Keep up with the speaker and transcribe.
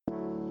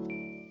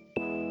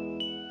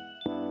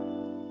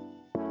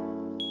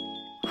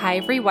Hi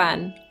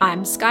everyone,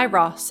 I'm Sky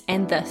Ross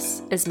and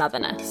this is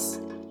Motherness,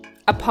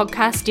 a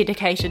podcast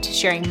dedicated to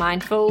sharing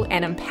mindful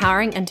and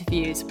empowering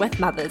interviews with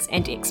mothers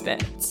and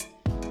experts.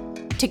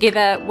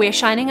 Together, we're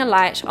shining a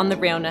light on the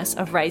realness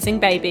of raising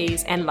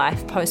babies and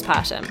life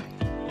postpartum,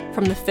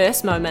 from the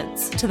first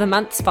moments to the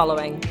months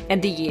following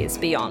and the years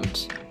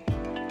beyond.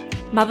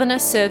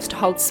 Motherness serves to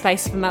hold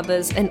space for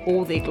mothers in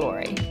all their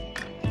glory,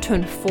 to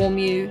inform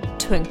you,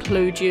 to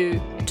include you,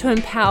 to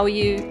empower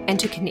you, and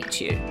to connect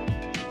you.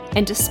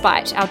 And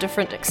despite our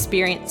different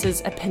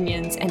experiences,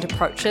 opinions, and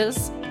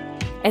approaches,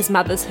 as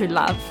mothers who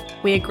love,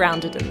 we are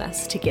grounded in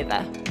this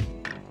together.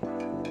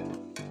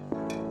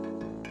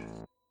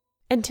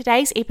 In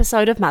today's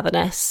episode of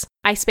Motherness,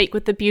 I speak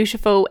with the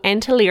beautiful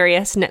and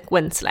hilarious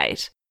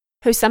Winslade,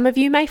 who some of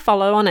you may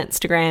follow on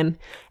Instagram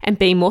and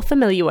be more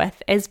familiar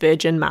with as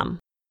Virgin Mum.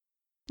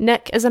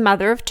 Nick is a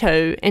mother of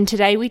two, and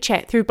today we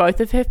chat through both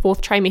of her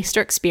fourth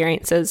trimester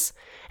experiences,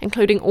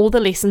 including all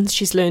the lessons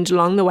she's learned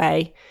along the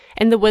way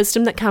and the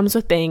wisdom that comes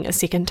with being a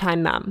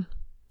second-time mum.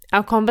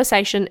 Our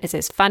conversation is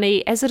as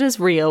funny as it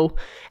is real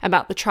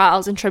about the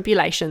trials and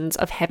tribulations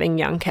of having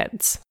young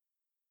kids.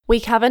 We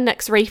cover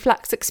Nick's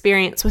reflux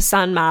experience with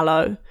son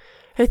Marlo,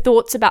 her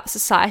thoughts about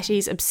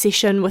society's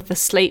obsession with the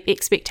sleep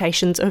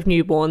expectations of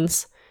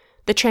newborns,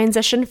 the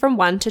transition from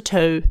 1 to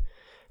 2,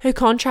 her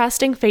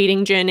contrasting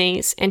feeding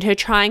journeys, and her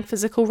trying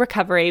physical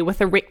recovery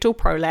with a rectal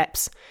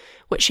prolapse,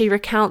 which she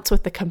recounts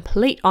with the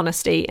complete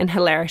honesty and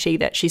hilarity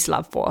that she's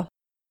loved for.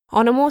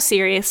 On a more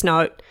serious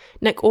note,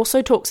 Nick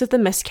also talks of the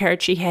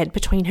miscarriage she had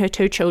between her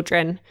two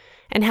children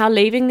and how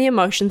leaving the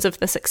emotions of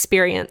this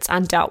experience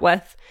undealt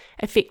with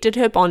affected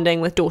her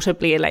bonding with daughter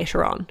Blair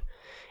later on.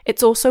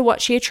 It's also what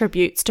she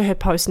attributes to her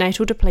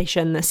postnatal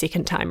depletion the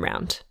second time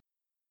round.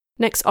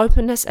 Nick's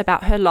openness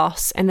about her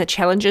loss and the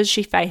challenges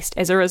she faced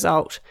as a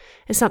result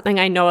is something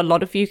I know a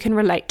lot of you can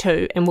relate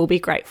to and will be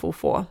grateful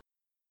for.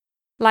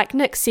 Like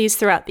Nick says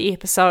throughout the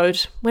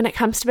episode, when it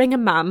comes to being a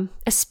mum,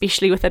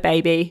 especially with a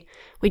baby,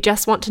 we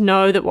just want to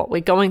know that what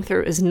we're going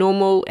through is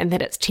normal and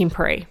that it's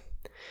temporary.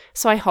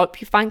 So I hope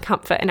you find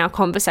comfort in our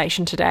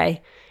conversation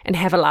today and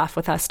have a laugh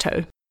with us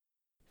too.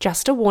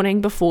 Just a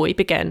warning before we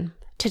begin,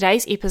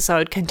 today's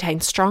episode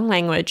contains strong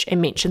language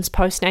and mentions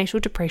postnatal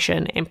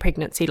depression and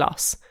pregnancy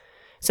loss.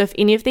 So if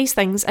any of these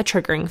things are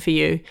triggering for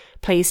you,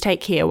 please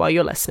take care while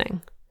you're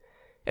listening.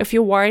 If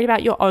you're worried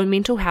about your own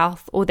mental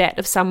health or that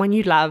of someone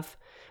you love,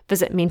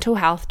 visit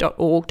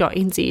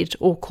mentalhealth.org.nz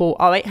or call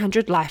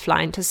 0800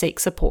 Lifeline to seek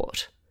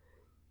support.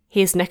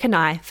 Here's Nick and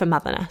I for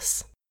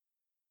Motherness.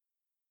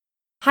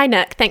 Hi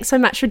Nick, thanks so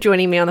much for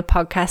joining me on the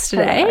podcast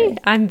today. Hello.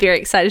 I'm very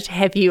excited to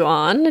have you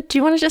on. Do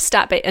you want to just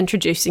start by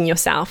introducing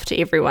yourself to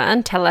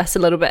everyone? Tell us a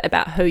little bit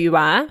about who you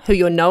are, who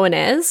you're known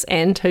as,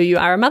 and who you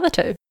are a mother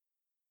to.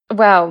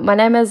 Well, my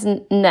name is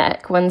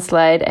Nick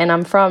Winslade and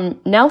I'm from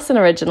Nelson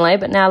originally,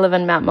 but now live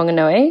in Mount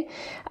Maunganui.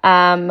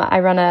 I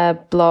run a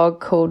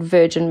blog called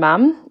Virgin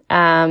Mum,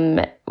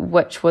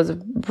 which was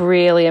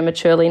really a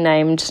maturely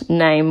named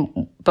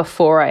name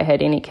before I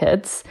had any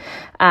kids.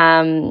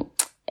 And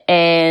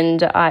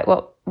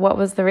what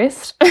was the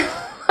rest?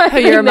 Who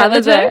you're a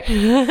mother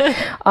to?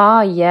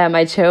 Oh yeah,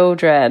 my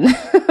children.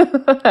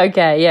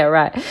 Okay, yeah,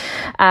 right.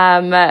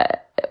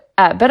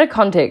 Bit of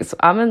context,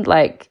 I'm in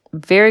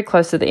very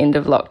close to the end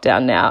of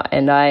lockdown now,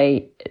 and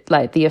I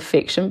the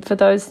affection for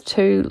those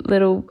two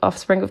little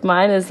offspring of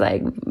mine is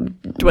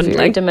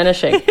very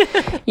diminishing.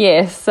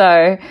 Yeah,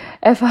 so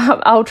if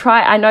I'll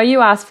try. I know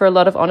you asked for a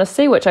lot of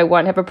honesty, which I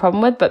won't have a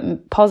problem with,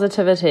 but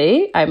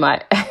positivity, I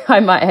might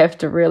have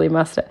to really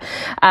muster.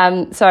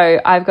 So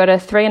I've got a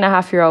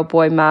 3.5-year-old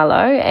boy,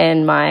 Marlo,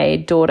 and my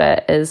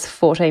daughter is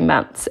 14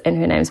 months, and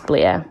her name's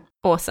Blair.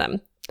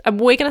 Awesome.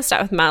 We're going to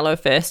start with Marlo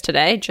first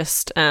today,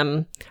 just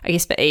I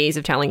guess for ease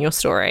of telling your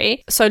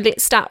story. So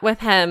let's start with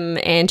him,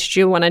 and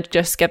do you want to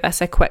just give us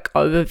a quick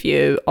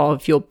overview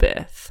of your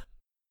birth?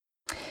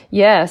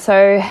 Yeah,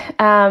 so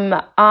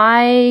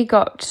I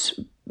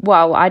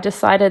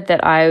decided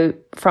that I,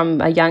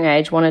 from a young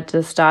age, wanted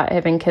to start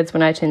having kids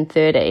when I turned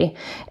 30,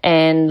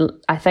 and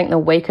I think the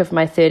week of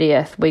my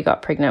 30th, we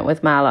got pregnant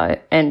with Marlo,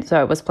 and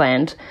so it was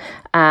planned.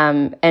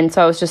 And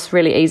so it was just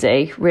really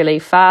easy, really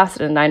fast,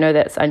 and I know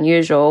that's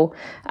unusual,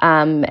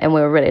 and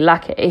we were really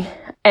lucky.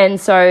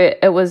 And so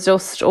it was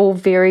just all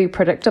very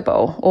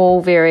predictable,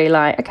 all very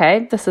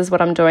okay, this is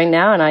what I'm doing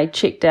now, and I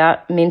checked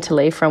out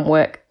mentally from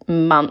work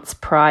months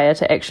prior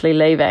to actually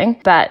leaving.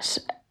 But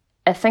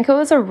I think it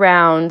was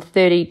around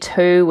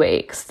 32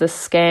 weeks, the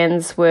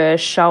scans were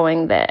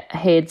showing that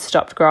he had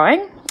stopped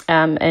growing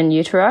in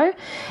utero,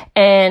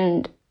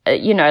 and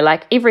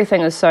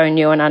everything is so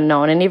new and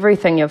unknown, and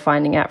everything you're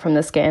finding out from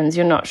the scans,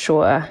 you're not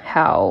sure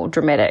how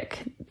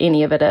dramatic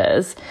any of it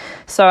is.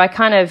 So I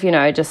kind of,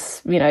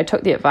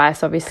 took the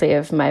advice, obviously,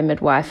 of my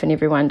midwife and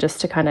everyone just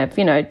to kind of,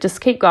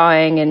 just keep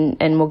going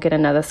and we'll get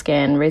another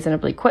scan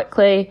reasonably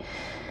quickly.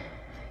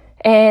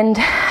 And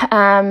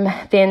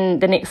then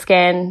the next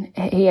scan,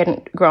 he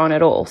hadn't grown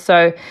at all.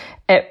 So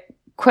it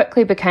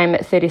quickly became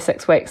at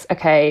 36 weeks,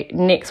 okay,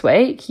 next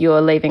week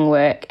you're leaving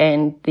work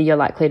and you're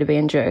likely to be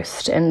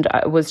induced. And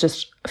I was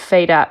just,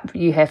 feet up,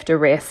 you have to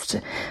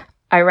rest.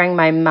 I rang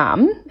my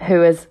mum,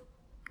 who is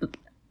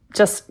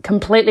just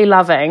completely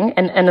loving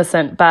and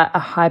innocent, but a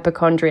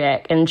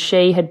hypochondriac. And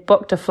she had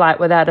booked a flight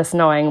without us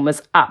knowing and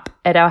was up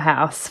at our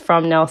house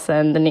from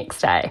Nelson the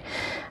next day.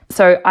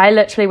 So I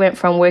literally went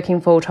from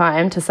working full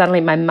time to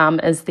suddenly my mum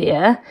is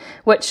there,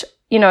 which,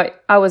 you know,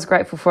 I was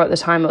grateful for at the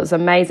time. It was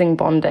amazing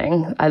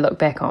bonding, I look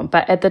back on.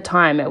 But at the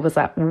time it was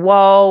like,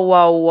 whoa,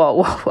 whoa, whoa,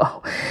 whoa,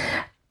 whoa.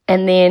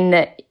 And then,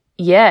 at,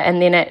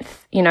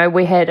 you know,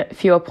 we had a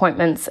few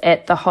appointments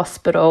at the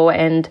hospital,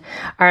 and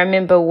I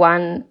remember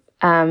one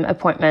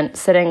appointment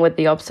sitting with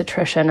the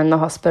obstetrician in the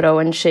hospital,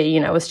 and she, you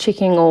know, was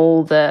checking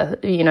all the,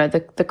 you know,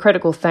 the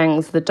critical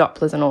things, the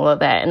Dopplers and all of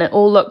that, and it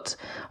all looked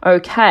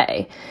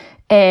okay.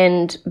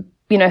 And,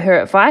 you know,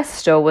 her advice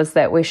still was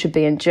that we should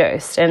be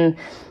induced. And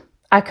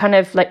I kind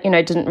of, like, you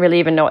know, didn't really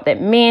even know what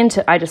that meant.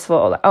 I just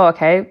thought, like, oh,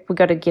 okay, we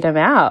got to get him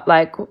out.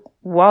 Like,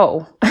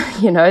 whoa,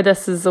 you know,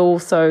 this is all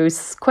so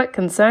quick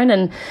and soon.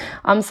 And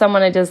I'm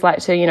someone who does like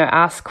to, you know,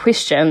 ask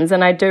questions.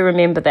 And I do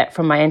remember that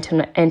from my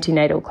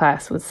antenatal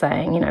class was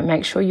saying, you know,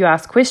 make sure you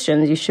ask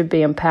questions. You should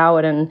be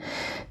empowered and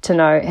to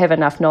know, have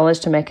enough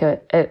knowledge to make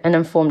an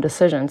informed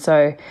decision.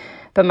 So,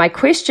 but my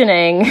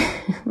questioning,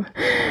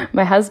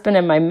 my husband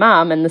and my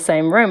mum in the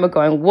same room were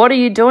going, what are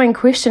you doing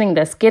questioning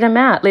this? Get him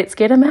out. Let's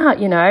get him out,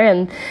 you know.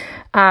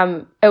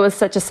 And it was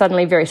such a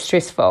suddenly very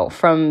stressful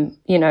from,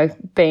 you know,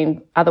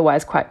 being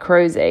otherwise quite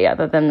cruisy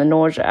other than the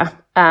nausea.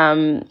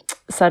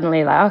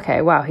 Suddenly like,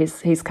 okay, wow,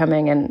 he's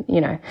coming, and,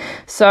 you know.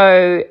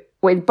 So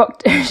we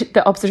booked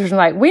the obstetrician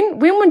like, when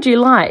would you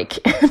like?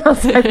 And I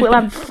was like, well,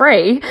 I'm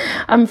free.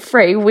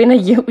 When are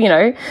you, you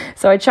know?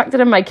 So I chucked it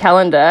in my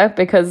calendar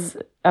because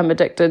I'm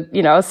addicted,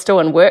 you know, I was still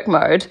in work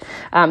mode.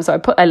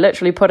 So I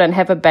literally put in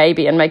have a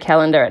baby in my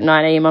calendar at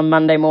 9 a.m. on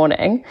Monday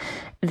morning.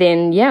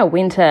 Then,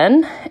 went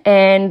in,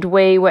 and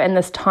we were in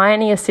this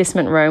tiny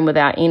assessment room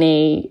without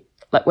any,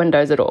 like,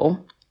 windows at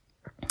all.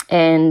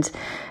 And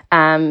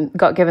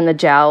got given the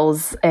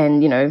gels,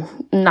 and, you know,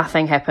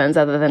 nothing happens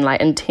other than, like,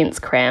 intense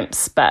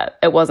cramps, but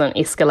it wasn't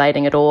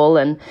escalating at all.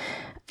 And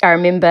I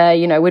remember,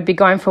 you know, we'd be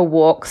going for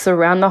walks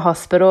around the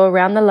hospital,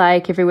 around the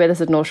lake, everywhere.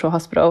 This is North Shore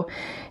Hospital.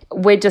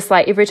 We'd just,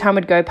 like, every time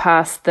we'd go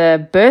past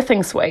the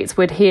birthing suites,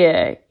 we'd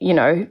hear, you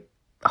know,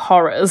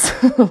 horrors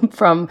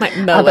from like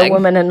other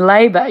women in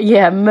labour.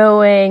 Yeah,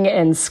 mooing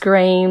and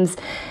screams.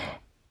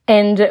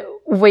 And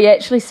we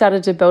actually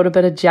started to build a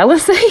bit of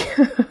jealousy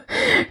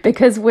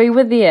because we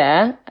were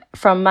there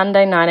from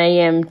Monday 9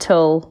 a.m.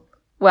 till,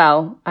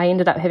 well, I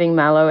ended up having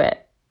Marlo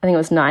at, I think it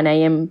was 9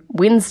 a.m.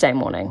 Wednesday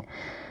morning.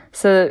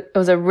 So it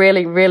was a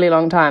really, really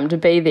long time to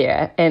be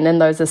there and in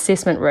those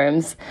assessment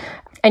rooms.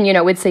 And, you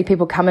know, we'd see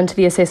people come into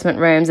the assessment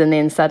rooms and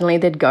then suddenly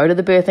they'd go to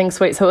the birthing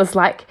suite. So it was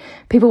like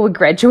people were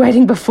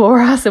graduating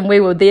before us and we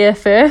were there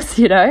first,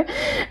 you know.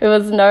 There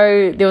was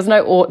no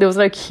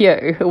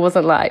queue. It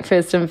wasn't like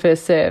first in,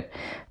 first serve.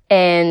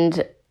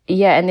 And,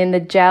 and then the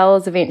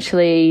gels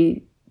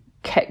eventually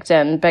kicked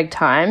in big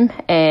time.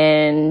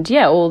 And,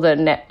 all the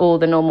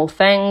normal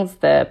things,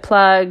 the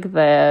plug,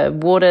 the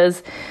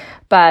waters.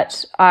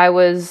 But I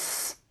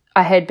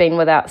had been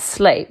without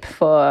sleep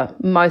for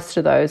most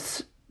of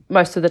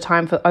the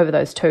time for over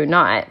those 2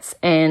 nights.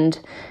 And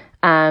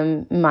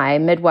my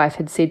midwife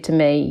had said to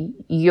me,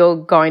 you're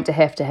going to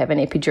have an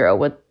epidural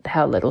with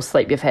how little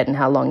sleep you've had and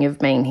how long you've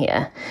been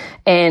here.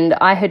 And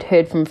I had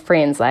heard from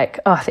friends like,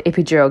 oh, the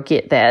epidural,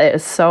 get that. It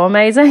is so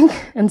amazing.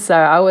 And so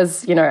I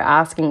was, you know,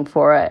 asking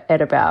for it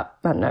at about,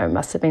 I don't know,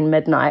 must have been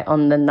midnight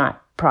on the night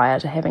prior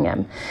to having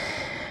him.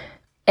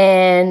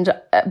 And,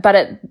 but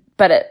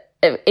it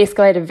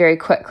escalated very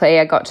quickly.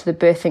 I got to the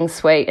birthing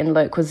suite and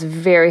Luke was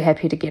very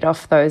happy to get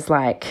off those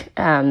like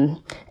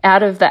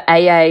out of the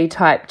AA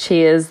type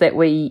chairs that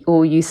we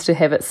all used to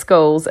have at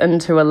schools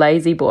into a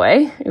lazy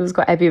boy. He was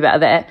quite happy about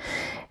that.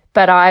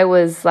 But I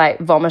was like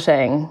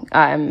vomiting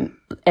and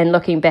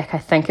looking back, I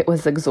think it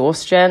was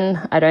exhaustion.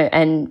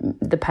 And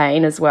the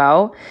pain as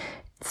well.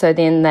 So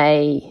then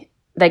they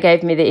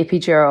gave me the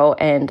epidural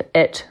and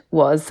it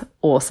was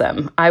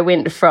awesome. I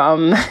went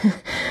from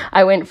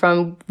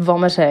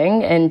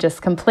vomiting and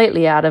just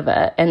completely out of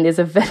it. And there's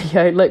a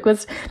video,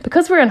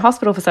 because we were in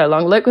hospital for so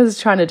long, Luke was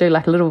trying to do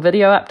like a little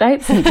video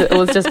updates. And it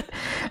was just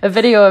a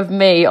video of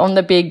me on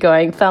the bed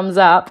going thumbs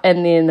up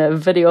and then a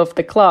video of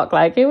the clock,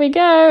 like, here we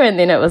go. And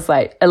then it was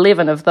like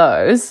 11 of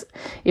those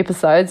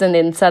episodes. And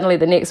then suddenly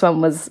the next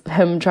one was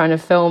him trying to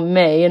film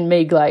me and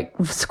me like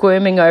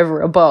squirming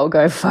over a bowl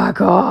going, fuck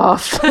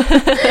off.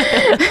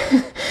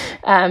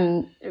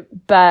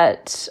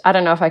 But I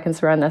don't know if I can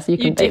swear on this. You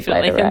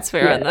definitely later, can right?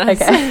 swear on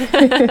this.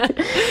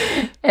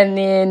 Okay. And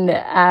then,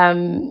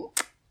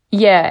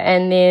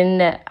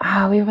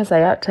 where was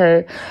I up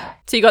to?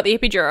 So you got the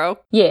epidural?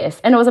 Yes,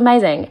 and it was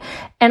amazing.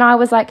 And I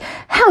was like,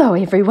 hello,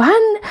 everyone.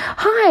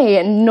 Hi.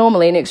 And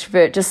normally an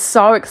extrovert, just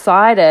so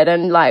excited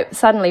and like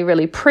suddenly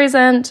really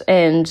present.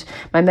 And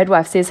my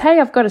midwife says, hey,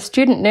 I've got a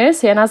student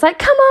nurse here. And I was like,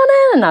 come on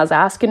in. And I was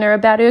asking her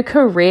about her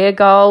career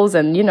goals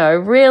and, you know,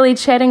 really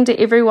chatting to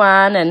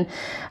everyone. And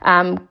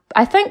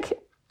I think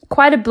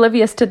quite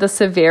oblivious to the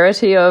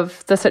severity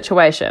of the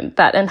situation.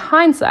 But in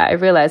hindsight, I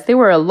realized there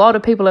were a lot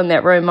of people in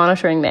that room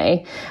monitoring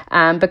me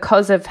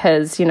because of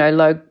his, you know,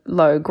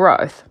 low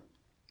growth.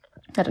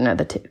 I don't know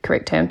the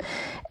correct term.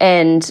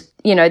 And,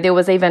 you know, there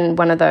was even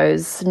one of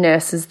those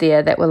nurses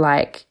there that were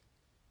like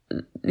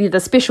the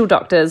special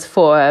doctors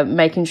for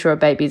making sure a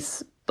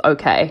baby's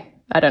okay.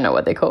 I don't know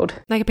what they're called.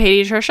 Like a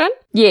pediatrician?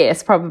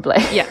 Yes, probably.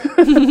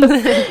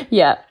 Yeah.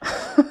 Yeah.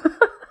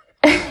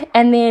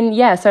 And then,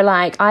 yeah, so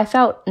like I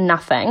felt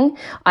nothing.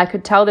 I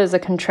could tell there's a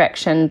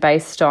contraction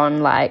based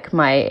on like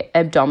my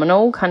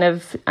abdominal kind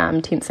of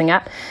tensing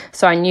up.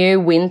 So I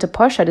knew when to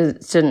push. I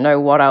just didn't know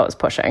what I was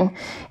pushing.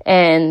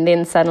 And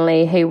then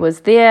suddenly he was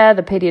there.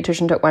 The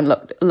pediatrician took one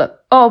look.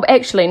 Oh,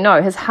 actually,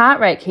 no, his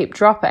heart rate kept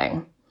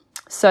dropping.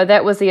 So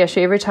that was the issue.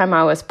 Every time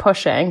I was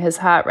pushing, his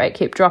heart rate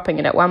kept dropping.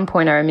 And at one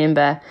point I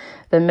remember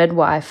the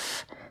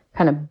midwife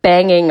kind of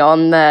banging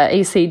on the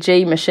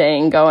ECG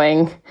machine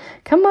going,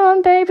 come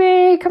on,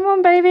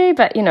 baby.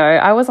 But, you know,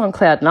 I was on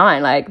cloud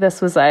nine. Like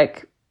this was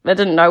like, I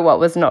didn't know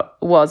what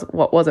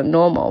wasn't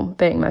normal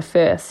being my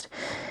first.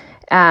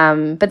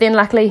 But then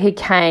luckily he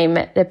came,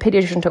 the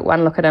pediatrician took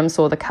one look at him,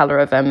 saw the colour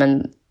of him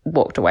and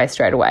walked away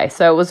straight away.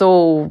 So it was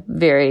all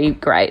very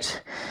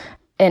great.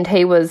 And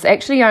he was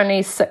actually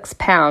only 6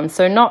 pounds.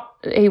 So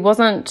he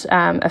wasn't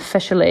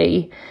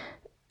officially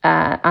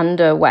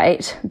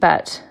underweight,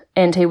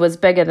 and he was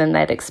bigger than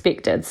they'd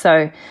expected.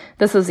 So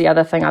this is the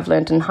other thing I've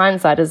learned in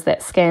hindsight is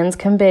that scans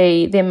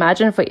their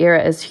margin for error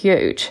is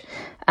huge.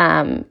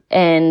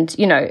 And,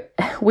 you know,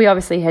 we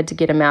obviously had to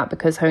get him out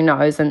because who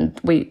knows? And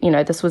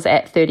this was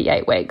at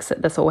 38 weeks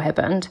that this all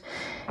happened.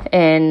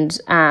 And,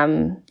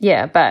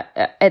 but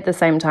at the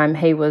same time,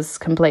 he was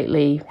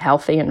completely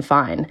healthy and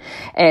fine.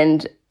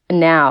 And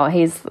now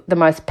he's the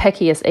most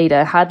pickiest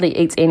eater, hardly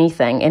eats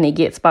anything, and he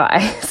gets by.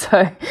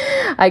 So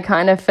I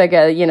kind of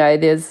figure, you know,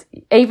 there's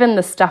even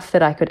the stuff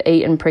that I could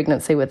eat in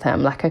pregnancy with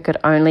him, like I could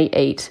only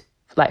eat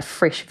like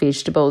fresh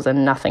vegetables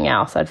and nothing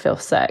else. I'd feel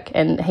sick.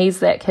 And he's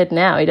that kid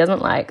now. He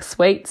doesn't like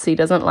sweets. He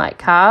doesn't like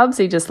carbs.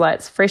 He just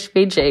likes fresh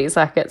veggies.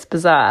 Like it's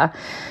bizarre.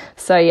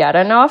 So yeah, I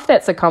don't know if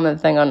that's a common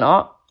thing or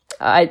not.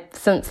 I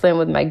since learned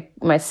with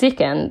my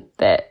second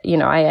that, you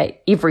know, I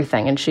ate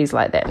everything and she's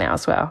like that now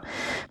as well.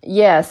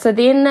 Yeah, so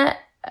then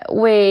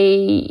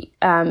we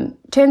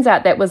turns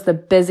out that was the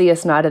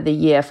busiest night of the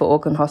year for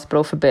Auckland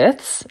Hospital for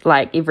births.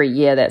 Like every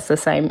year that's the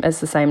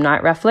same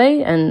night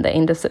roughly in the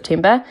end of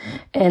September.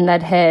 And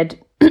they'd had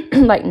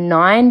like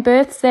 9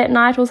 births that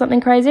night or something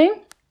crazy.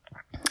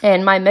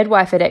 And my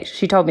midwife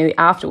she told me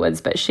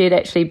afterwards, but she had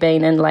actually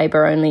been in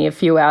labour only a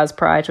few hours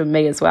prior to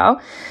me as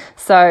well.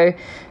 So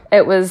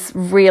it was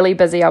really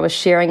busy. I was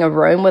sharing a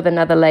room with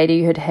another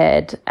lady who'd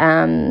had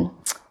a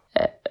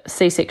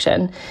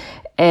C-section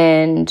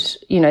and,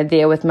 you know,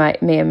 there with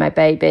me and my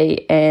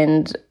baby.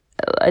 And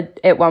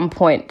at one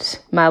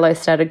point, Marlo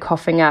started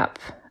coughing up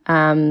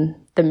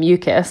the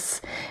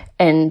mucus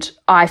and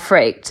I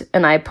freaked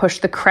and I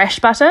pushed the crash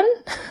button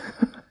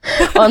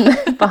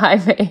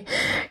behind me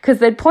because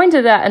they'd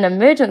pointed out an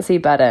emergency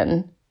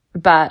button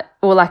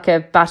or like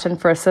a button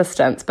for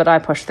assistance, but I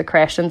pushed the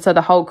crash. And so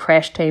the whole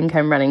crash team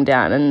came running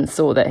down and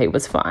saw that he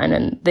was fine.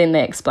 And then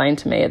they explained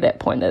to me at that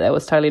point that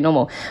was totally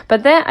normal.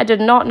 But that I did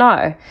not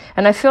know.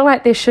 And I feel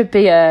like there should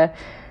be a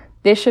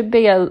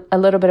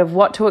little bit of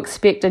what to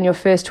expect in your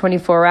first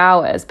 24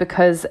 hours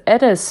because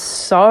it is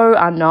so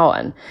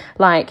unknown.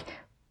 Like,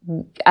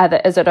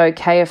 is it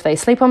okay if they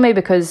sleep on me?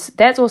 Because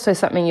that's also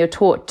something you're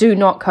taught, do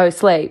not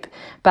co-sleep.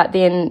 But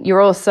then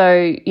you're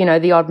also, you know,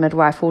 the odd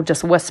midwife will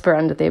just whisper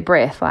under their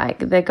breath, like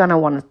they're going to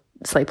want to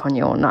sleep on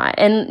you all night.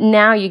 And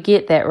now you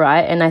get that,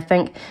 right? And I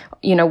think,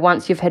 you know,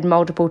 once you've had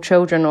multiple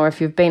children or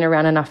if you've been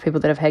around enough people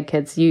that have had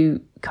kids,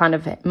 you kind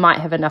of might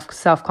have enough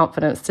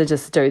self-confidence to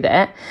just do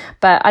that.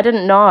 But I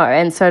didn't know.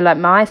 And so like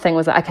my thing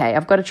was, like, okay,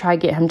 I've got to try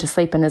and get him to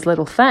sleep in his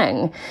little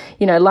thing,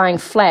 you know, lying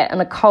flat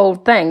in a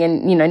cold thing.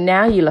 And, you know,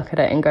 now you look at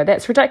it and go,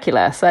 that's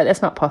ridiculous. Like,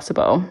 that's not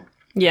possible.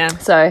 Yeah.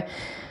 So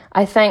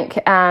I think,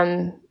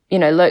 you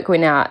know, Luke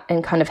went out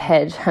and kind of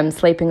had him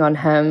sleeping on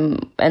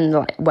him in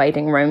like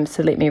waiting rooms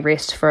to let me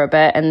rest for a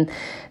bit. And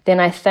then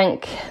I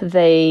think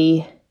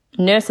the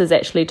nurses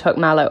actually took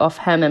Marlo off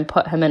him and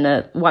put him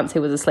once he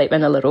was asleep,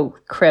 in a little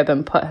crib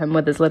and put him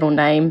with his little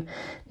name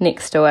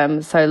next to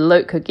him so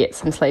Luke could get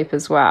some sleep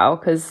as well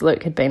because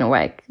Luke had been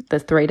awake the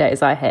 3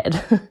 days I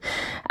had.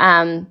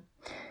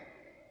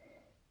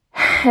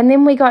 And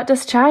then we got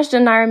discharged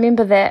and I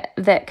remember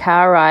that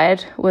car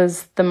ride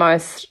was the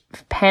most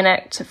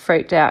panicked,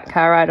 freaked out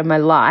car ride of my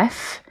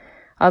life.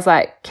 I was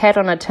like cat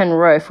on a tin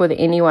roof with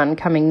anyone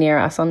coming near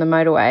us on the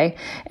motorway.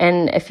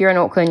 And if you're in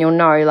Auckland, you'll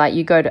know, like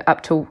you go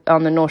up to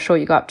on the North Shore,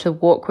 you go up to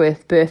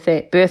Warkworth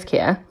birth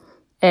care,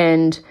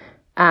 and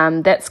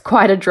that's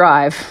quite a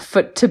drive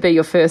to be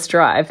your first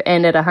drive,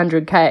 and at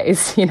 100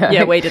 Ks, you know.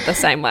 Yeah, we did the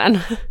same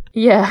one.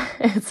 Yeah,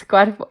 it's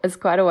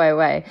quite a way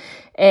away.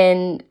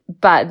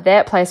 But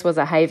that place was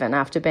a haven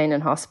after being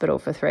in hospital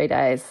for 3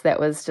 days. That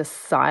was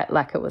just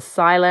it was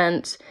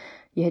silent.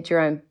 You had your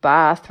own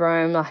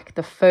bathroom, like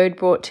the food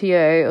brought to you.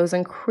 It was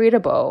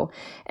incredible.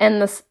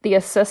 And the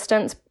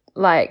assistants,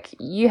 like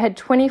you had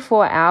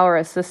 24-hour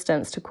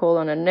assistants to call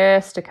on a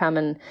nurse to come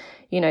and,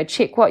 you know,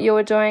 check what you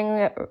were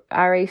doing,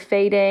 RE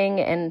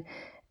feeding. And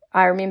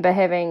I remember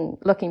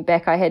looking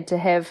back, I had to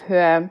have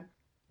her,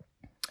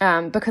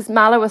 because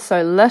Marlo was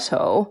so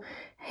little,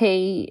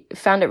 he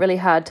found it really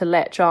hard to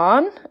latch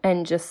on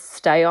and just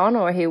stay on,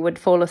 or he would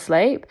fall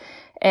asleep.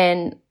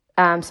 And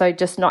so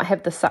just not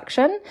have the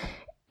suction.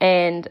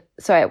 And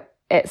so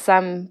at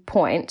some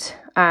point,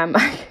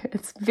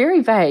 it's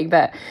very vague,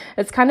 but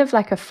it's kind of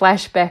like a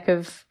flashback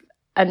of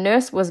a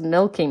nurse was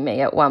milking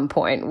me at one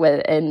point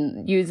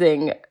and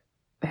using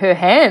her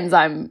hands.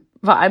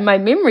 My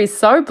memory's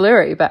so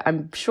blurry, but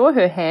I'm sure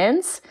her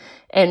hands,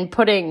 and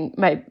putting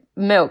my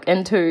milk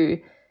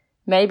into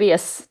maybe a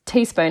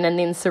teaspoon and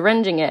then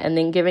syringing it and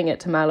then giving it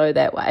to Marlo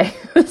that way.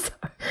 So,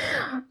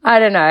 I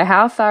don't know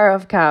how far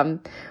I've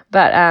come,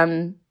 but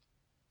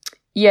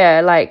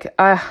yeah, like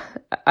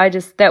I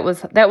just that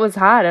was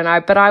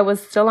hard, but I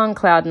was still on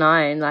cloud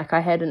nine. Like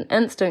I had an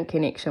instant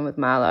connection with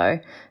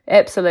Marlo,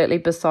 absolutely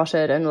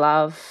besotted in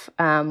love,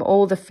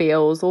 all the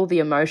feels, all the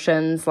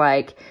emotions,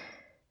 like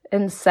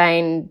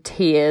insane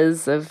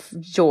tears of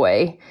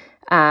joy.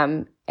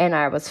 And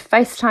I was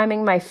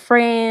FaceTiming my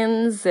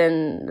friends,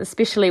 and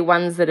especially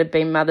ones that had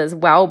been mothers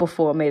well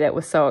before me that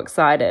were so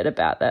excited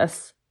about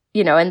this,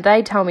 you know, and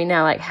they tell me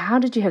now, like, how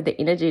did you have the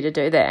energy to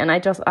do that? And I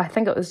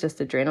think it was just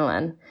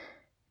adrenaline.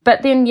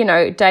 But then, you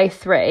know, day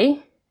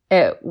 3,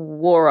 it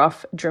wore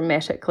off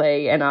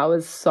dramatically, and I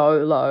was so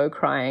low,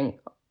 crying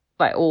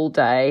like all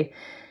day.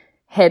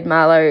 Had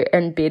Marlo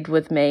in bed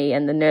with me,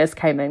 and the nurse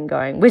came in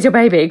going, "Where's your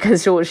baby?"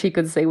 Because all she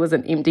could see was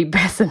an empty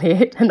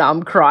bassinet, and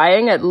I'm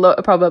crying. It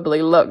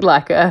probably looked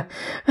like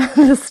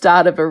the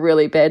start of a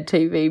really bad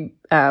TV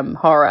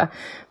horror.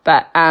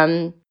 But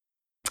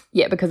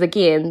yeah, because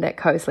again, that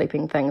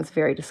co-sleeping thing is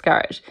very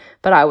discouraged.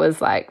 But I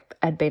was like,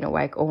 I'd been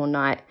awake all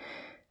night,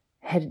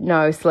 had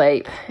no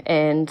sleep,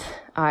 and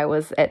I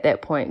was at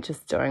that point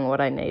just doing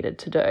what I needed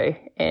to do.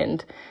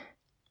 And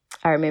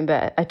I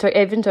remember I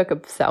even took a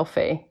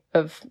selfie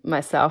of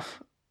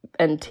myself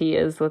in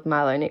tears with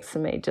Marlo next to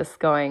me, just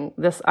going,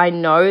 I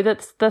know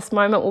that this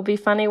moment will be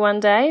funny one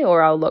day,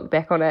 or I'll look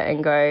back on it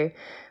and go,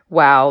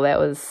 wow, that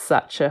was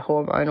such a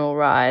hormonal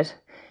ride.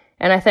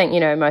 And I think, you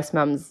know, most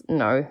mums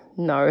know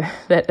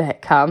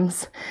that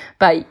comes,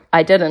 but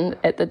I didn't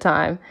at the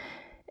time.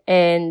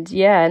 And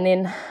yeah, and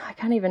then I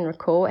can't even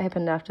recall what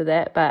happened after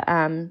that, but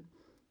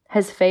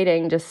his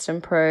feeding just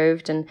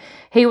improved, and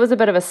he was a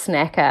bit of a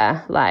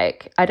snacker.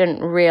 Like, I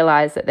didn't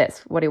realize that that's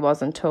what he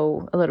was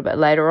until a little bit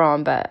later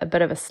on, but a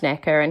bit of a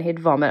snacker, and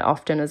he'd vomit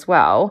often as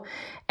well.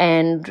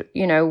 And,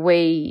 you know,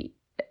 we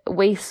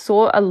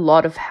saw a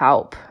lot of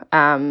help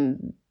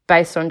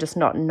based on just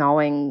not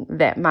knowing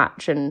that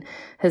much, and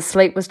his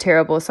sleep was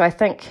terrible. So I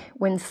think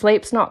when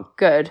sleep's not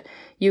good,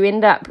 you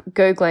end up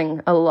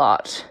Googling a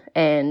lot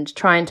and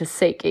trying to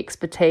seek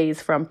expertise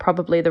from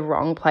probably the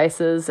wrong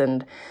places,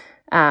 and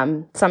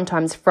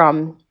sometimes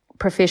from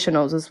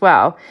professionals as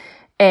well.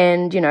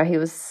 And, you know, he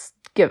was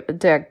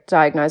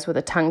diagnosed with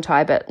a tongue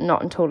tie, but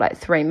not until like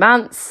 3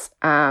 months.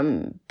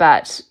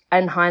 But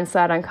in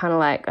hindsight, I'm kind of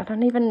like, I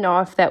don't even know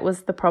if that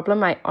was the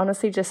problem. I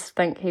honestly just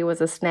think he was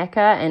a snacker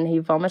and he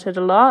vomited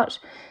a lot.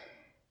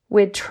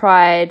 We'd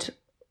tried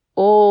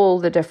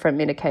all the different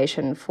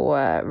medication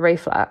for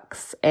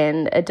reflux,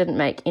 and it didn't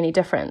make any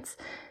difference.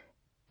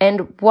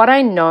 And what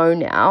I know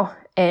now,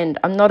 and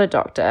I'm not a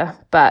doctor,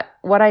 but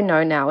what I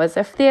know now is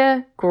if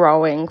they're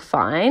growing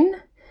fine,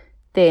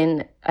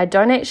 then I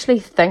don't actually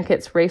think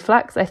it's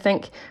reflux. I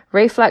think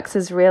reflux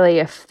is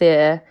really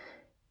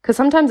because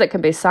sometimes it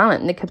can be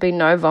silent and there can be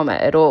no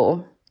vomit at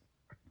all.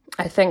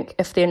 I think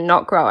if they're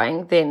not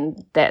growing,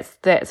 then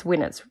that's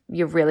when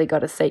you've really got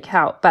to seek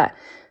help. But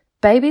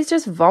babies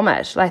just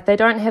vomit, like they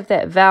don't have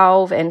that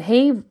valve, and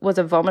he was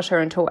a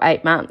vomiter until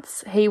 8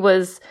 months. He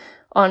was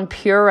on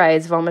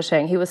purees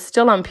vomiting. He was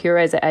still on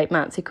purees at 8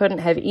 months. He couldn't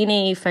have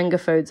any finger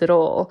foods at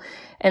all.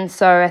 And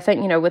so I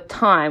think, you know, with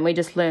time, we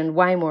just learned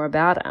way more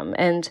about him.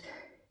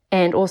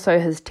 And also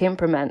his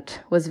temperament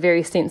was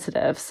very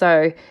sensitive.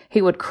 So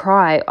he would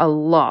cry a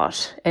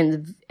lot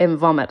and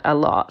vomit a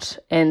lot.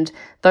 And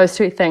those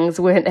two things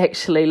weren't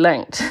actually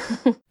linked.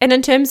 And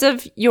in terms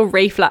of your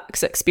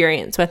reflux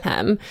experience with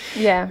him,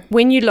 yeah,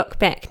 when you look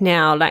back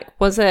now, like,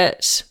 was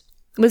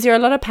there a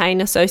lot of pain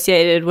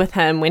associated with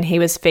him when he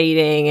was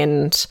feeding,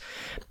 and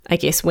I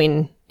guess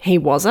when he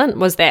wasn't?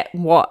 Was that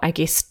what, I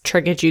guess,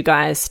 triggered you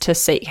guys to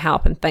seek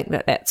help and think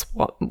that that's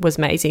what was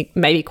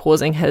maybe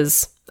causing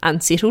his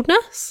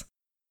unsettledness?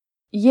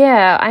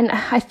 Yeah, and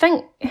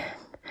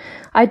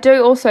I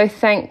do also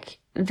think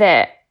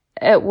that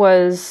it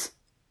was,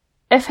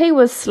 if he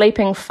was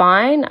sleeping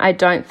fine, I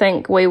don't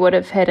think we would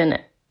have had an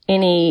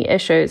any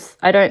issues.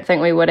 I don't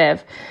think we would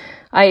have.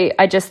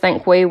 I just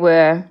think we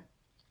were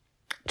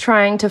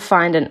trying to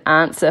find an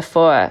answer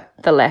for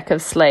the lack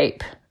of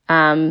sleep,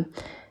 and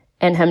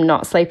him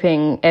not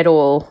sleeping at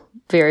all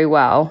very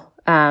well.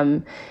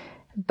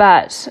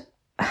 But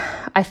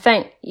I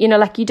think,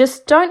 like, you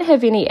just don't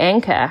have any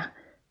anchor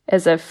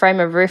as a frame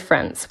of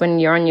reference when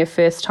you're on your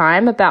first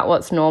time about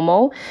what's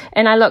normal.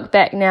 And I look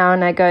back now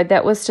and I go,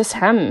 that was just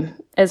him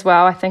as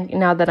well. I think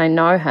now that I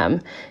know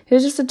him, he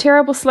was just a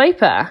terrible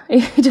sleeper.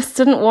 He just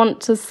didn't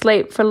want to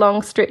sleep for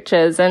long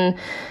stretches, and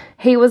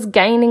he was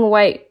gaining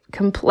weight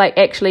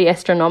actually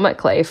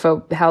astronomically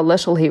for how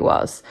little he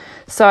was.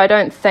 So I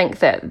don't think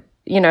that,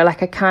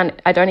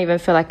 I don't even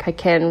feel like I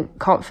can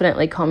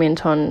confidently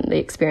comment on the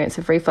experience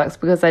of reflux,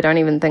 because I don't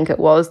even think it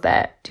was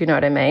that. Do you know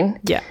what I mean?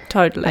 Yeah,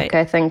 totally. Like,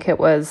 I think it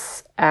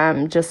was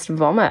just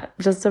vomit,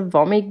 just a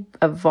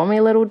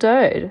vommy little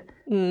dude.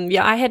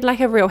 Yeah, I had like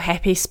a real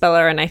happy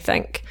spiller, and I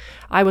think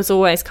I was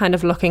always kind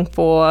of looking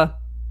for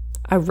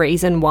a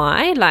reason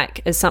why,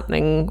 like, is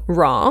something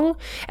wrong?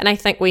 And I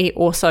think we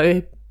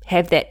also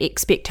have that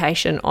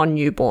expectation on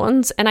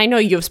newborns. And I know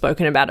you've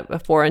spoken about it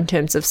before in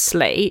terms of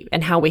sleep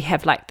and how we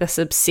have like this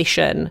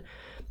obsession,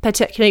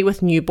 particularly with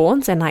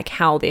newborns and like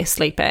how they're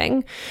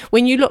sleeping.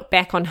 When you look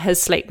back on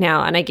his sleep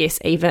now, and I guess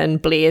even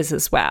Blair's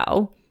as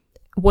well,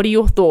 what are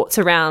your thoughts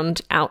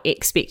around our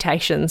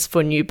expectations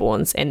for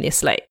newborns and their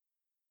sleep?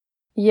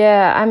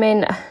 Yeah, I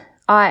mean,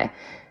 I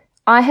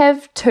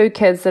have 2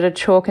 kids that are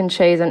chalk and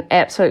cheese in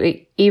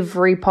absolutely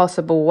every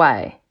possible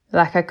way.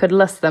 Like, I could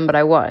list them, but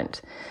I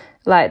won't.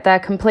 Like, they're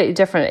completely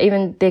different.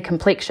 Even their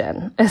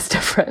complexion is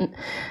different.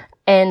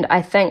 And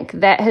I think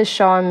that has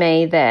shown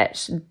me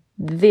that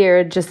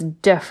they're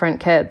just different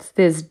kids.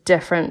 There's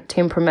different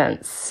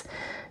temperaments,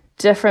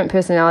 different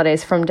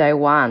personalities from day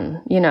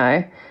one,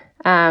 even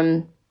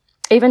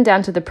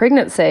down to the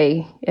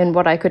pregnancy and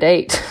what I could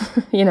eat,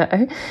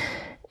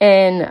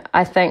 And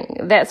I think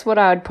that's what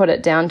I would put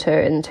it down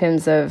to in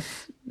terms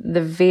of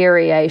the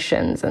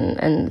variations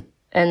and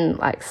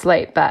like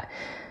sleep. But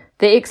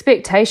the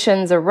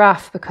expectations are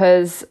rough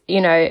because,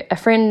 a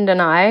friend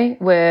and I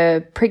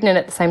were pregnant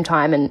at the same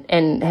time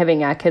and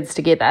having our kids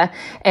together,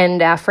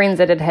 and our friends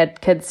that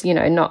had kids,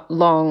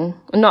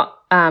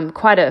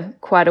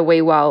 quite a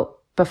wee while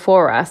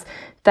before us,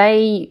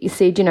 they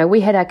said,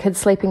 we had our kids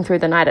sleeping through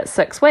the night at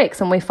 6 weeks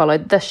and we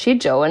followed this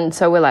schedule. And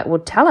so we're like, well,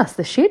 tell us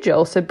the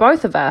schedule. So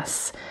both of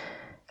us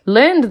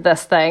learned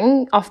this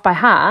thing off by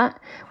heart,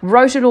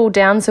 wrote it all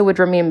down so we'd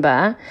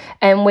remember,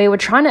 and we were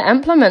trying to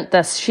implement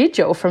this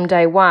schedule from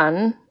day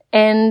one,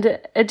 and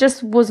it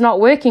just was not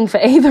working for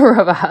either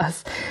of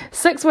us.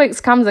 6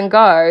 weeks comes and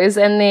goes,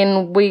 and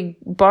then we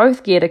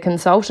both get a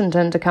consultant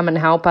in to come and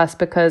help us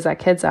because our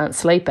kids aren't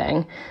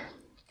sleeping.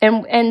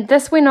 And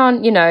this went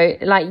on,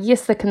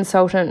 yes, the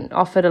consultant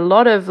offered a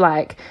lot of,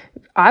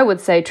 I would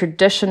say,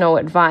 traditional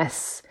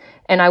advice,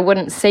 and I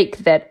wouldn't seek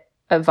that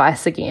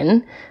advice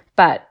again,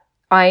 but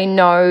I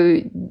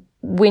know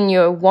when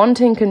you're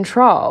wanting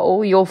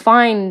control, you'll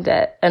find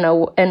it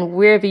in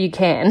wherever you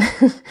can.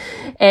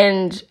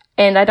 and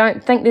I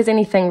don't think there's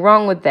anything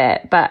wrong with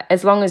that, but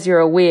as long as you're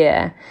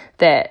aware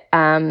that,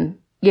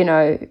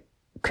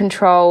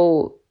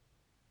 control,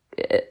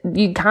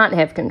 you can't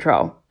have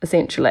control,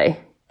 essentially.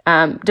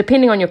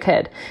 Depending on your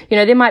kid.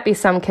 There might be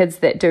some kids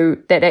that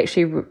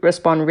actually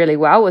respond really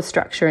well with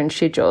structure and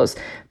schedules,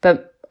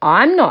 but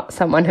I'm not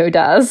someone who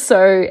does,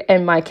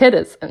 and my kid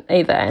isn't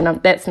either, and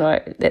that's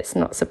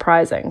not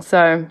surprising.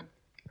 So,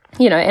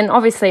 and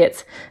obviously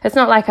it's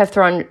not like I've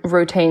thrown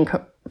routine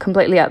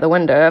completely out the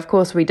window. Of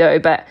course we do,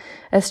 but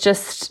it's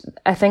just,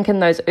 I think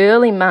in those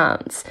early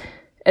months,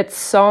 it's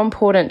so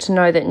important to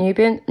know that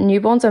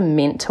newborns are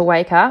meant to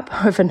wake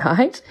up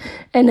overnight,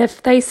 and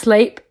if they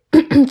sleep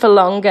for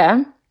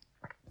longer,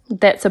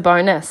 that's a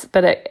bonus,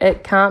 but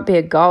it can't be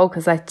a goal,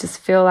 because I just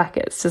feel like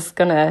it's just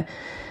gonna,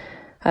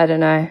 I don't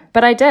know.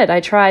 But I did. I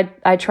tried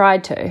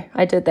to.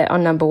 I did that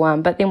on number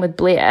 1. But then with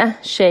Blair,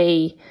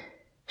 she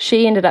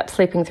ended up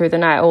sleeping through the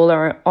night all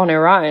on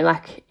her own.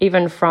 Like,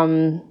 even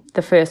from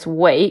the first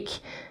week,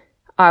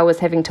 I was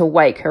having to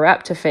wake her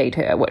up to feed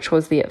her, which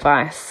was the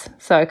advice.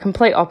 So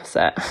complete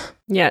opposite.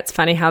 Yeah, it's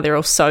funny how they're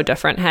all so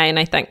different, hey? And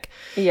I think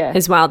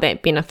as well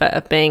that benefit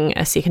of being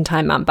a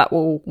second-time mum, but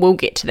we'll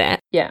get to that.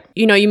 Yeah.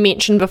 You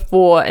mentioned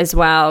before as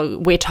well,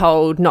 we're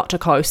told not to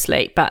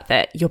co-sleep, but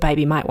that your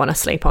baby might want to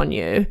sleep on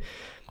you.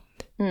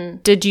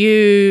 Did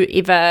you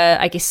ever,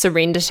 I guess,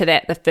 surrender to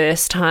that the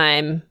first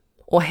time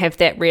or have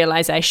that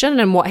realization?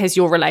 And what has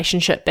your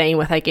relationship been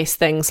with, I guess,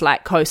 things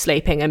like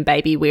co-sleeping and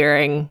baby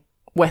wearing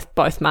with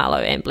both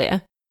Marlo and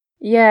Blair?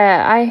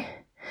 Yeah,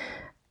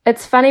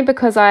 it's funny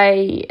because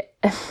I'm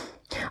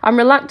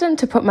reluctant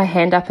to put my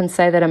hand up and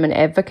say that I'm an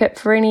advocate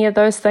for any of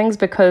those things,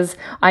 because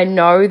I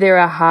know there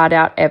are hard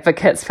out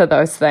advocates for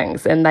those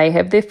things, and they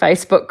have their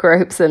Facebook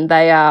groups and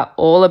they are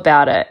all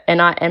about it.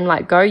 And I am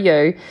like, go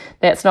you,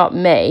 that's not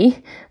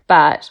me.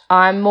 But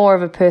I'm more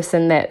of a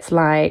person that's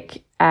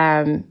like,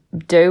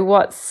 do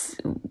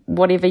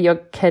whatever your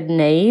kid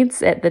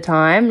needs at the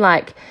time,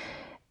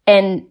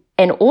 and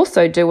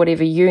also do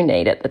whatever you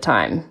need at the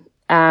time.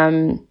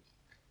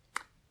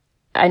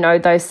 I know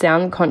those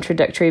sound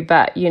contradictory,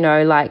 but, you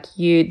know, like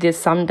there's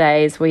some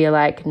days where you're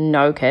like,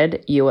 no,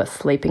 kid, you are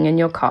sleeping in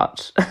your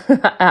cot.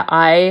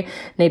 I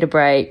need a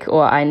break,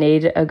 or I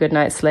need a good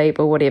night's sleep,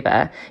 or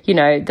whatever. You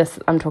know,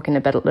 I'm talking a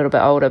little bit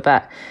older,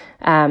 but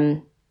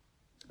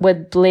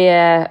with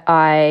Blair,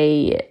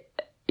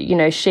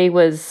 she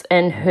was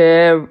in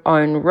her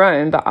own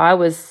room, but I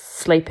was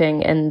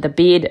sleeping in the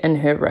bed in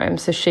her room.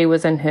 So she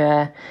was in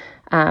her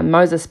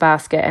Moses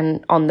basket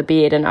and on the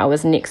bed, and I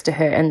was next to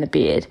her in the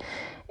bed.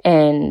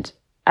 And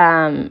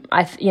I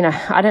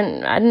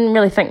didn't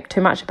really think too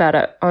much about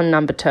it on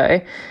number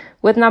 2.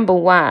 With number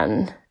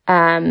 1,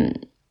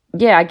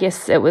 I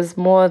guess it was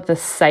more the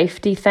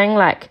safety thing.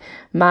 Like,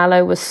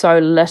 Marlo was so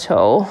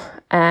little,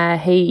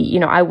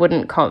 I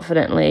wouldn't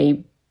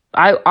confidently.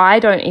 I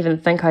don't even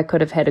think I could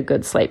have had a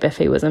good sleep if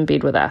he was in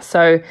bed with us.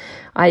 So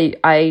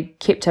I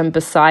kept him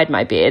beside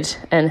my bed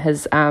in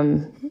his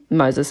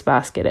Moses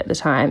basket at the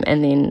time,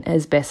 and then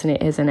his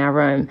bassinet is in our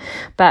room.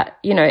 But,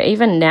 you know,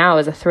 even now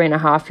as a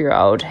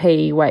 3.5-year-old,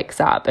 he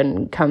wakes up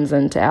and comes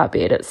into our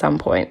bed at some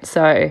point.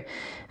 So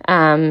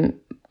I'm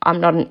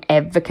not an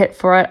advocate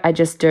for it. I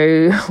just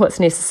do what's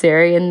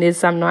necessary, and there's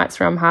some nights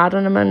where I'm hard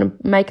on him and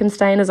make him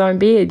stay in his own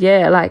bed.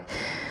 Yeah, like,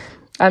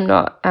 I'm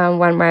not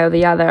one way or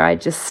the other. I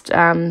just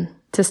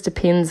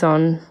depends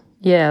on,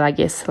 I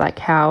guess, like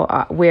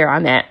how where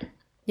I'm at,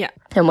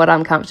 and what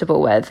I'm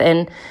comfortable with.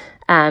 And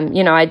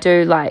I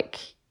do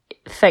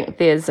think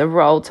there's a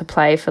role to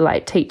play for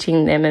like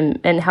teaching them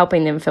and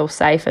helping them feel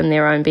safe in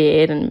their own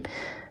bed, and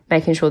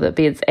making sure that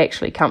bed's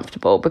actually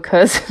comfortable,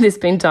 because there's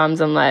been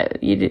times I'm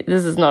like,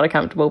 this is not a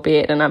comfortable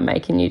bed, and I'm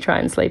making you try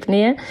and sleep in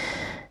here.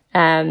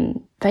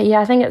 But yeah,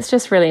 I think it's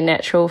just really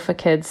natural for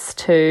kids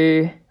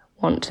to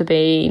want to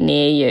be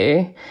near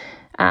you.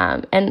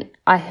 And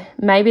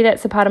maybe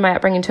that's a part of my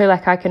upbringing too.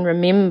 Like, I can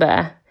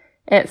remember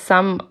at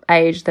some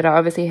age that I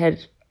obviously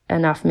had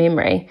enough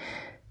memory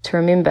to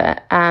remember,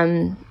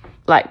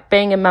 like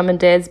being in mum and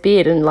dad's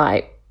bed and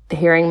like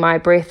hearing my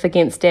breath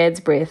against dad's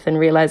breath and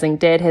realizing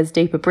dad has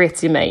deeper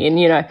breaths than me.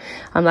 And,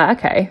 I'm like,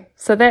 okay,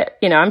 so that,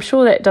 I'm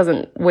sure that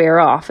doesn't wear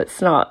off. It's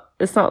not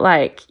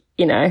like,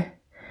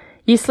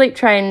 you sleep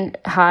train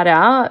hard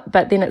out,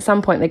 but then at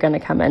some point they're going to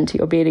come into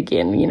your bed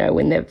again,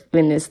 when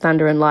there's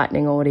thunder and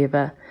lightning or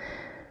whatever.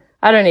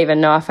 I don't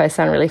even know if I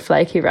sound really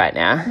flaky right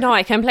now. No,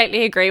 I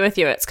completely agree with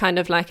you. It's kind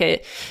of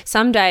like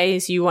some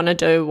days you want to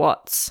do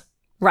what's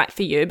right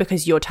for you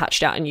because you're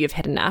touched out and you've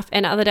had enough,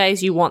 and other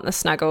days you want the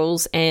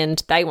snuggles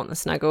and they want the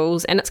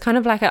snuggles, and it's kind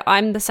of like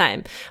I'm the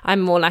same. I'm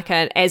more like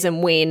as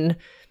and when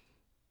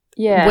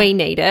we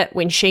need it,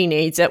 when she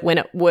needs it, when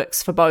it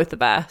works for both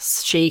of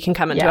us, she can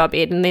come into our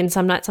bed. And then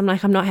some nights I'm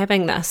like, I'm not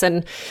having this.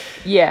 And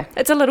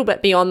it's a little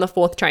bit beyond the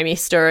 4th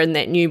trimester and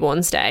that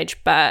newborn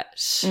stage, but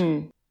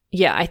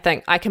I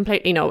think I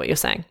completely know what you're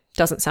saying.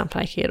 Doesn't sound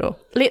flaky at all.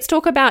 Let's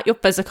talk about your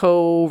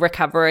physical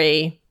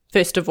recovery,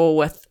 first of all,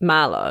 with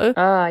Marlo.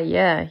 Oh,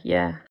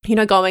 yeah.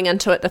 Going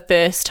into it the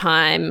first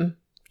time,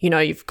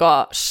 you've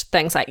got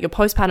things like your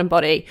postpartum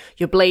body,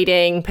 you're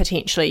bleeding,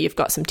 potentially you've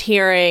got some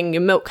tearing,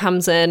 your milk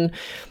comes in,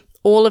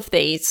 all of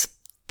these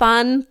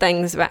fun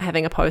things about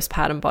having a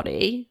postpartum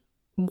body.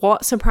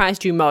 What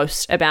surprised you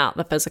most about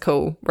the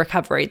physical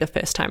recovery the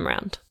first time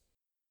around?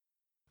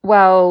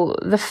 Well,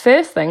 the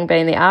first thing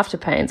being the after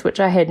pains, which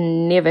I had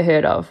never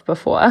heard of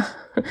before.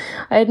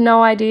 I had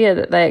no idea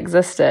that they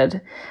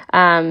existed.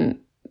 And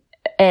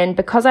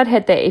because I'd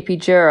had that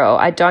epidural,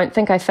 I don't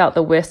think I felt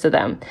the worst of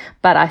them,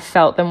 but I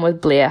felt them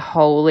with Blair.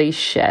 Holy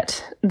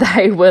shit.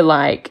 They were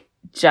like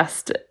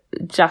just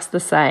the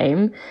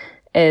same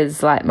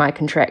as like my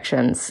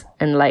contractions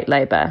in late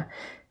labor.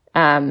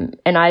 And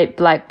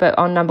but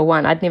on number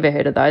 1, I'd never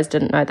heard of those,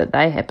 didn't know that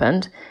they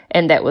happened.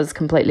 And that was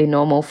completely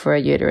normal for a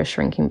uterus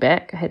shrinking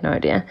back. I had no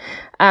idea.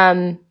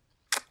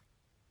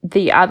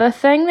 The other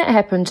thing that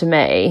happened to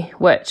me,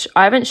 which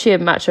I haven't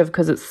shared much of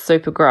because it's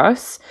super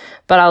gross,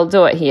 but I'll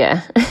do it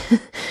here.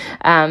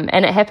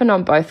 And it happened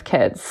on both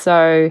kids.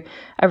 So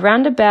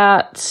around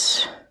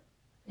about,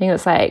 I think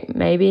it's like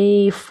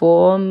maybe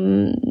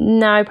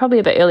probably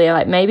a bit earlier,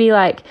 like maybe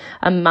like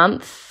a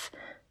month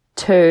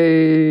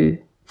to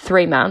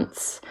 3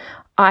 months,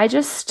 I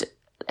just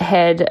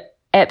had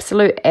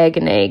absolute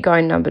agony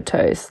going number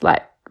 2s,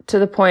 like to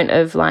the point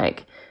of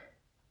like,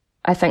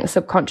 I think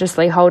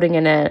subconsciously holding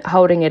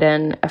it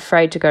in,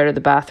 afraid to go to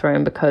the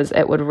bathroom because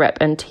it would rip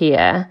and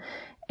tear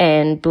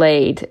and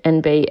bleed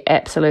and be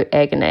absolute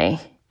agony.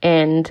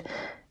 And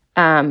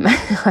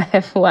I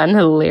have one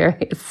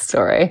hilarious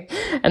story,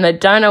 and I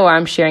don't know why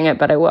I'm sharing it,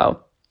 but I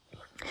will.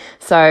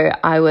 So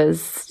I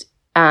was,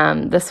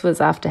 this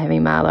was after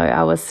having Marlo.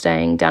 I was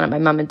staying down at my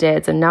mum and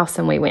dad's in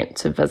Nelson. We went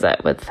to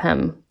visit with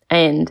him,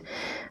 and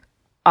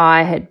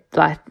I had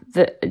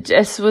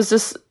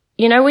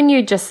when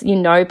you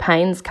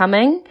pain's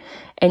coming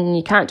and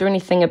you can't do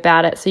anything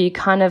about it, so you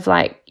kind of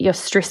like, you're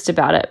stressed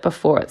about it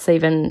before it's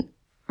even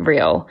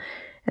real.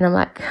 And I'm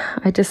like,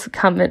 I just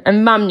come in,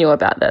 and Mum knew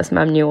about this.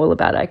 Mum knew all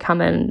about it. I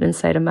come in and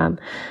say to Mum,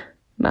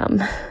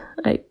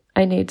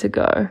 I need to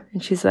go.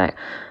 And she's like,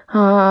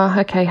 oh,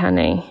 okay,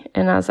 honey.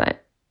 And I was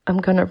like, I'm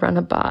going to run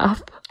a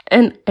bath.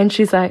 And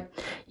she's like,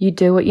 you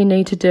do what you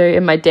need to do.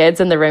 And my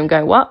dad's in the room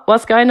going,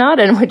 what's going on?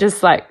 And we're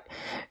just like,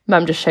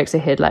 Mum just shakes her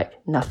head like,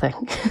 nothing.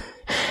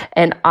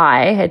 And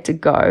I had to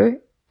go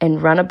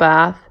and run a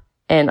bath,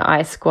 and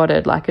I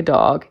squatted like a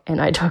dog,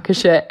 and I took a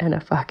shit in a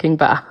fucking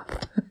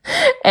bath.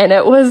 And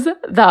it was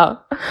the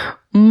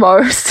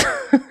most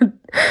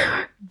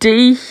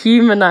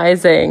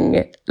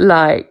dehumanizing,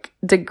 like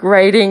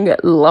degrading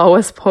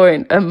lowest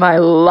point in my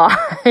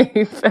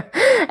life.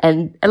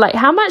 And like,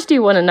 how much do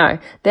you want to know?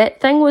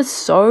 That thing was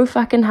so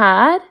fucking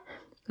hard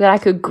that I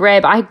had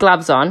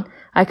gloves on,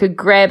 I could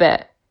grab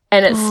it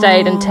and it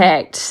stayed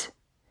intact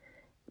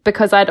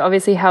because I'd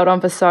obviously held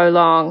on for so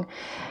long.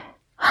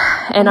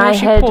 And I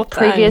had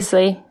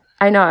previously,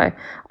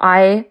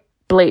 I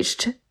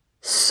bleached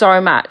so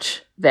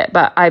much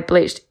but I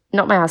bleached,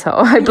 not my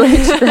asshole, I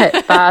bleached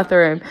that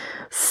bathroom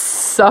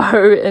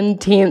so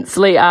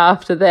intensely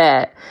after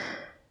that.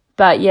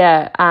 But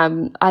yeah,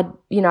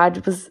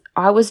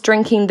 I was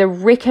drinking the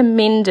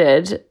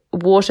recommended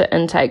water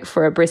intake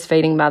for a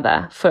breastfeeding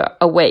mother for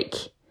a week.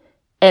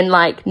 And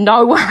like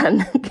no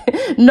one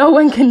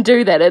can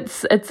do that.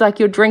 It's like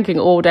you're drinking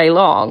all day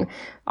long.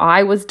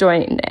 I was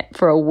doing that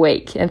for a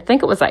week. And I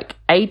think it was like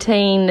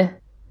 18.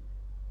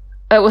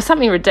 It was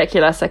something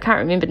ridiculous. I can't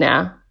remember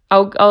now.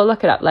 I'll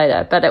look it up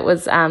later. But it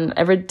was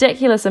a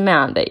ridiculous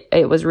amount that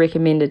it was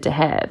recommended to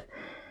have.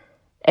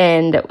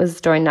 And it was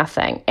doing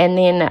nothing. And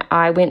then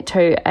I went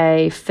to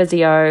a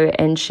physio,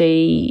 and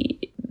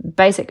she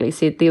basically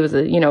said there was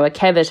a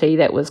cavity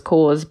that was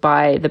caused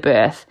by the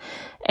birth.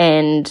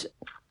 And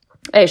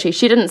actually,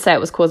 she didn't say it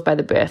was caused by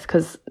the birth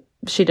because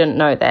she didn't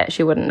know that.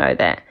 She wouldn't know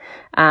that.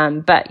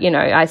 But,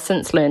 I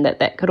since learned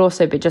that could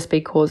also just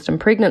be caused in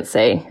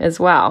pregnancy as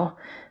well.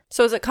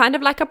 So is it kind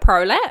of like a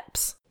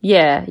prolapse?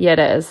 Yeah, it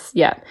is.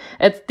 Yeah.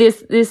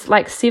 There's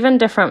like 7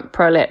 different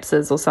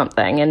prolapses or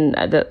something, and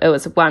it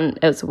was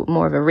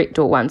more of a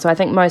rectal one. So I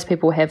think most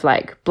people have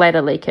like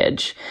bladder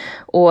leakage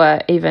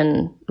or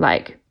even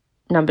like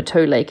number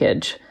 2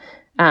 leakage.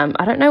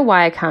 I don't know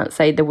why I can't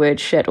say the word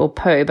shit or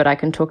poo, but I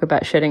can talk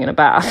about shitting in a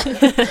bath.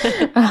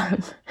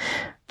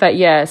 But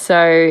yeah,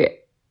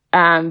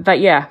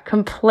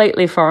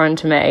 completely foreign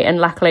to me. And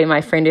luckily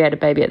my friend who had a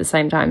baby at the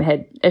same time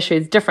had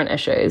different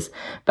issues.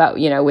 But,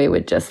 we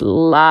would just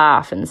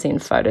laugh and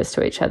send photos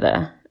to each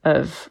other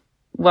of,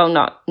 well,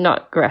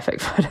 not graphic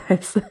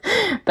photos,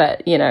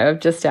 but, of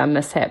just our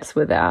mishaps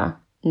with our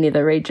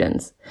nether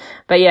regions.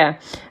 But yeah,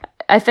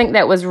 I think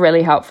that was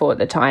really helpful at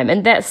the time.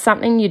 And that's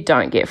something you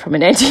don't get from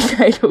an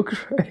antenatal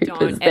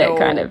group. Is that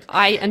kind of,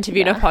 I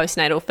interviewed a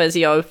postnatal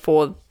physio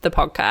for the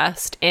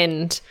podcast,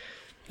 and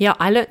yeah,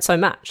 I learnt so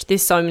much.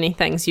 There's so many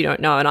things you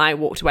don't know, and I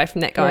walked away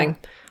from that going,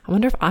 I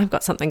wonder if I've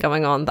got something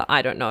going on that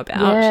I don't know about.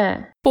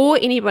 Yeah. For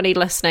anybody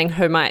listening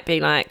who might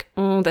be like,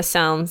 this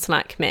sounds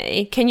like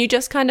me, can you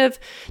just kind of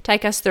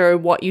take us through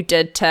what you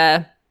did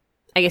to,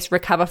 I guess,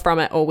 recover from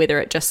it, or whether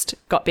it just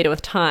got better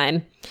with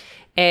time,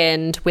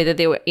 and whether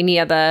there were any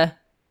other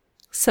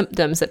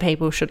symptoms that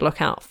people should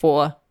look out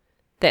for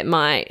that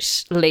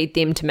might lead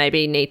them to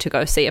maybe need to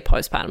go see a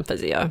postpartum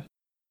physio?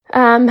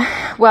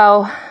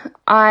 Well,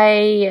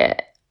 I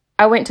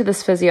went to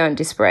this physio in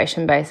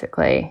desperation,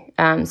 basically.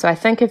 So I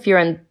think if you're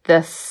in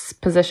this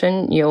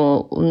position,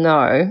 you'll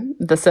know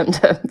the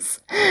symptoms.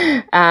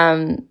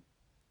 And,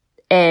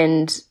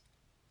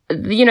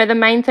 the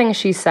main thing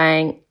she's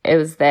saying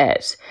is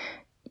that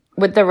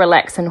with the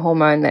relaxin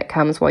hormone that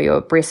comes while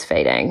you're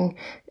breastfeeding,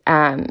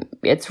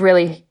 it's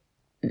really,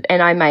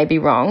 and I may be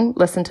wrong,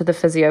 listen to the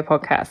physio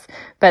podcast,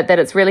 but that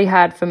it's really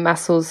hard for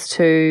muscles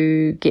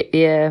to get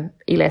their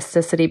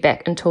elasticity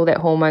back until that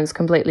hormone's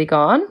completely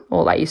gone,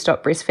 or like you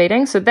stop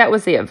breastfeeding. So that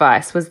was the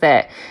advice, was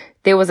that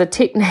there was a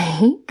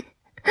technique.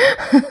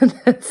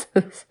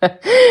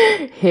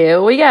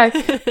 Here we go.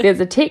 There's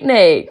a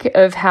technique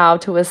of how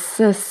to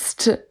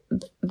assist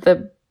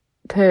the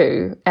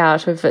poo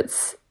out of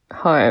its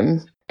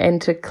home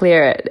and to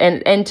clear it,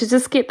 and to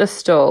just get the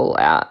stool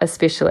out,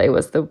 especially,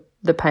 was the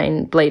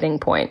pain bleeding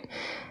point.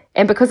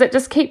 And because it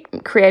just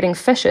kept creating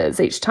fissures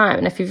each time,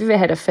 and if you've ever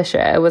had a fissure,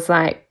 it was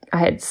like I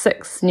had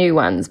 6 new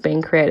ones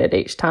being created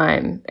each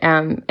time,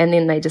 and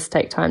then they just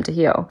take time to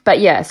heal. But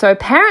yeah, so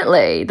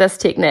apparently this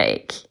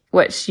technique,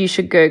 which you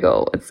should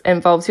Google, it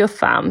involves your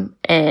thumb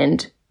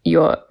and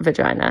your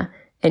vagina,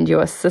 and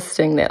you're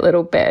assisting that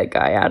little bad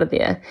guy out of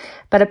there.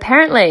 But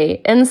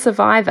apparently in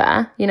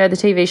Survivor, the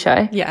TV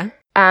show,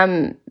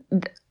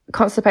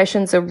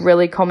 constipation's a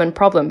really common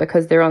problem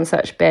because they're on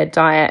such bad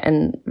diet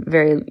and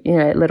very,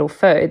 little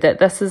food, that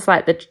this is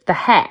like the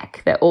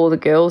hack that all the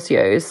girls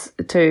use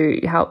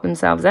to help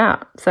themselves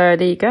out. So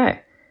there you go.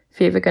 If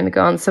you're ever going to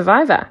go on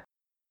Survivor.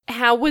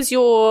 How was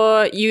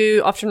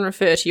you often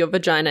refer to your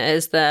vagina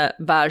as the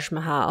Vaj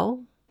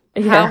Mahal.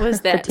 Yeah, how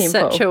was that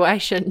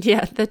situation?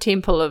 Yeah, the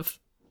temple of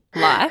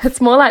life.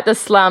 It's more like the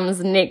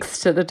slums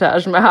next to the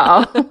Taj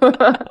Mahal.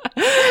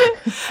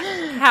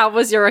 How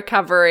was your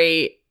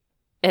recovery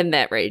in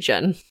that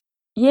region?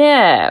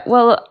 Yeah,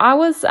 well, I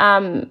was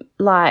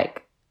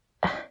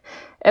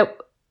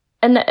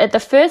and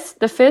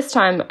the first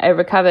time I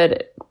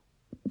recovered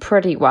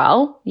pretty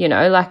well,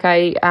 like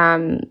I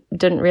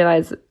didn't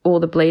realize all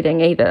the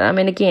bleeding either. I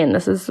mean, again,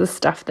 this is the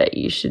stuff that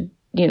you should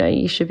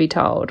be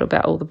told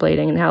about, all the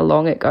bleeding and how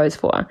long it goes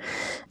for.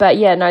 But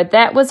yeah, no,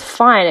 that was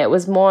fine. It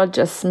was more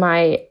just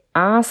my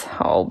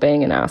asshole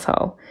being an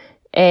asshole.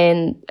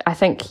 And I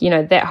think,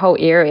 that whole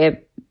area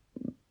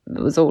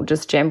was all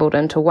just jumbled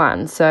into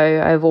one. So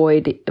I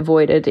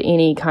avoided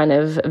any kind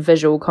of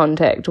visual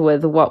contact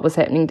with what was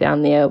happening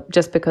down there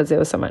just because there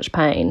was so much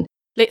pain.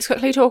 Let's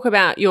quickly talk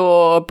about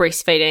your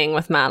breastfeeding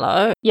with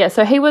Marlo. Yeah,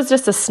 so he was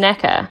just a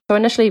snacker. So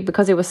initially,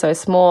 because he was so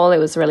small, it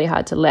was really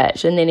hard to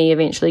latch. And then he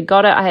eventually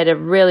got it. I had a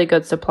really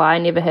good supply,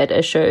 never had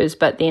issues.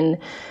 But then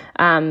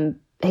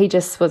he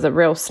just was a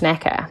real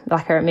snacker.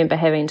 Like, I remember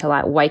having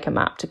to wake him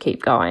up to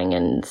keep going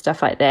and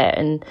stuff like that.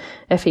 And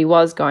if he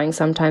was going,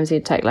 sometimes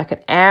he'd take an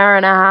hour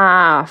and a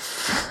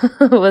half.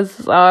 It was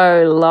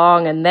so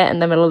long, and that in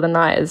the middle of the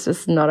night is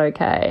just not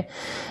okay.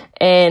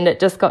 And it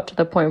just got to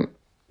the point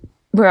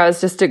where I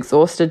was just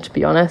exhausted, to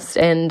be honest,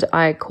 and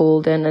I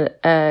called in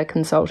a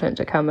consultant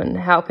to come and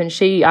help, and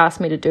she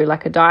asked me to do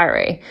a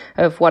diary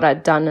of what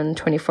I'd done in a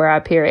 24-hour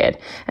period.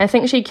 And I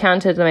think she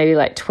counted maybe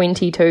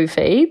 22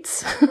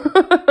 feeds.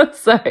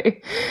 So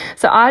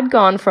I'd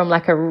gone from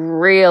a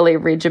really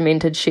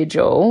regimented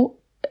schedule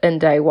in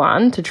day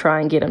one to try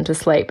and get him to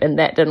sleep, and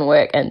that didn't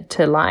work, and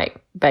to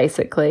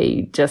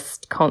basically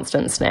just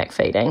constant snack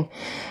feeding.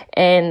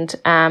 And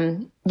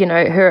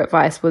her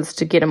advice was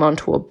to get him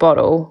onto a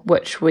bottle,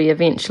 which we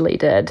eventually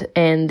did.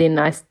 And then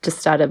I just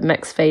started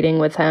mixed feeding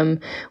with him,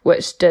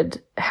 which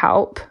did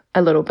help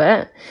a little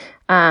bit.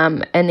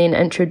 And then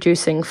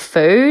introducing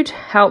food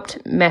helped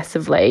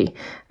massively.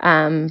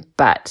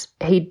 But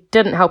he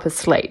didn't help his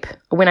sleep.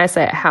 When I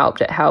say it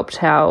helped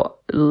how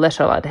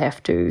little I'd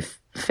have to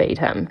feed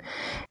him.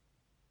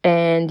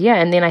 And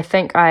then I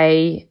think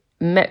I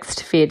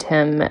mixed feed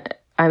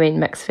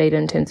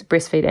in terms of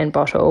breastfeed and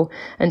bottle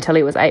until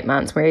he was 8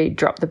 months, where he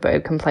dropped the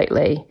boob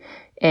completely,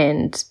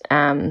 and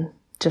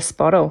just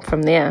bottle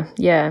from there.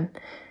 Yeah.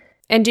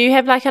 And do you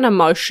have an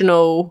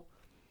emotional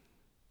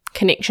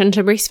connection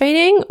to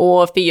breastfeeding,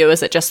 or for you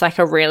is it just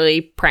a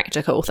really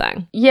practical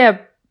thing? Yeah,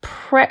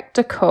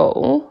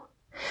 practical.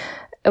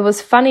 It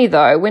was funny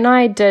though, when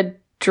I did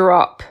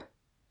drop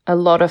a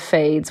lot of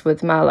feeds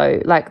with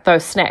Marlo,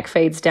 those snack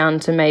feeds down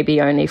to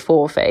maybe only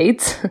 4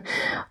 feeds,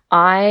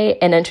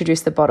 and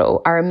introduced the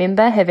bottle. I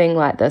remember having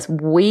this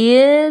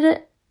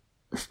weird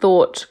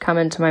thought come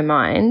into my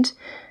mind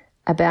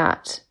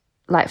about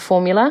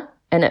formula,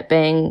 and it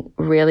being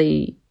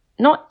really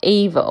not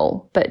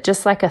evil, but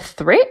just a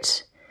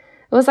threat.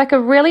 It was a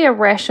really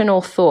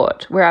irrational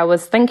thought where I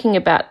was thinking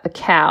about the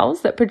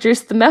cows that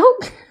produce the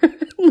milk.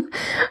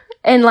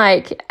 And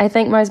I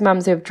think most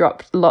mums who have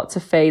dropped lots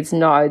of feeds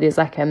know there's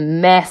a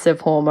massive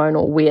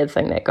hormonal weird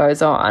thing that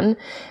goes on.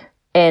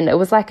 And it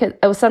was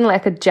suddenly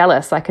a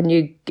jealous, a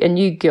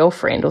new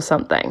girlfriend or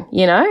something,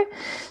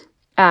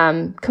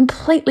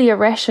 completely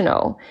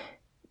irrational.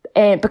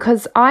 And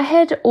because I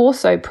had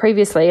also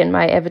previously in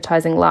my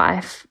advertising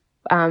life,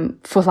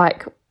 for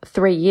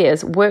 3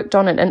 years, worked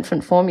on an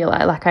infant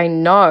formula. I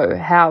know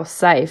how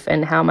safe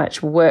and how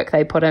much work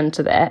they put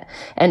into that,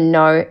 and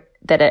know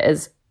that it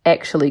is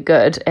actually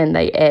good, and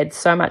they add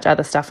so much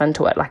other stuff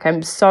into it.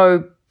 I'm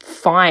so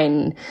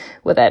fine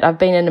with it. I've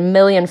been in a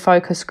million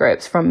focus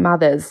groups from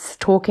mothers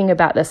talking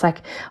about this.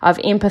 I've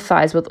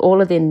empathized with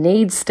all of their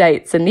need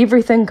states and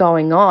everything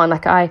going on.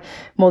 I,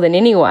 more than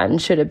anyone,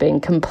 should have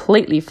been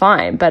completely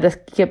fine, but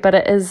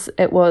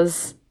it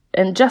was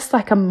in just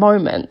a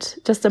moment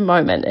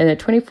in a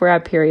 24-hour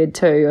period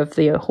too of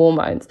the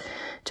hormones,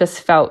 just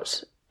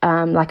felt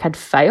I'd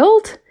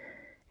failed,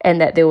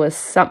 and that there was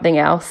something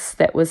else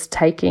that was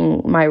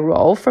taking my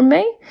role from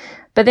me.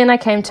 But then I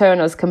came to, and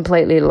it was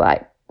completely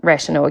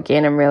rational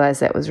again, and realized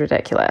that was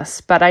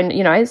ridiculous. But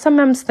I some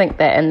mums think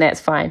that, and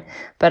that's fine.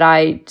 But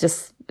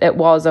it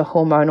was a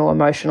hormonal,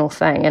 emotional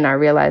thing, and I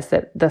realized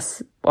that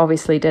this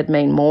obviously did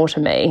mean more to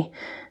me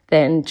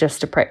than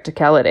just a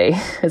practicality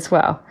as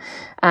well.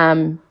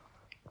 And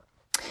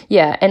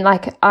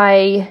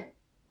I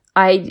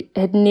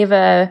had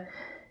never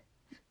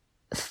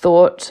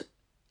thought,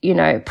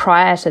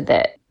 prior to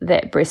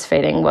that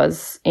breastfeeding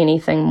was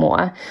anything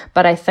more.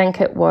 But I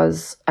think it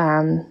was,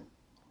 I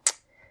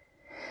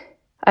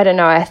don't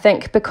know, I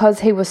think because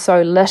he was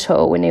so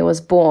little when he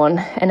was born,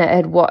 and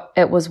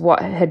it was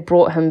what had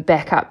brought him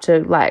back up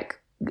to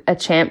a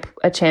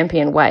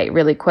champion weight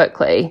really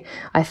quickly.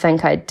 I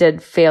think I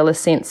did feel a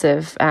sense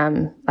of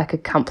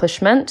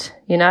accomplishment,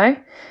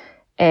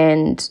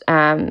 and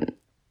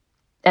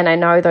I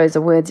know those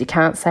are words you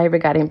can't say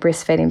regarding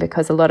breastfeeding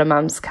because a lot of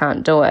mums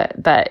can't do it,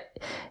 but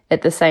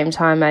at the same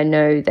time, I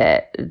knew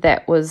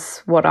that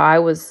was what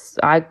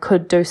I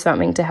could do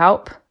something to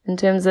help in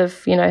terms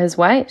of, his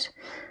weight.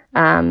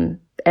 And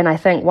I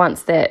think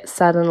once that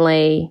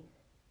suddenly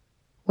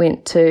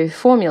went to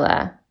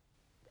formula,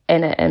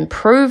 and it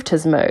improved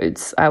his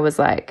moods, I was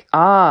like,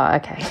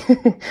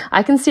 okay,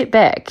 I can step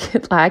back.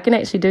 I can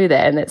actually do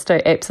that, and that's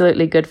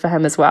absolutely good for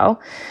him as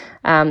well.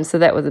 So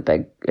that was a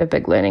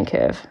big learning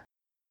curve.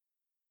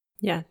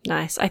 Yeah,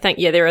 nice. I think,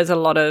 there is a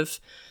lot of,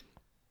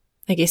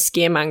 I guess,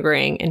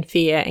 scaremongering and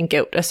fear and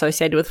guilt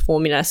associated with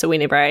formula. So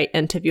whenever I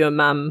interview a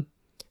mum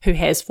who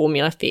has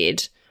formula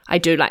fed, I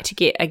do like to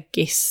get, I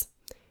guess,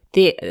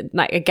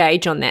 a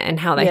gauge on that and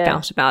how they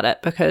felt about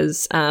it,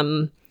 because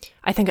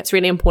I think it's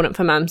really important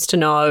for mums to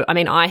know. I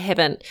mean, I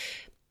haven't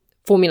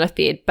formula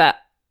fed, but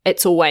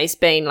it's always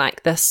been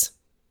like this,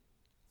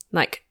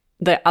 like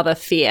the other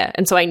fear.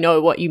 And so I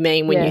know what you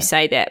mean when you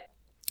say that.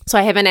 So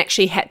I haven't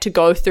actually had to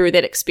go through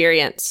that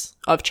experience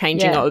of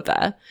changing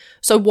over.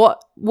 So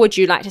what would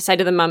you like to say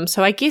to the mums?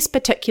 So I guess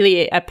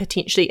particularly are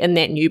potentially in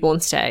that newborn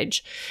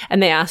stage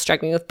and they are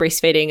struggling with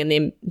breastfeeding and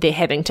then they're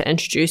having to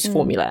introduce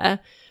formula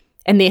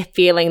and they're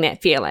feeling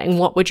that feeling.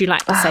 What would you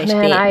like to say to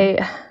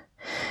them?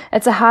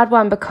 It's a hard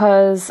one,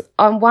 because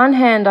on one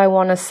hand, I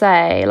want to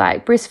say,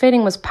 like,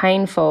 breastfeeding was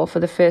painful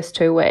for the first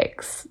 2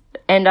 weeks.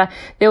 And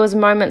there was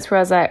moments where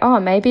I was like, oh,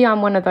 maybe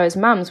I'm one of those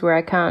mums where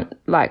I can't,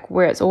 like,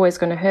 where it's always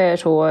going to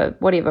hurt or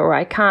whatever, or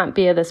I can't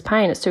bear this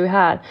pain, it's too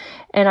hard.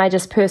 And I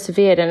just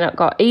persevered and it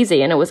got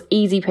easy, and it was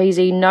easy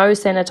peasy, no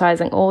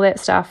sanitizing, all that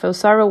stuff. It was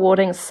so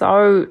rewarding,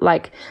 so,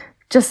 like,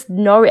 just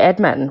no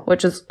admin,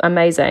 which is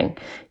amazing.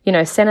 You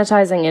know,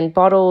 sanitizing in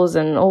bottles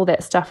and all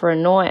that stuff are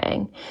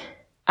annoying.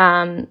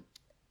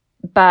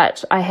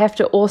 But I have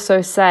to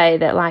also say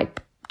that,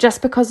 like,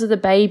 just because of the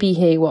baby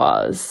he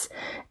was,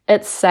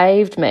 it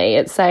saved me,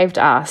 it saved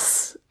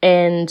us.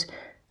 And,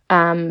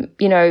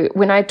 you know,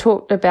 when I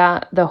talked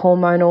about the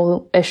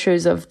hormonal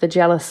issues of the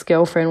jealous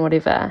girlfriend,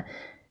 whatever,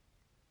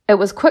 it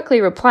was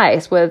quickly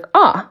replaced with,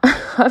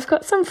 I've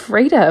got some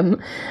freedom.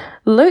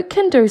 Luke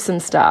can do some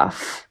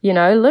stuff, you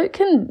know, Luke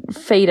can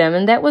feed him.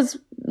 And that was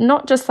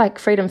not just like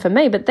freedom for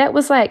me, but that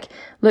was like,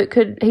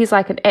 he's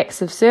like an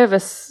acts of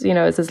service, you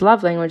know, is his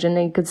love language, and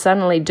he could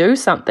suddenly do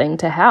something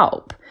to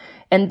help.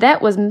 And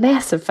that was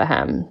massive for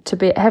him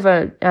to have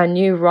a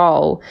new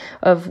role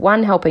of,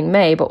 one, helping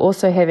me, but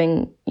also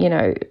having, you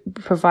know,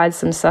 provide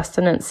some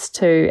sustenance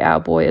to our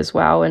boy as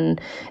well,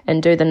 and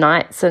do the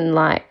nights. And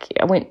like,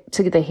 I went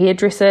to the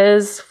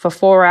hairdressers for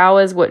 4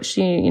 hours, which,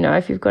 you know,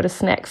 if you've got a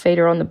snack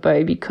feeder on the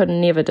boob, you could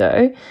never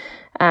do.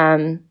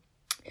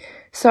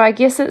 So I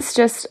guess it's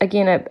just,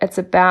 again, it's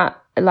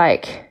about,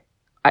 like,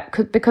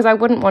 because I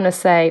wouldn't want to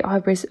say,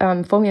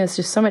 formula is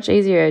just so much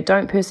easier,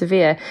 don't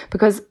persevere,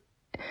 because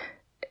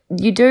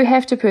you do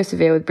have to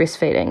persevere with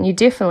breastfeeding. You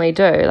definitely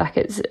do. Like,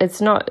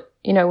 it's not,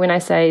 you know, when I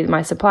say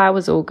my supply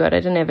was all good, I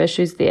didn't have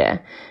issues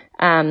there.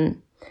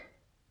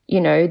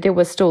 You know, there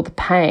was still the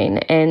pain,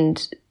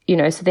 and, you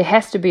know, so there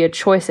has to be a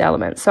choice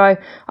element. So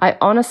I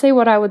honestly,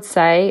 what I would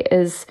say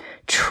is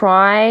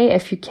try,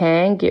 if you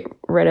can, get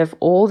rid of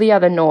all the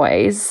other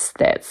noise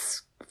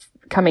that's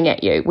coming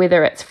at you,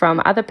 whether it's from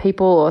other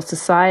people or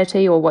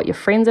society or what your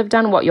friends have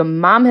done. What your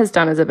mum has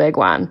done is a big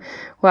one,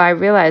 where I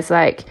realized,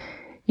 like,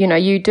 you know,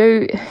 you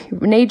do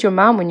need your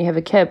mum when you have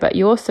a kid, but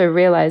you also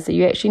realize that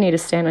you actually need to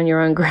stand on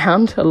your own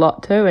ground a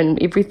lot too,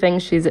 and everything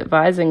she's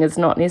advising is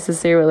not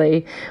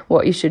necessarily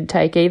what you should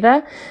take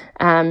either.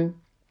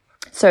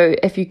 So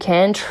if you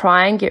can,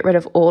 try and get rid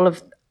of all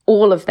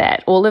of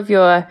that, all of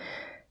your,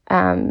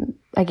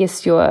 I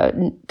guess, your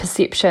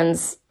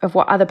perceptions of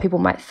what other people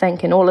might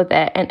think and all of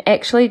that, and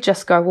actually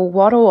just go, well,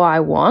 what do I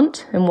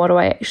want and what do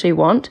I actually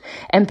want,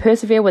 and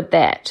persevere with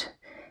that.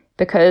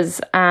 Because,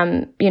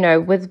 you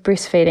know, with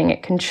breastfeeding,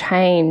 it can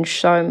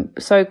change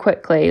so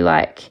quickly.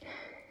 Like,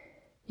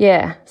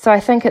 yeah. So I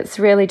think it's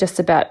really just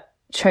about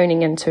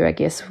tuning into, I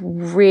guess,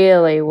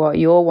 really what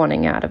you're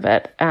wanting out of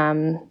it,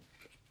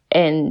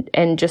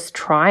 and just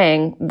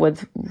trying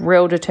with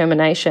real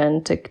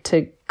determination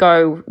to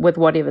go with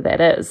whatever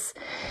that is.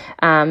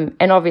 And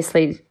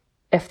obviously,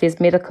 if there's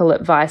medical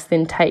advice,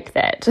 then take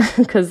that,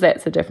 because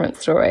that's a different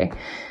story.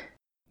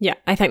 Yeah,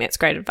 I think that's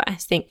great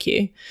advice. Thank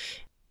you.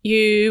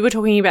 You were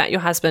talking about your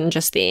husband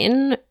just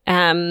then,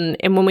 and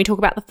when we talk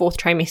about the 4th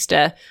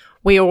trimester,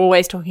 we are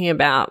always talking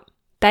about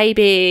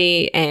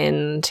baby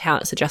and how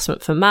it's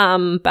adjustment for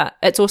mum, but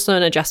it's also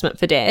an adjustment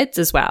for dads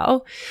as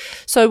well.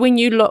 So when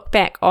you look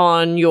back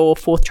on your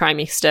 4th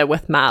trimester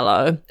with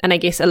Marlo, and I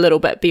guess a little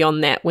bit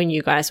beyond that, when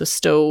you guys were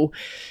still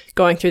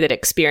going through that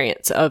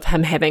experience of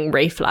him having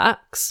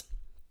reflux,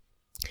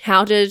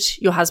 how did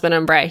your husband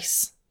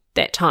embrace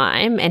that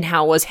time, and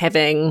how was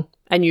having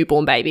a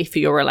newborn baby for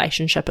your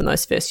relationship in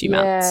those first few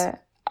months?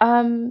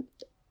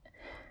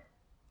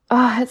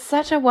 It's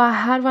such a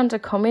hard one to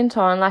comment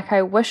on. Like,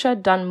 I wish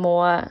I'd done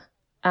more,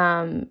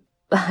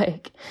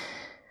 like,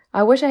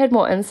 I wish I had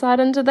more insight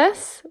into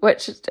this,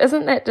 which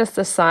isn't that just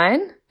a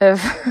sign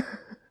of,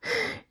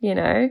 you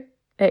know,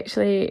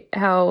 actually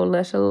how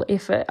little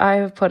effort I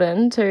have put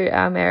into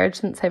our marriage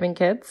since having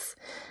kids.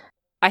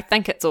 I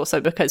think it's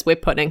also because we're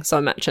putting so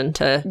much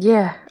into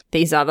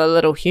these other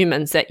little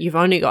humans that you've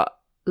only got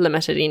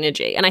limited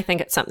energy, and I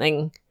think it's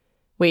something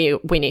we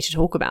need to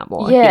talk about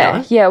more. Yeah, you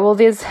know? Yeah. Well,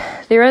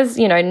 there is,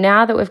 you know,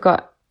 now that we've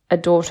got a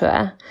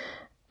daughter,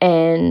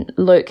 And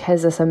Luke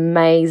has this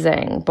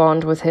amazing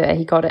bond with her.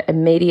 He got it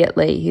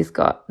immediately. He's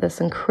got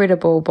this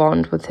incredible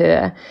bond with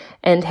her.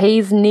 And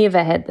he's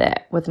never had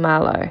that with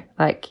Marlo.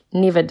 Like,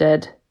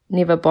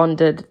 never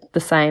bonded the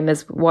same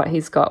as what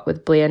he's got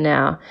with Blair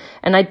now.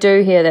 And I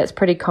do hear that's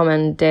pretty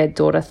common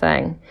dad-daughter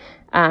thing.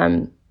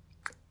 And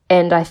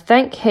I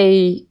think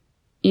he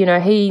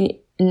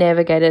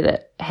navigated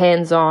it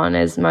hands-on,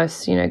 as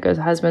most, good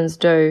husbands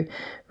do,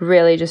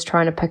 really just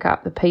trying to pick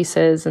up the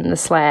pieces and the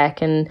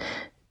slack,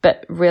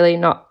 but really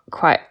not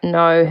quite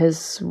know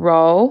his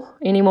role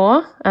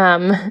anymore,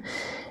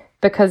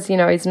 because,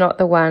 he's not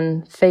the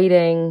one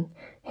feeding.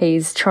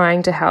 He's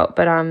trying to help,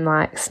 but I'm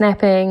like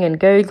snapping and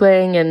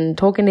Googling and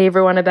talking to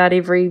everyone about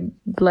every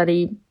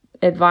bloody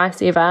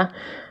advice ever.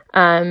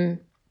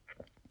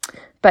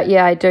 But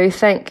yeah, I do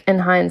think in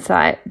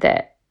hindsight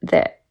that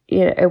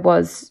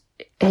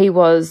he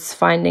was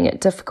finding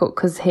it difficult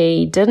because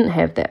he didn't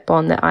have that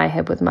bond that I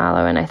had with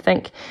Marlo. And I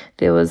think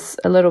there was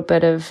a little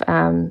bit of,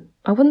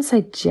 I wouldn't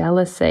say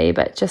jealousy,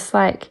 but just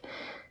like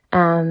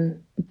a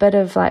bit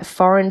of like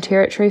foreign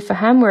territory for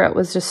him, where it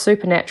was just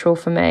supernatural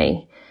for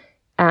me.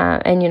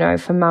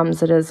 And, for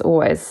mums, it is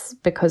always,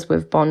 because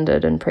we've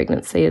bonded in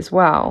pregnancy as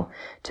well,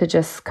 to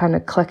just kind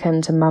of click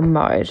into mum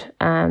mode.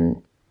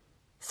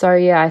 So,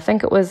 yeah, I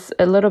think it was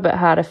a little bit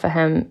harder for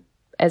him.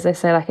 As I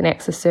say, like an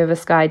acts of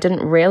service guy,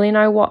 didn't really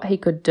know what he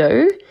could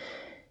do.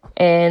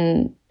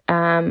 And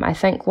I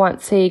think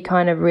once he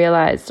kind of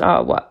realised,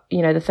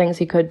 the things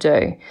he could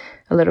do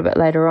a little bit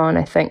later on,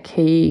 I think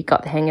he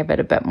got the hang of it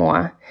a bit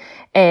more.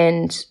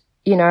 And,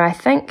 I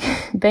think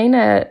being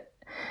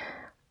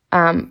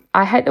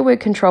I hate the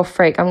word control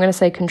freak. I'm going to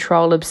say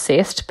control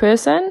obsessed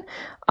person.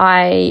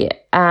 I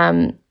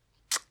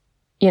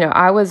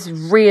was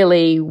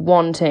really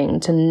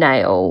wanting to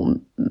nail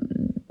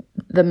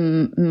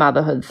the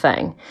motherhood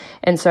thing.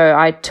 And so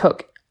I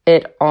took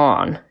it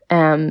on.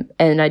 And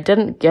I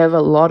didn't give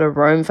a lot of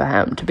room for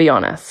him, to be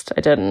honest.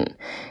 I didn't.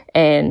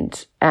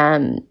 And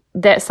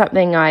that's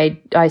something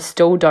I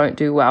still don't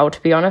do well,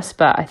 to be honest,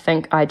 but I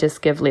think I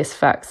just give less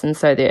fucks. And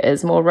so there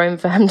is more room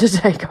for him to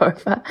take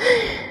over.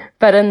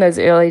 But in those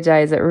early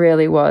days, it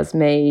really was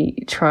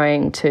me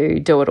trying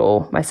to do it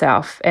all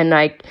myself. And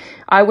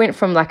I went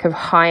from like a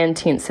high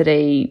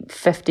intensity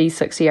 50,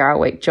 60 hour a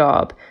week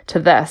job to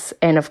this.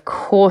 And of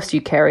course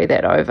you carry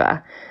that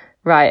over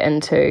right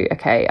into,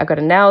 okay, I've got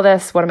to nail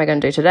this. What am I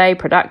going to do today?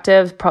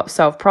 Productive,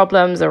 solve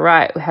problems. All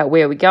right,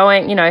 where are we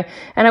going?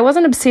 And I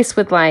wasn't obsessed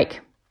with like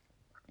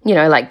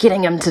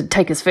getting him to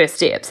take his first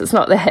steps. It's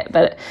not that,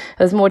 but it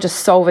was more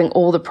just solving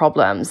all the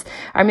problems.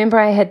 I remember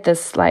I had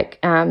this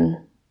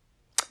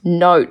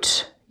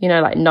note,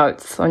 like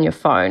notes on your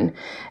phone.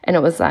 And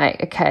it was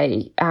like,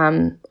 okay,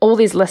 all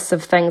these lists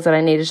of things that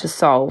I needed to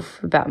solve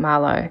about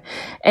Marlo.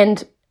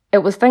 And it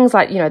was things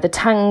like, the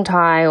tongue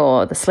tie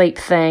or the sleep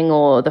thing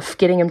or the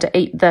getting him to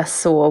eat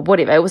this or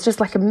whatever. It was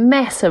just like a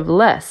massive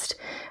list.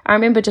 I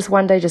remember just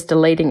one day just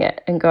deleting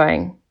it and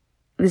going,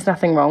 there's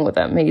nothing wrong with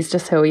him. He's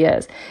just who he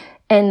is.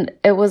 And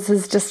it was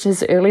just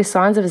his early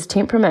signs of his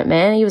temperament,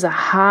 man. He was a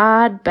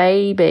hard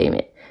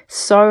baby,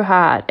 so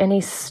hard, and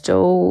he's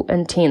still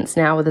intense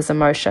now with his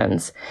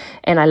emotions,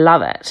 and I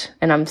love it,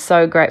 and I'm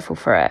so grateful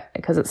for it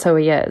because it's who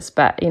he is.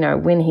 But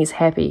when he's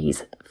happy,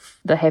 he's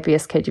the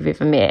happiest kid you've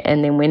ever met,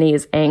 and then when he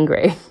is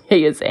angry,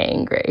 he is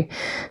angry.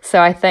 So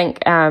I think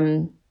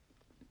it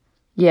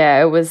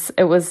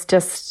was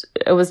just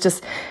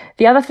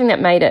the other thing that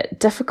made it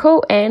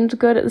difficult and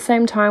good at the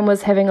same time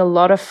was having a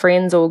lot of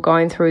friends all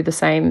going through the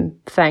same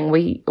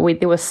thing.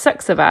 There were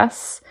 6 of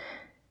us,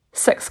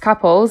 6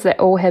 couples that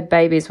all had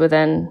babies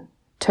within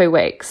 2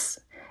 weeks,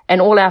 and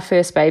all our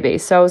first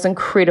babies. So it was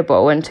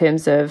incredible in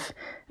terms of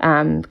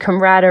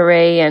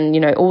camaraderie, and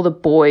all the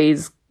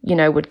boys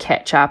would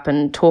catch up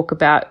and talk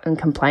about and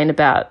complain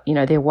about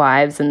their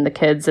wives and the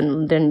kids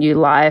and their new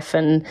life,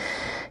 and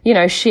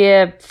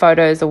share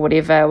photos or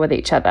whatever with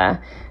each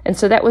other. And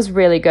so that was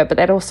really good, but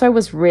that also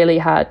was really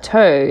hard too,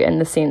 in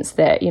the sense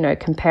that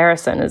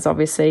comparison is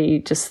obviously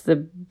just the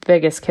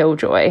biggest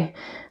killjoy,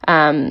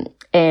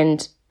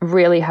 and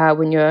really hard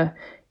when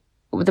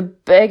the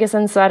biggest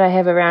insight I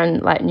have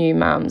around like new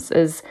mums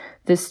is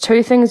there's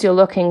 2 things you're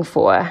looking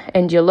for,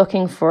 and you're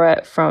looking for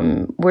it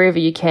from wherever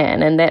you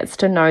can, and that's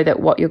to know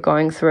that what you're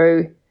going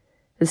through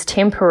is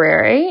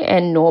temporary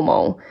and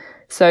normal.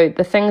 So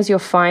the things you'll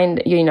find,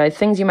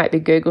 things you might be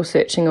Google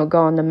searching or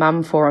go on the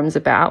mum forums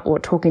about or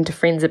talking to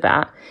friends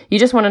about, you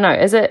just want to know,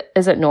 is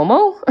it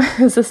normal?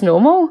 Is this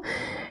normal?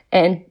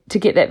 And to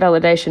get that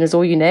validation is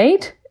all you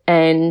need.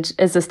 And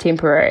is this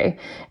temporary?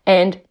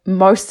 And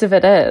most of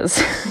it is.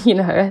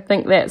 I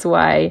think that's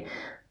why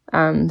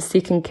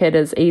second kid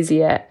is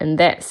easier in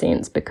that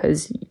sense,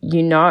 because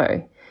you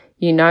know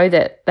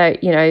that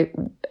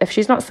if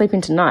she's not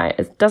sleeping tonight,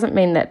 it doesn't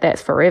mean that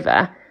that's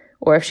forever.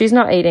 Or if she's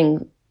not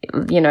eating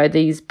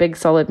these big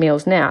solid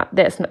meals now,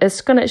 it's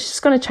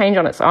just gonna change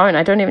on its own.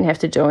 I don't even have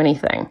to do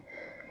anything.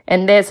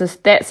 And that's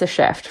a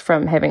shift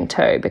from having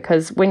 2,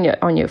 because when you're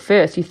on your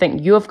first, you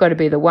think you've got to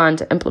be the one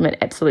to implement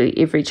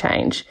absolutely every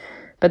change,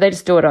 but they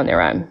just do it on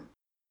their own.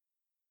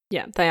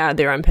 Yeah, they are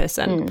their own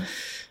person.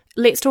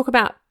 Let's talk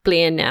about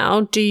Blair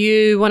now. Do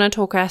you want to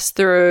talk us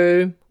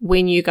through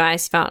when you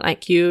guys felt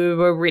like you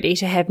were ready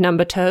to have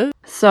number 2?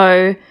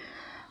 So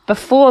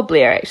before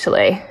Blair,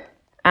 actually,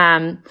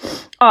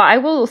 I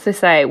will also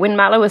say when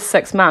Marlo was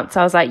 6 months,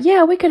 I was like,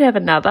 yeah, we could have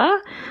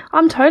another.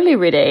 I'm totally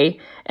ready.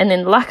 And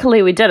then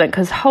luckily we didn't,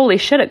 because holy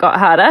shit, it got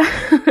harder.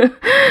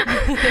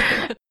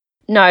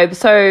 No,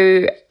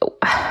 so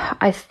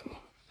I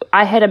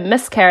had a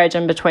miscarriage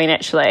in between,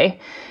 actually.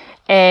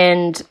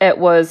 And it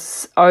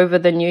was over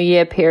the New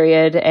Year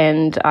period,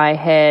 and I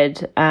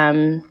had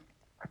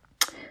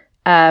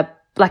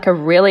like a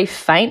really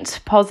faint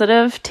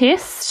positive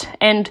test.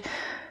 And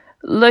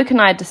Luke and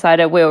I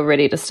decided we were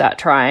ready to start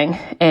trying,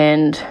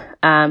 and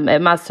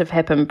it must have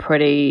happened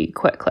pretty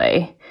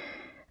quickly.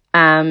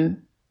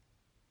 And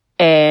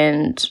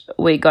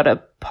we got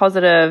a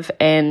positive,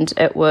 and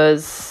it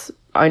was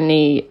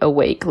only a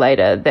week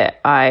later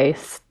that I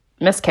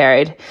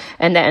miscarried.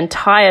 And that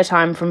entire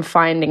time from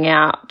finding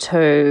out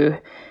to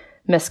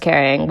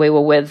miscarrying, we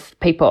were with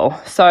people.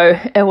 So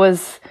it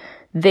was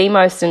the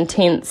most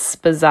intense,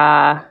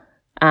 bizarre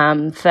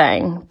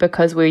thing,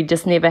 because we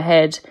just never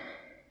had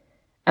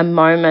a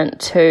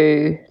moment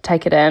to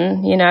take it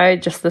in, you know,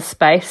 just the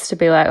space to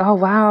be like, oh,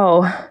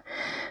 wow.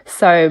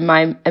 So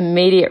my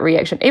immediate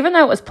reaction, even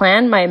though it was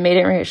planned, my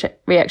immediate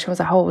reaction was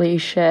like, holy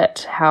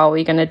shit, how are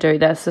we going to do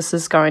this? This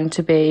is going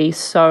to be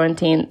so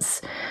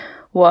intense.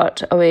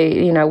 What are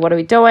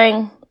we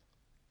doing?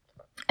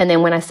 And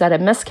then when I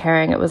started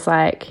miscarrying, it was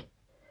like,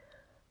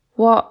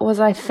 what was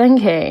I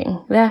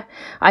thinking?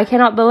 I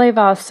cannot believe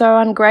I was so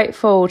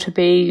ungrateful to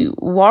be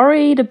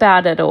worried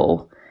about it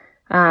all.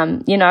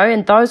 And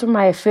those were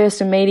my first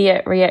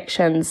immediate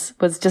reactions,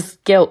 was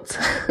just guilt.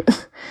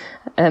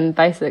 And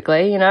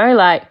basically,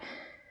 like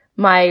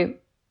my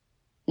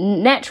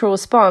natural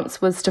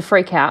response was to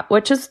freak out,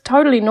 which is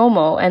totally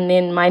normal. And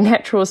then my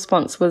natural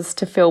response was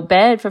to feel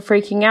bad for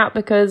freaking out,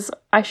 because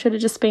I should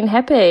have just been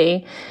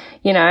happy,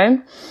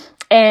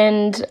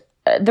 And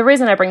the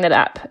reason I bring that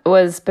up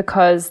was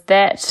because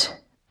that,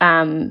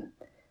 I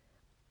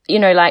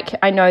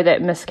know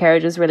that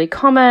miscarriage is really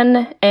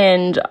common,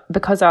 and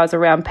because I was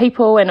around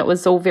people and it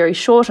was all very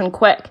short and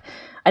quick,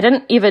 I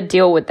didn't ever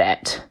deal with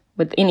that,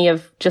 with any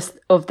of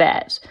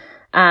that.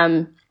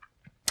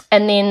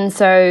 And then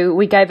so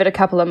we gave it a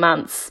couple of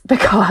months,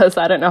 because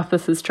I don't know if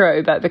this is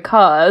true, but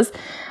because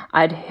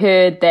I'd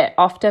heard that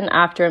often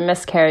after a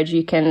miscarriage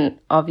you can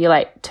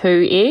ovulate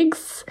 2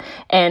 eggs,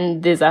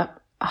 and there's a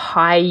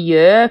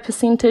higher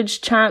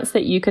percentage chance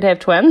that you could have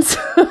twins.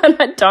 And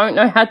I don't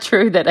know how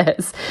true that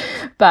is,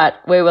 but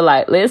we were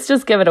like, let's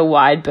just give it a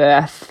wide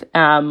berth.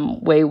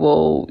 We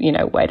will,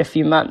 wait a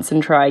few months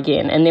and try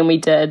again. And then we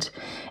did,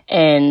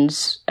 and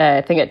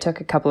I think it took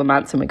a couple of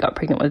months, and we got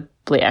pregnant with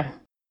Blair.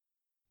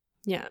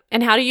 Yeah.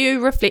 And how do you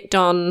reflect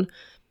on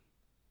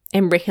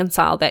and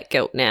reconcile that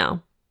guilt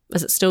now?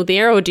 Is it still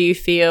there, or do you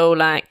feel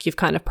like you've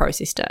kind of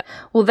processed it?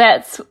 Well,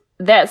 that's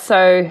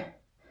so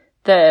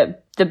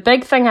the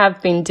big thing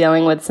I've been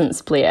dealing with since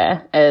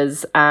Blair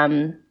is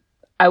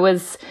I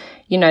was,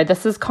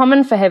 this is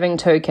common for having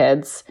 2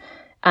 kids,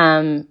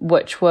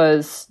 which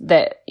was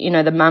that,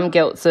 the mum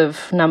guilts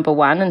of number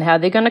 1 and how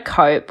they're going to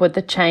cope with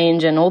the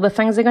change and all the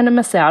things they're going to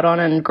miss out on,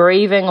 and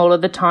grieving all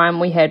of the time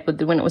we had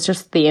when it was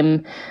just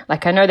them.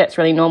 Like, I know that's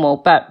really normal,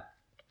 but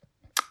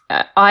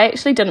I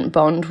actually didn't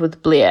bond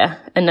with Blair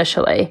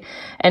initially,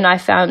 and I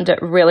found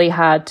it really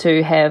hard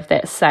to have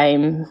that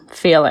same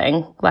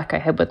feeling like I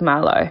had with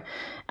Marlo.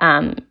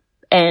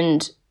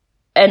 And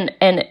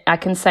I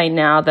can say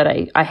now that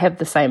I have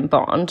the same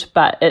bond,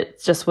 but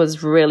it just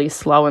was really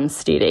slow and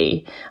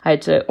steady. I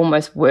had to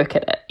almost work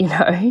at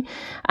it,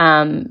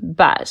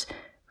 but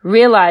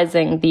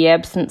realizing the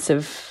absence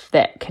of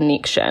that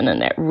connection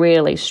and that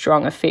really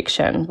strong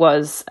affection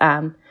was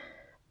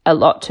a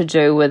lot to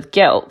do with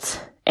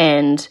guilt.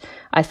 And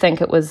I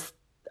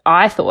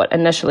thought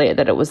initially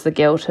that it was the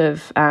guilt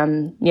of,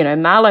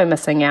 Marlo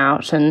missing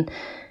out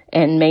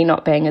and me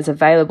not being as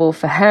available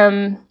for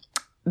him.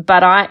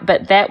 But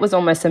that was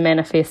almost a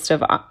manifest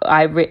of,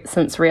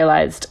 since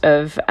realized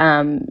of,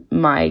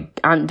 my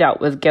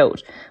undealt with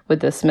guilt with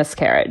this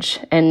miscarriage,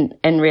 and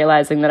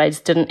realizing that I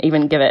just didn't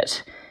even give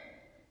it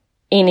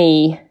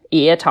any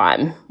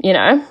airtime,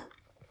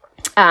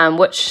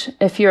 which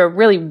if you're a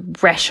really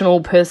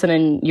rational person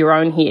in your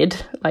own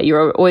head, like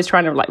you're always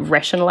trying to like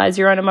rationalize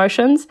your own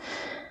emotions,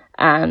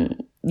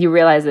 you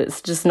realize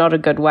it's just not a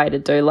good way to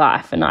do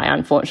life. And I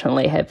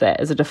unfortunately have that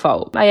as a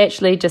default. I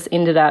actually just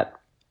ended up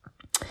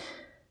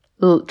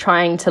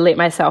trying to let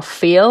myself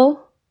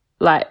feel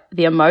like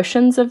the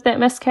emotions of that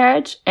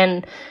miscarriage,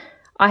 and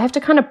I have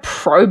to kind of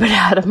probe it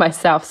out of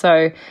myself.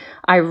 So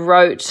I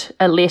wrote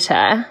a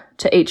letter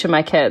to each of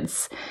my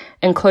kids,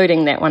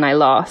 including that one I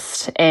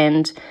lost,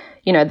 and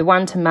the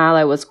one to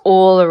Marlo was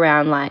all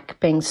around like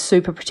being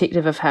super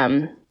protective of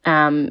him,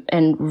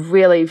 and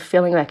really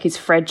feeling like he's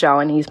fragile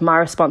and he's my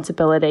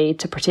responsibility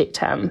to protect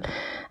him.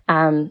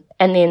 And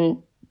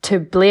then to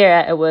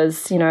Blair, it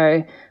was,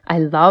 I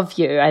love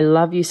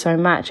you so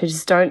much. I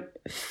just don't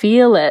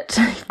feel it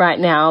right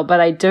now, but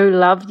I do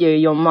love you,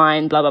 you're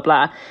mine, blah, blah,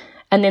 blah.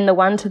 And then the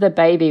one to the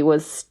baby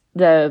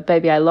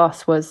I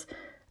lost was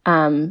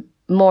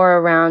more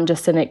around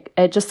just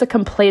a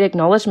complete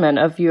acknowledgement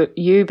of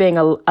you being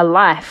a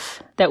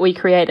life that we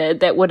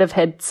created that would have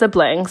had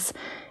siblings,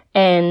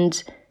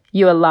 and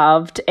you were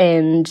loved,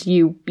 and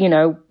you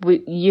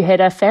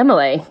had a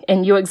family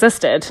and you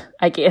existed,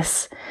 I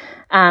guess.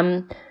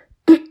 I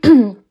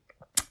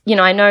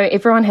know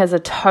everyone has a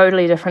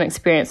totally different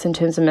experience in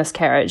terms of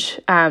miscarriage,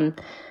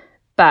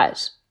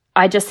 but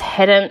I just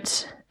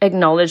hadn't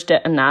acknowledged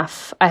it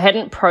enough. I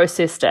hadn't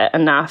processed it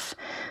enough.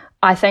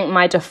 I think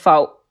my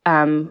default,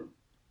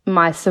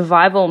 my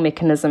survival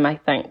mechanism, I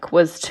think,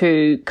 was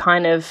to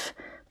kind of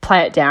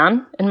play it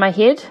down in my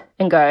head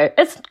and go,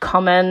 it's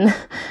common,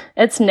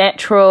 it's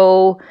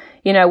natural,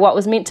 what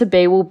was meant to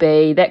be will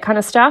be, that kind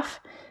of stuff.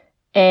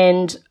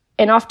 And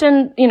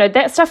often,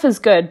 that stuff is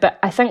good, but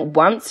I think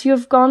once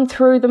you've gone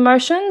through the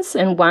motions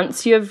and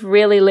once you've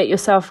really let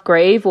yourself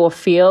grieve or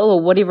feel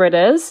or whatever it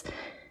is,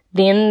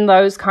 then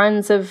those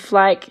kinds of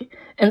like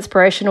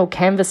inspirational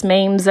canvas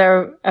memes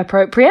are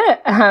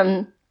appropriate.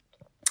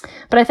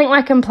 But I think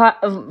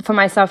for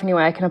myself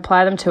anyway, I can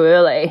apply them too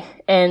early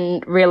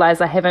and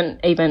realize I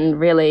haven't even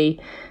really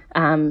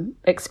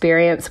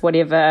experienced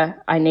whatever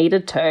I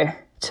needed to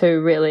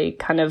really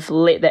kind of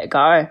let that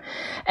go.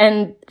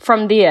 And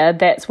from there,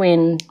 that's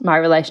when my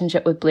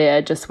relationship with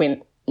Blair just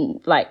went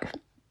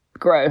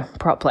grow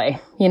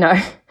properly,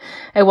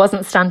 It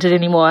wasn't stunted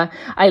anymore.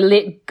 I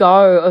let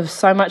go of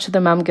so much of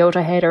the mum guilt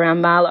I had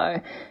around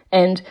Marlo.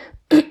 And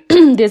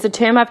there's a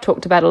term I've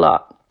talked about a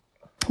lot,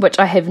 which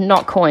I have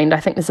not coined. I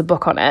think there's a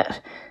book on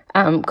it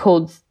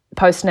called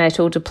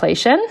postnatal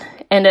depletion.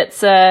 And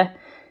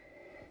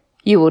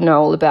you will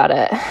know all about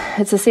it.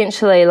 It's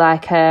essentially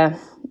like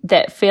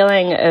that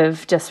feeling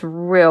of just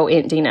real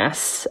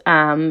emptiness,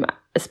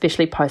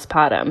 especially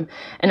postpartum.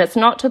 And it's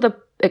not to the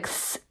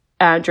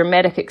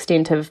dramatic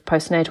extent of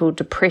postnatal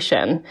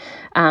depression,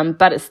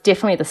 but it's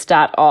definitely the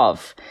start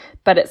of.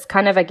 But it's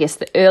kind of, I guess,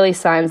 the early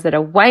signs that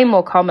are way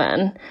more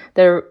common,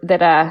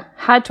 that are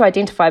hard to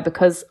identify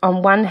because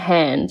on one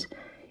hand,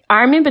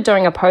 I remember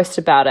doing a post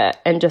about it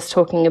and just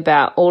talking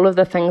about all of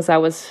the things I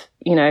was,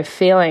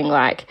 feeling,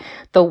 like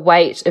the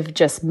weight of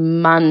just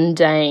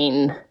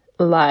mundane,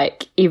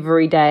 like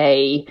every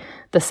day,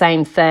 the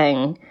same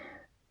thing,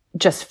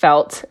 just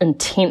felt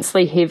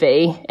intensely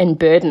heavy and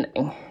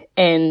burdening.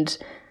 And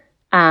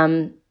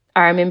I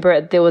remember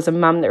there was a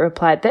mum that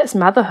replied, "That's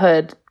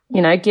motherhood,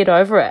 get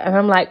over it." And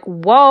I'm like,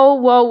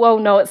 whoa,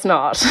 no, it's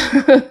not.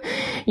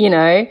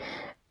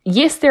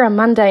 Yes, there are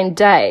mundane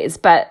days,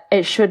 but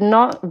it should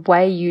not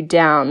weigh you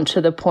down to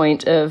the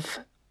point of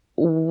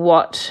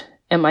what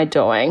am I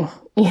doing,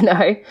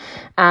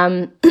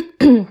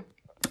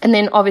 And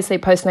then obviously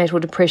postnatal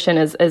depression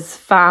is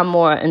far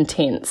more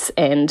intense,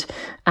 and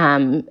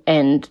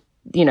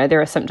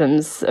there are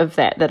symptoms of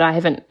that I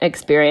haven't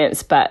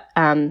experienced, but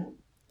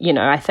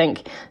I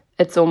think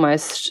it's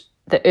almost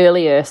the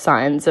earlier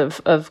signs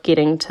of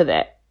getting to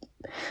that.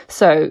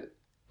 So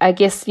I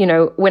guess,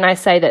 when I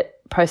say that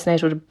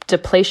postnatal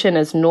depletion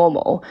is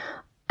normal,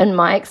 in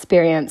my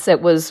experience,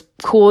 it was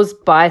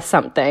caused by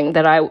something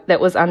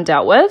that was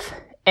undealt with,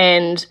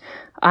 and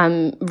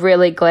I'm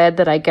really glad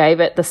that I gave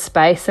it the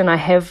space, and I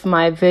have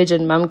my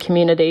Virgin Mum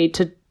community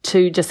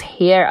to just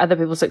hear other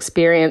people's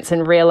experience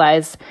and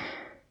realize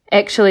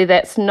actually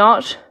that's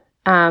not,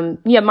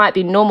 might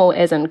be normal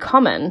as in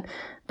common,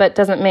 but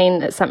doesn't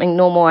mean it's something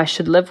normal I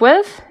should live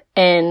with.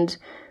 And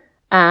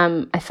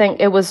I think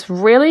it was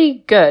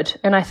really good,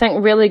 and I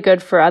think really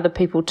good for other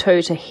people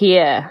too, to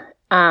hear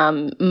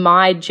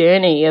my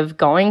journey of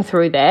going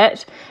through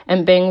that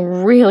and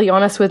being really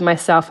honest with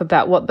myself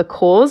about what the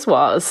cause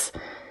was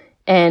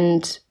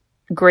and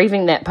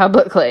grieving that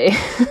publicly.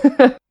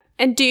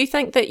 And do you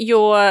think that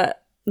your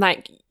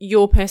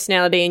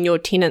personality and your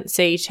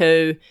tendency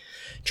to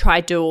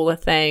try do all the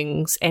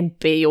things and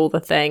be all the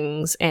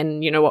things,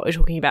 and what we're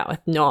talking about with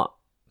not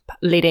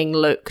letting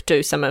Luke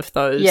do some of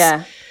those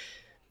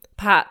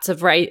parts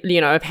of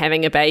of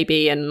having a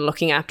baby and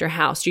looking after a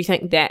house, do you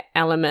think that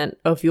element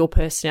of your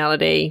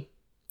personality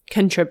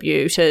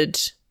contributed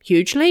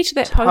hugely to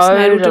that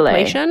postnatal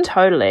depletion?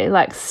 Totally,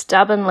 like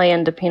stubbornly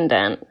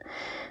independent.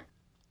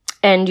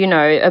 And,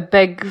 a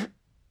big,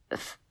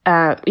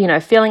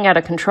 feeling out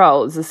of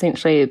control is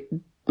essentially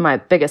my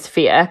biggest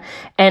fear.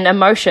 And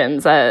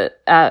emotions are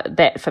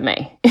that for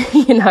me.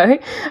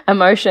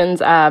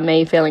 Emotions are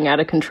me feeling out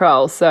of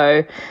control.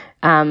 So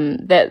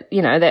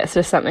that's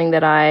just something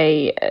that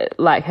I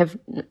have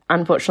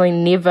unfortunately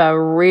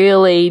never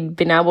really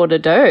been able to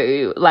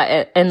do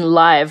in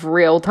live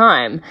real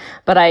time,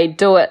 but I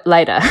do it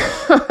later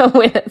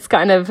when it's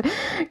kind of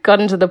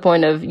gotten to the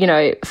point of,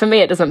 for me,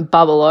 it doesn't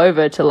bubble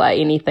over to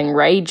anything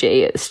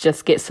ragey. It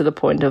just gets to the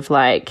point of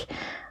I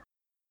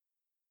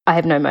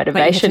have no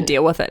motivation. You have to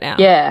deal with it now.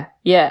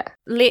 Yeah.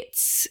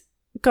 Let's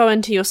go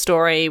into your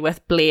story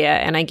with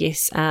Blair, and I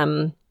guess,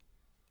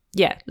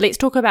 Yeah, let's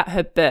talk about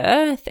her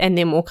birth, and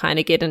then we'll kind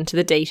of get into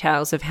the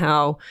details of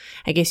how,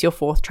 I guess, your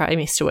 4th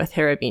trimester with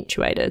her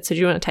eventuated. So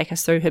do you want to take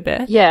us through her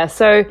birth? Yeah,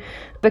 so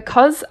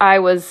because I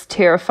was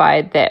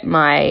terrified that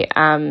my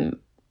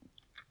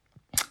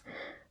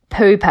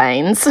poo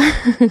pains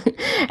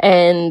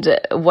and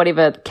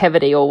whatever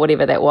cavity or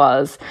whatever that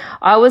was,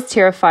 I was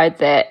terrified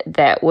that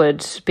that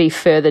would be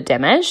further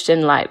damaged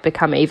and like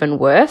become even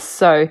worse.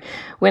 So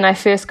when I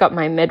first got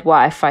my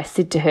midwife, I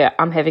said to her,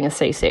 I'm having a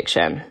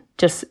C-section.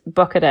 Just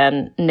book it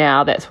in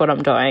now. That's what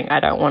I'm doing. I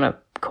don't want to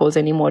cause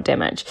any more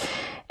damage.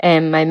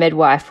 And my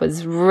midwife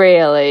was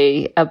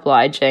really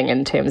obliging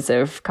in terms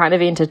of kind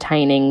of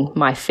entertaining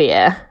my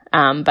fear.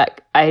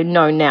 But I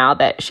know now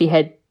that she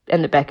had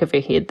in the back of her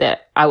head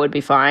that I would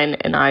be fine.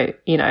 And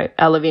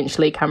I'll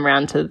eventually come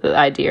around to the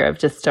idea of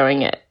just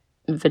doing it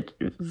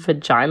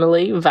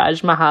vaginally,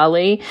 Vaj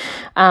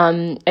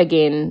Mahali,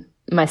 again,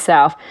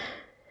 myself.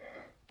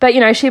 But,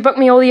 she booked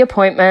me all the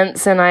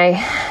appointments, and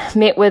I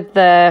met with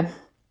the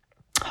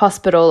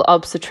hospital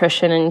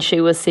obstetrician, and she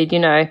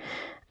said,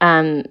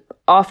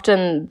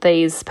 often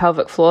these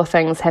pelvic floor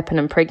things happen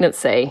in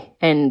pregnancy,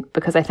 and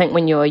because I think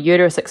when your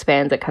uterus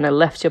expands, it kind of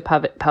lifts your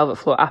pelvic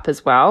floor up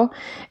as well.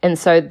 And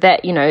so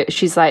that,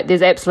 she's like,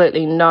 there's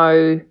absolutely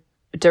no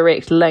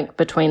direct link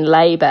between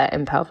labor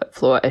and pelvic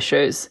floor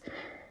issues.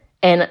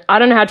 And I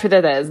don't know how true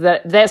that is.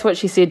 That's what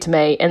she said to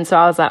me. And so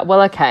I was like,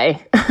 well,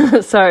 okay.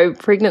 So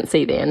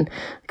pregnancy then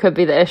could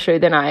be the issue.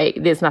 Then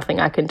there's nothing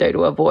I can do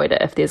to avoid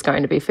it if there's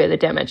going to be further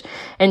damage.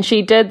 And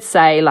she did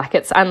say, like,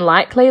 it's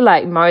unlikely,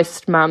 like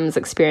most mums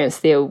experience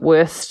their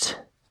worst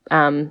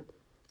kind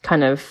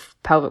of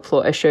pelvic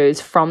floor issues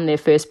from their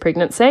first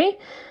pregnancy.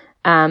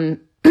 So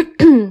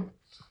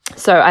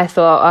I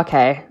thought,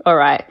 okay, all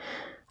right.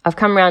 I've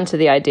come around to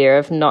the idea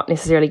of not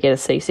necessarily get a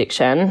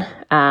C-section,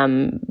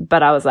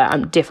 but I was like,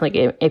 I'm definitely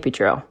getting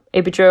epidural.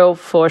 Epidural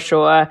for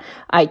sure.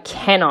 I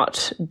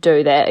cannot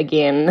do that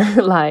again.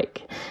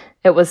 Like,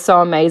 it was so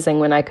amazing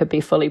when I could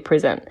be fully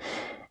present.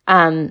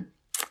 And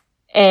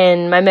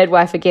my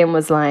midwife again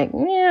was like,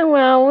 yeah,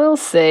 well, we'll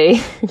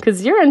see,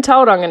 because you're in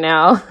Tauranga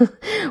now.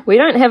 We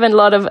don't have a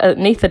lot of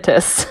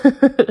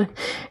anaesthetists.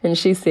 And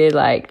she said,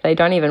 like, they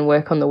don't even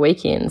work on the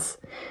weekends.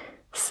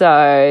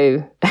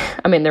 So,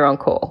 I mean, they're on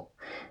call.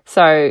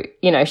 So,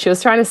 she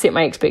was trying to set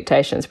my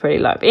expectations pretty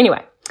low. But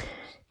anyway,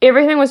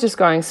 everything was just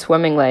going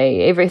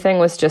swimmingly. Everything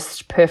was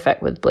just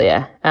perfect with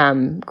Blair.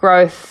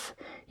 Growth,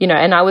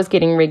 and I was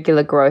getting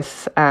regular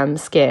growth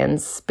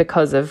scans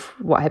because of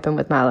what happened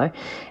with Marlo.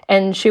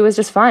 And she was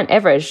just fine,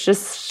 average,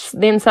 just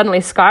then suddenly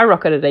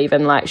skyrocketed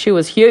even. Like, she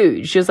was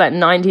huge. She was like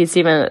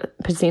 97th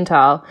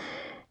percentile.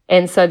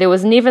 And so there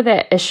was never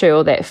that issue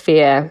or that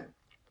fear.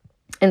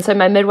 And so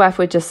my midwife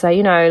would just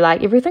say,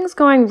 like, everything's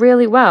going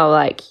really well.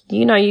 Like,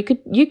 you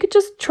could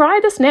just try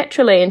this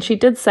naturally. And she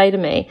did say to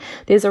me,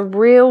 there's a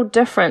real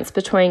difference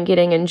between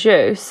getting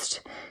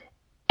induced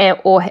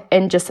or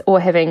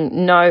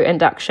having no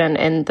induction,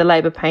 and the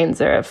labor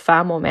pains are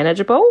far more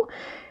manageable.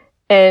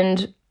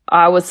 And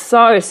I was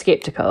so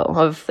skeptical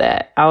of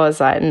that. I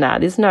was like, nah,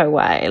 there's no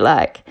way.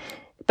 Like,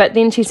 but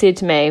then she said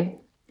to me,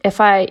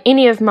 if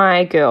any of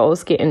my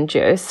girls get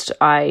induced,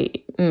 I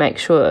make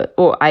sure,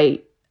 or I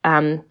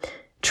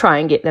try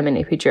and get them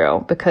an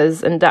epidural,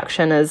 because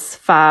induction is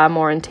far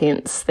more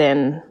intense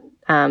than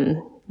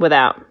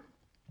without.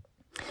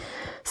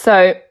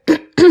 So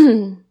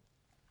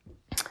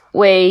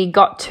we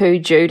got to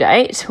due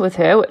date with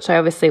her, which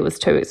obviously was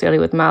 2 weeks early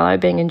with Marlo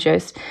being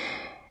induced.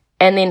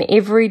 And then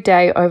every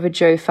day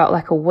overdue felt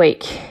like a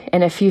week.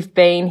 And if you've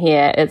been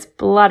here, it's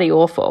bloody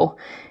awful.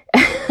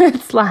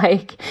 It's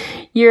like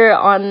you're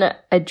on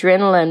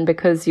adrenaline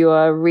because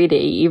you're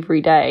ready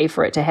every day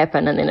for it to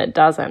happen, and then it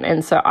doesn't.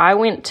 And so I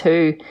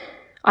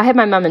had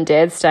my mum and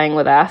dad staying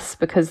with us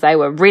because they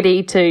were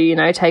ready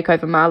to, take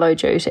over Marlo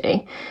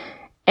duty.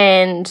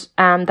 And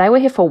they were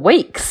here for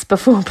weeks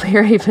before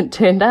Blair even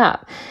turned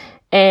up.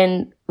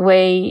 And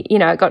we,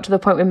 it got to the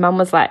point where mum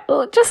was like,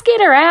 oh, just get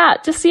her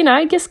out. Just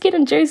get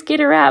induced, get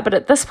her out. But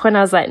at this point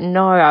I was like,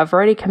 no, I've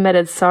already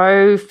committed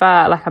so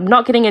far. Like, I'm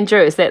not getting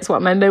induced. That's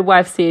what my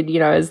midwife said,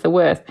 is the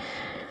worst.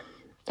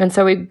 And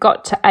so we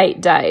got to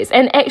 8 days.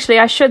 And actually,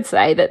 I should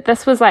say that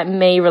this was like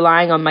me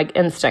relying on my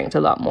instinct a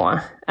lot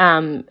more,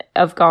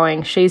 of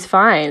going, she's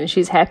fine,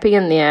 she's happy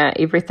in there,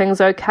 everything's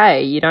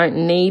okay. You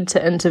don't need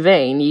to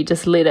intervene. You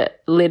just let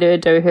her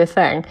do her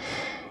thing.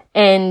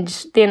 And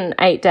then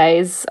 8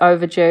 days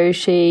overdue,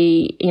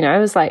 she, it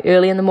was like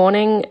early in the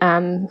morning,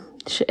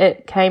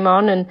 it came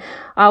on, and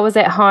I was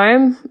at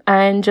home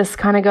and just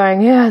kind of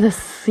going, yeah,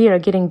 this,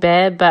 getting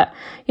bad. But,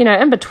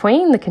 in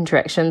between the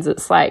contractions,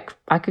 it's like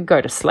I could go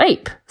to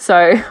sleep. So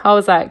I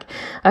was like,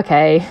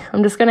 okay,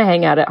 I'm just going to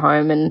hang out at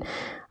home. And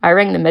I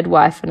rang the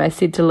midwife and I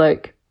said to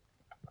Luke,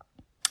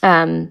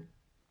 oh,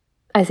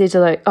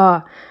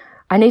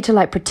 I need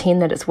to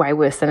pretend that it's way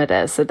worse than it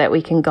is so that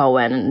we can go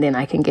in and then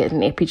I can get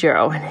an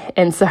epidural.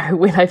 And so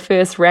when I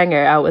first rang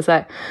her, I was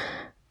like,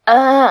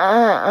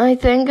 I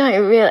think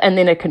and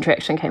then a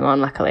contraction came on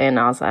luckily, and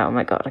I was like, oh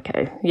my God,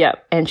 okay,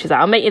 yep. And she's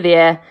like, I'll meet you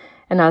there.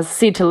 And I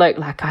said to Luke,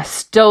 like, I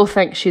still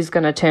think she's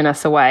going to turn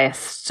us away. I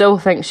still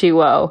think she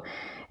will.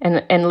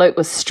 And Luke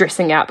was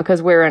stressing out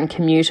because we were in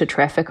commuter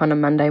traffic on a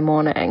Monday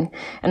morning.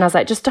 And I was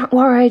like, just don't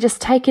worry, just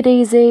take it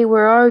easy,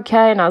 we're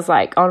okay. And I was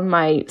like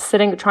trying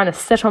to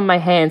sit on my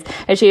hands.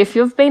 Actually, if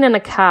you've been in a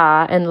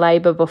car in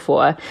labour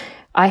before,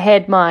 I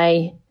had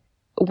my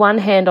one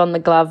hand on the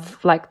glove,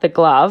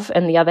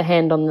 and the other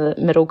hand on the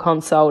middle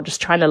console,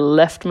 just trying to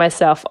lift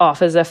myself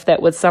off as if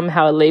that would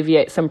somehow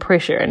alleviate some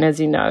pressure. And as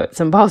you know, it's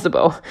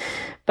impossible.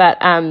 But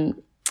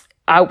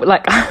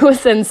I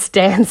was in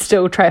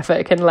standstill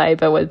traffic in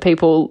labour with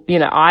people,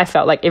 I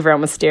felt like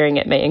everyone was staring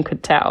at me and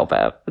could tell,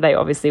 but they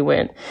obviously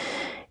weren't.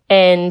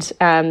 And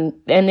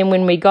then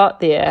when we got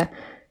there,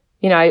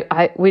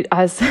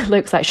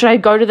 Luke's like, should I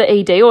go to the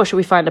ED or should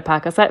we find a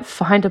park? I was like,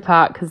 find a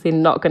park because they're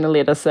not going to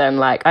let us in.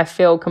 Like, I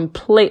feel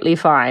completely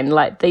fine.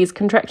 Like, these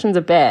contractions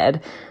are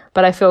bad,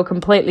 but I feel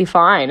completely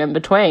fine in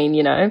between,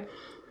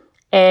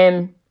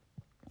 And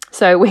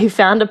so we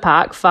found a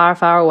park far,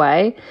 far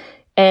away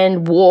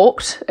and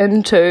walked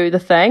into the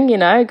thing,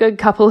 a good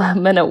couple of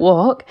minute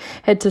walk.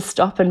 Had to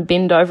stop and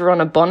bend over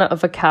on a bonnet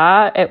of a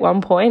car at one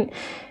point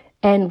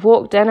and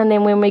walked in. And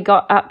then when we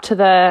got up to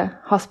the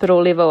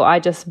hospital level, I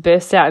just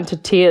burst out into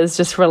tears,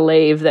 just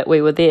relieved that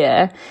we were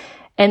there.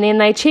 And then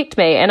they checked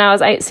me and I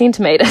was 8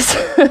 centimetres.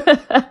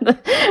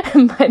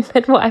 And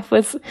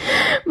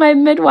my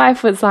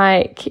midwife was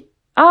like,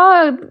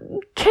 oh,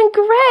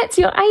 congrats,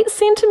 you're 8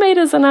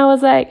 centimetres. And I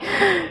was like,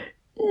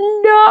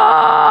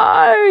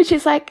 no.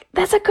 She's like,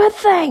 that's a good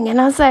thing. And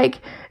I was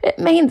like, it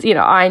means,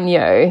 I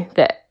knew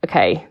that,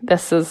 okay,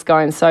 this is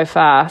going so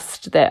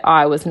fast that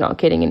I was not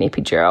getting an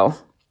epidural.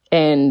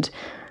 And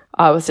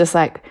I was just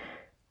like,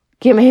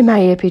 give me my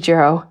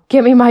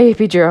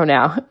epidural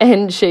now.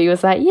 And she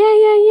was like,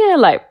 yeah,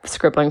 like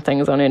scribbling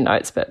things on her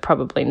notes, but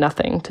probably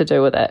nothing to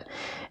do with it.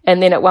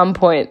 And then at one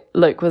point,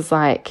 Luke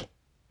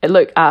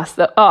asked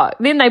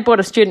then they brought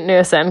a student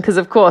nurse in, because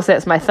of course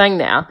that's my thing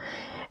now.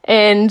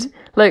 And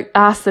Luke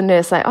asked the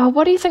nurse, like, oh,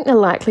 what do you think the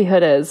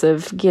likelihood is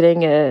of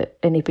getting an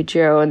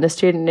epidural? And the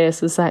student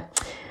nurse was like,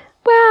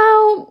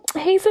 well,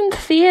 he's in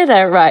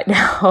theatre right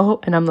now.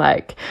 And I'm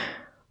like,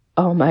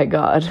 oh my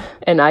God.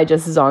 And I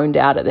just zoned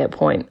out at that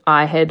point.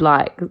 I had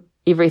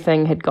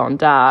everything had gone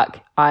dark.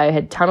 I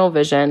had tunnel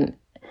vision.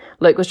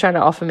 Luke was trying to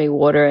offer me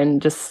water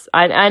and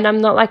I'm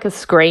not like a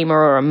screamer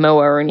or a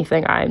mooer or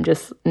anything. I'm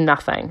just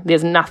nothing.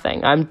 There's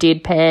nothing. I'm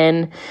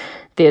deadpan.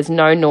 There's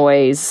no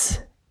noise.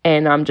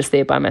 And I'm just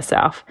there by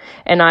myself.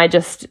 And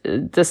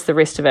the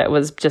rest of it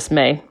was just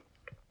me.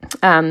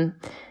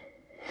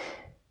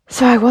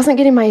 So I wasn't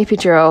getting my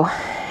epidural.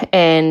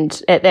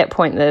 And at that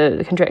point,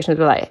 the contractions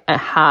were like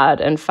hard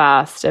and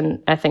fast.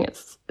 And I think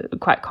it's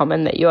quite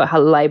common that your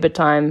labour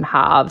time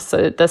halves. So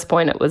at this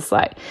point, it was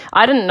like,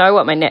 I didn't know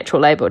what my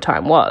natural labour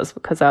time was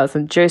because I was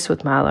induced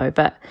with Marlowe.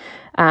 But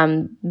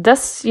my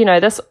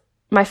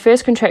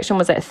first contraction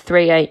was at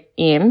 3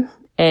 a.m.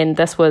 and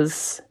this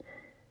was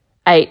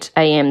 8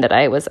 a.m. that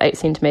I was 8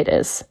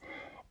 centimetres.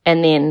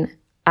 And then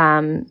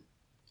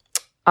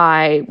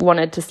I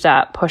wanted to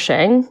start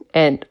pushing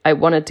and I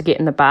wanted to get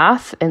in the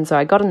bath. And so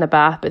I got in the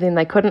bath, but then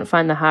they couldn't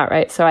find the heart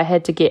rate. So I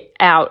had to get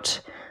out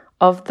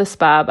of the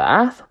spa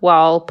bath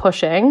while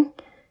pushing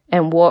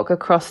and walk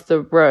across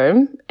the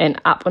room and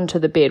up onto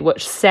the bed,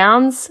 which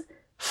sounds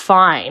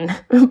fine.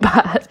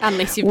 But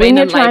unless you've been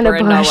in labour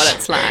and know what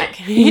it's like.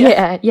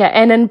 Yeah.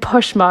 And in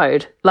push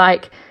mode,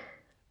 like,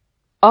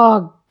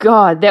 oh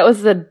God, that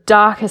was the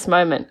darkest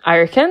moment, I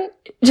reckon.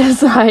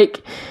 Just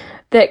like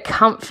that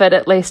comfort,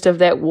 at least, of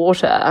that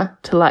water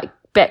to like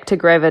back to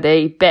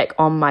gravity, back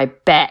on my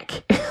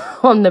back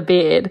on the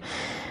bed.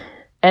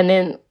 And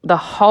then the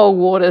whole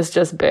waters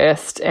just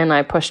burst and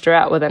I pushed her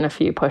out within a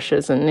few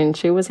pushes and then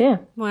she was here.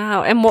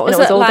 Wow. And what was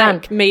it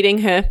like meeting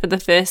her for the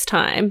first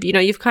time?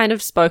 You've kind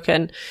of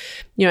spoken,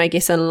 I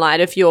guess in light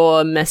of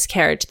your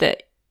miscarriage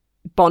that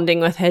bonding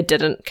with her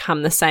didn't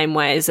come the same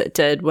way as it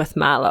did with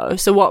Marlowe.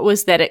 So what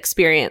was that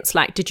experience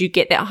like? Did you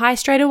get that high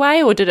straight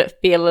away or did it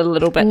feel a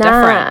little bit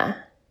different?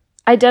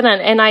 I didn't.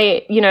 And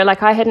I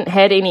hadn't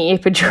had any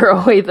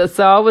epidural either,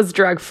 so I was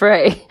drug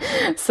free.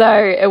 So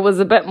it was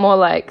a bit more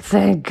like,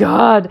 thank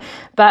God.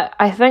 But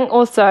I think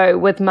also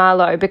with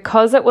Marlowe,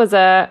 because it was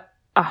a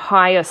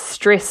higher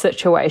stress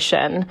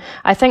situation,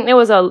 I think there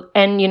was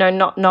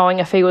not knowing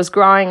if he was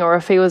growing or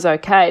if he was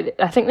okay,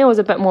 I think there was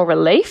a bit more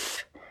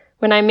relief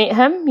when I met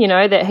him,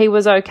 that he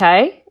was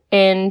okay.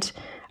 And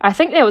I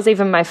think that was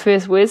even my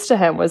first words to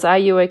him was, are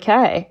you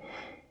okay?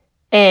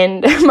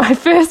 And my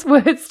first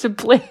words to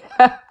Blair,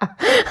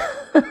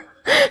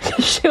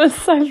 she was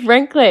so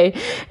wrinkly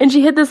and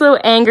she had this little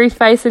angry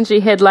face and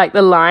she had like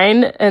the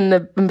line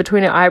in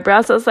between her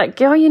eyebrows. I was like,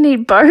 girl, you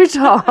need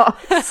Botox.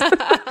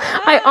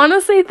 I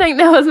honestly think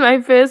that was my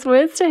first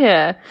words to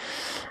her.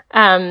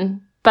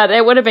 But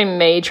it would have been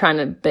me trying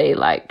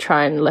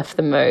and lift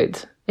the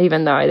mood,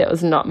 even though that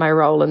was not my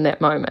role in that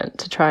moment,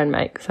 to try and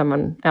make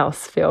someone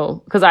else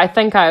feel, because I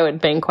think I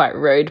had been quite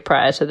rude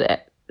prior to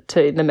that,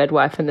 to the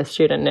midwife and the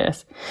student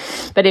nurse.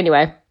 But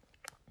anyway,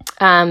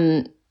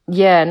 it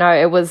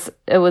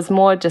was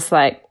more just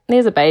like,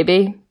 there's a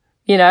baby.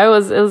 You know,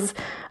 it was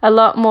a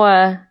lot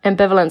more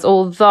ambivalence,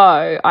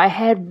 although I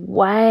had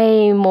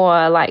way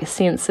more like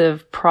sense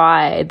of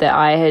pride that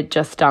I had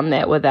just done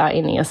that without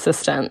any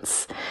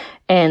assistance,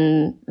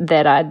 and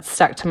that I'd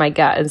stuck to my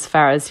gut as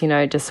far as, you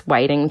know, just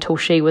waiting till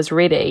she was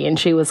ready and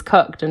she was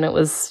cooked, and it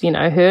was, you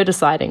know, her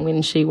deciding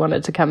when she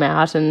wanted to come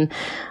out. And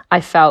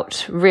I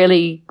felt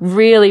really,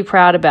 really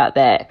proud about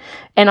that.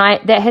 And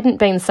that hadn't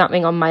been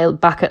something on my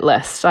bucket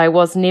list. I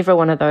was never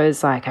one of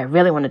those, like, I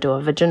really want to do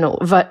a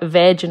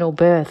vaginal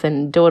birth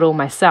and do it all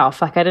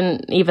myself. Like, I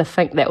didn't even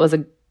think that was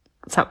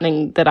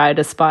something that I'd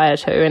aspire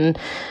to.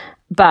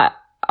 But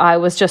I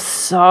was just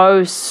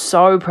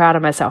so proud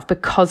of myself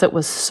because it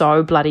was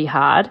so bloody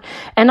hard.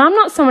 And I'm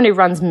not someone who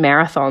runs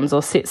marathons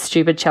or sets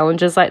stupid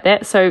challenges like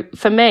that. So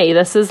for me,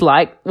 this was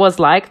like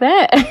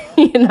that,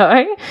 you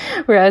know,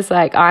 where I was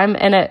like, I'm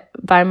in it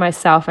by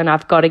myself and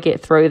I've got to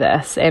get through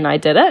this. And I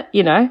did it,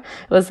 you know,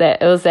 it was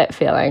that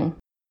feeling.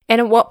 And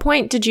at what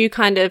point did you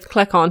kind of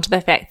click on to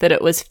the fact that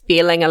it was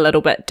feeling a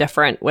little bit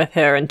different with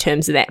her in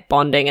terms of that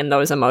bonding and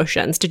those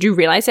emotions? Did you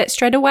realize that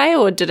straight away,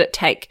 or did it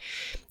take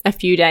a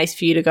few days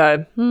for you to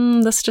go,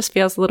 this just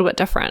feels a little bit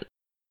different?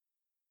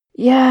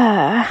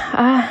 Yeah,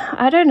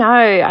 I don't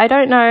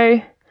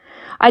know.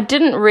 I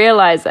didn't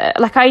realize it.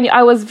 Like,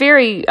 I was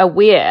very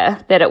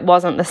aware that it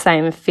wasn't the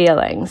same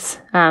feelings.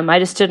 I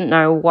just didn't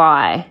know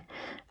why.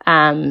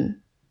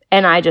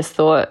 And I just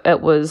thought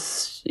it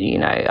was, you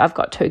know, I've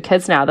got 2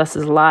 kids now. This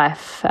is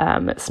life.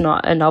 It's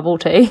not a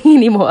novelty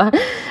anymore.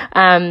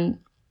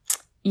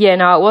 Yeah,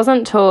 no, it wasn't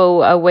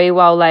until a wee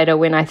while later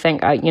when I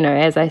think, you know,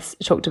 as I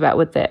talked about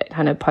with that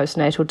kind of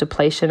postnatal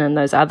depletion and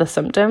those other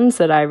symptoms,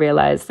 that I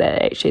realized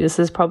that actually this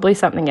is probably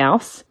something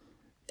else.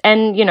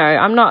 And, you know,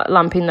 I'm not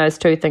lumping those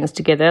 2 things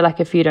together. Like,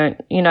 if you don't,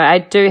 you know, I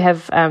do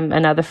have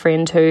another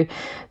friend who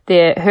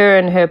her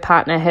and her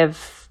partner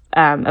have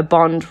a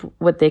bond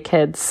with their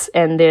kids,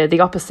 and they're the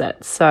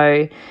opposite.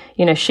 So,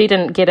 you know, she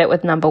didn't get it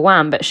with number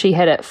 1, but she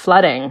had it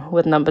flooding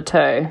with number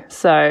 2.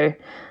 So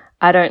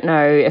I don't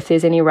know if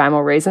there's any rhyme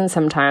or reason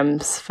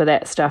sometimes for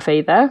that stuff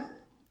either.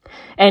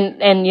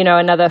 And you know,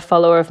 another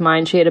follower of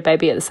mine, she had a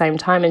baby at the same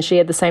time, and she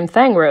had the same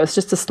thing where it was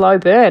just a slow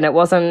burn. It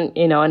wasn't,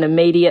 you know, an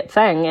immediate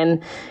thing.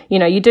 And, you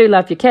know, you do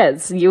love your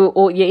kids. You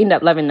end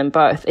up loving them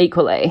both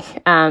equally.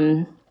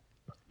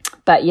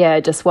 But yeah,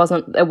 it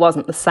wasn't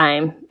the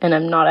same. And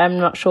I'm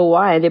not sure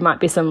why. There might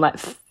be some like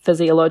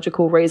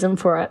physiological reason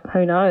for it.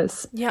 Who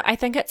knows? Yeah, I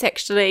think it's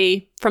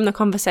actually, from the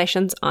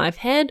conversations I've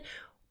had,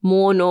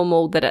 more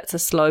normal that it's a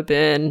slow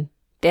burn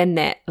than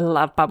that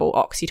love bubble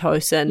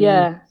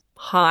oxytocin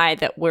high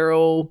that we're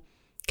all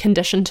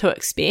conditioned to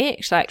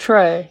expect. Like,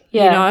 true.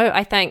 Yeah. You know,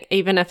 I think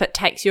even if it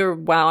takes you a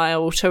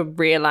while to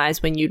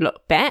realize when you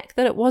look back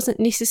that it wasn't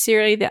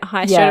necessarily that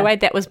high straight away,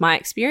 that was my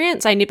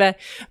experience. I never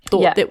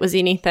thought there was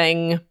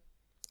anything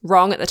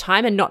wrong at the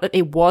time, and not that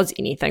there was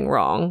anything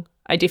wrong.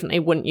 I definitely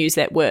wouldn't use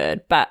that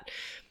word, but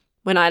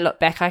when I look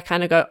back, I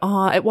kind of go,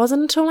 it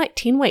wasn't until like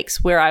 10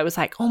 weeks where I was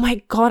like, oh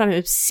my God, I'm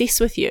obsessed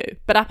with you.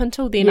 But up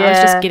until then, I was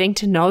just getting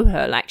to know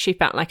her. Like, she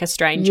felt like a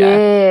stranger.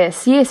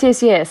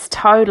 Yes,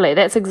 totally.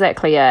 That's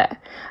exactly it.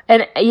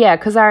 And yeah,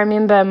 because I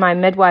remember my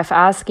midwife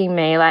asking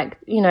me, like,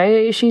 you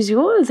know, she's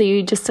yours. Are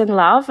you just in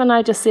love? And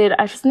I just said,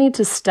 I just need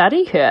to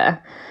study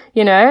her.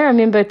 You know, I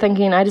remember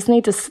thinking, I just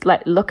need to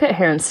like look at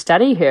her and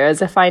study her,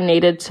 as if I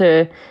needed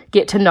to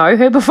get to know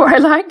her before I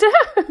liked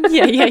her.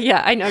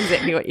 Yeah. I know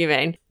exactly what you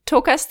mean.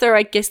 Talk us through,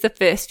 I guess, the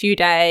first few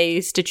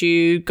days. Did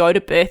you go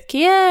to birth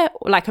care,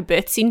 like a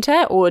birth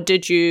centre, or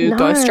did you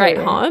go straight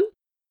home?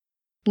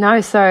 No,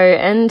 so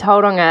in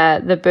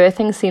Tauranga, the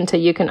birthing centre,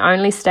 you can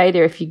only stay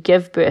there if you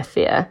give birth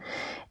there.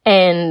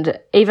 And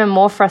even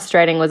more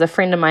frustrating was a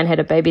friend of mine had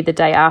a baby the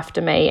day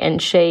after me,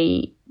 and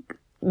she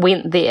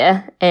went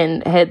there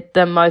and had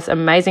the most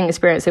amazing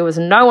experience. There was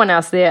no one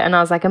else there, and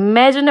I was like,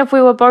 imagine if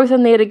we were both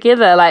in there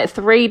together, like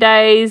 3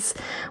 days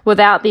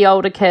without the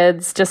older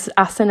kids, just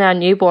us and our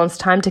newborns,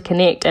 time to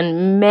connect.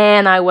 And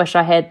man, I wish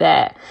I had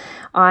that.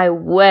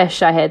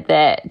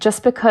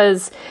 Just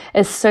because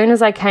as soon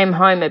as I came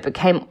home, it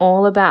became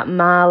all about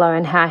Marlo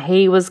and how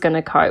he was going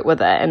to cope with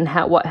it, and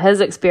what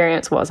his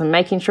experience was, and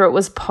making sure it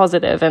was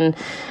positive, and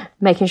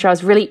making sure I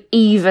was really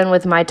even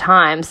with my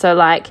time. So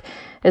like,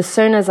 as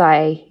soon as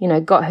I, you know,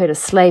 got her to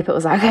sleep, it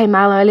was like, okay,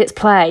 Marlo, let's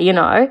play, you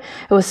know.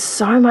 It was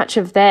so much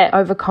of that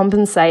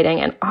overcompensating.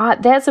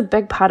 And that's a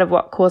big part of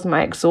what caused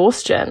my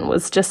exhaustion,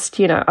 was just,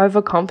 you know,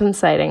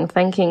 overcompensating,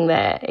 thinking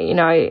that, you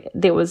know,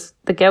 there was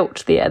the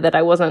guilt there that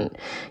I wasn't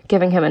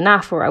giving him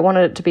enough, or I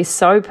wanted it to be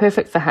so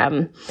perfect for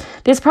him.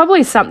 There's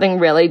probably something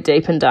really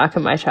deep and dark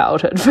in my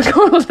childhood for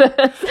all of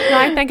this. No,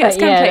 I think it's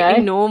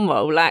completely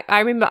normal. Like, I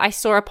remember I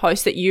saw a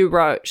post that you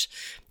wrote,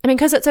 I mean,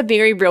 because it's a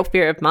very real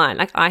fear of mine.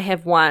 Like, I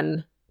have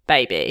one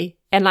baby,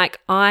 and like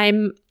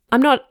I'm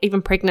not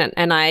even pregnant,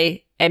 and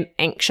I am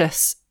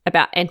anxious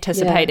about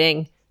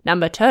anticipating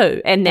number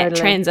 2 and that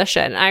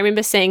transition. I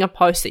remember seeing a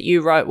post that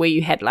you wrote where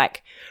you had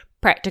like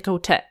practical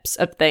tips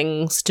of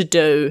things to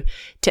do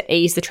to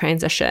ease the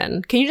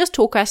transition. Can you just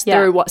talk us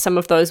through what some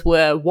of those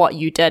were, what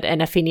you did,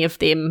 and if any of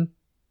them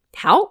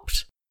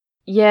helped?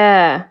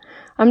 Yeah.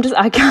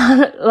 I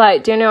can't,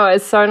 like, do you know,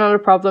 it's so not a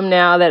problem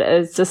now that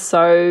it's just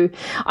so,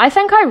 I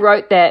think I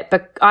wrote that,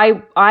 but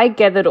I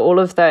gathered all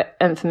of the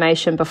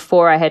information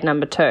before I had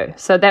number 2.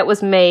 So that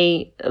was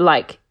me,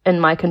 like, in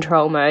my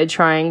control mode,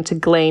 trying to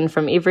glean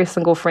from every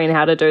single friend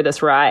how to do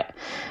this right.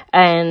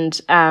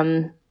 And,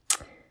 like,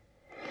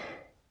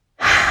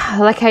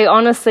 I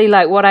honestly,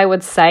 like, what I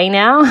would say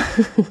now,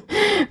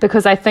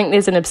 because I think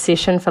there's an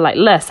obsession for, like,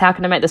 lists, how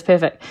can I make this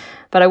perfect?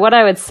 But what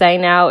I would say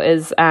now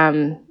is,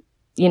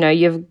 you know,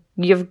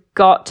 you've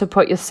got to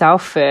put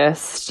yourself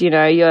first. You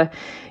know,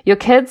 your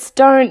kids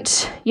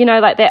don't, you know,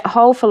 like that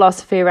whole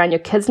philosophy around your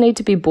kids need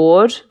to be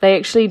bored. They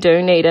actually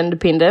do need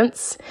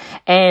independence.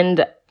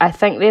 And I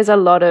think there's a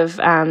lot of,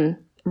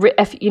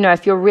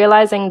 if you're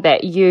realizing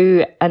that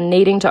you are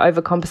needing to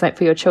overcompensate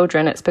for your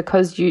children, it's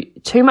because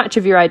too much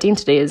of your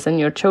identity is in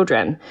your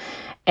children.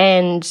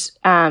 And,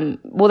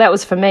 well, that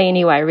was for me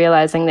anyway,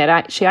 realizing that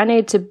actually I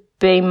need to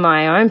be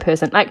my own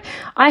person. Like,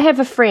 I have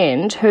a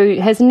friend who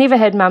has never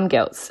had mum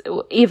guilt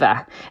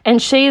ever,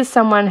 and she is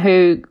someone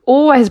who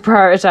always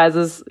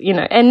prioritizes, you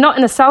know, and not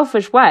in a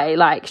selfish way.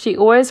 Like, she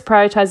always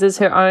prioritizes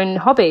her own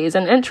hobbies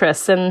and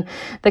interests, and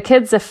the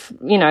kids, if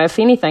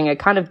anything, are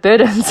kind of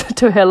burdens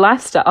to her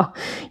lifestyle,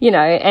 you know.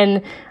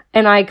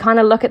 And I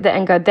kind of look at that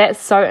and go, that's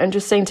so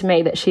interesting to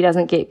me that she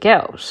doesn't get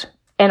guilt.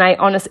 And I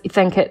honestly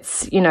think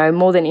it's, you know,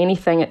 more than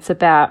anything, it's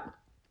about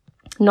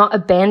not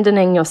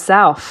abandoning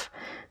yourself,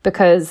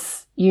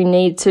 because you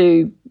need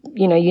to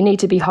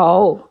be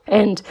whole.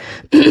 And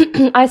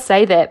I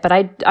say that, but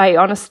I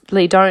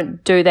honestly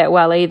don't do that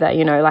well either.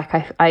 You know,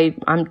 like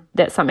I'm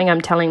that's something I'm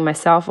telling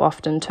myself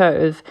often too,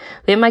 of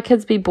let my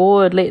kids be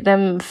bored, let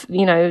them,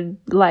 you know,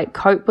 like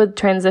cope with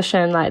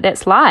transition. Like,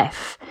 that's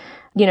life.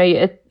 You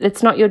know,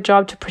 it's not your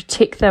job to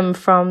protect them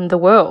from the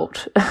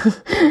world,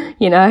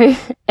 you know,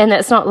 and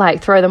it's not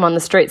like throw them on the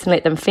streets and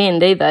let them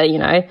fend either, you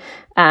know.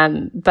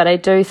 But I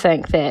do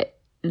think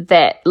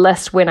that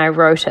list, when I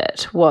wrote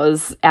it,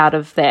 was out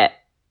of that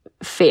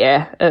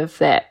fear of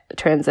that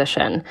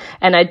transition.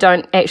 And I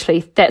don't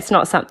actually, that's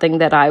not something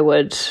that I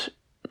would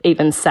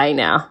even say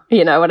now,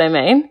 you know what I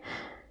mean?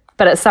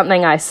 But it's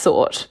something I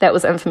sought. That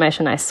was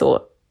information I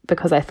sought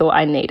because I thought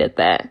I needed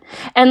that.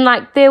 And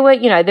like, there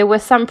were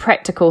some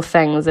practical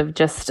things of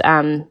just,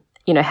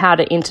 you know, how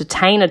to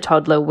entertain a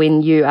toddler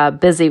when you are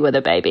busy with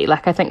a baby.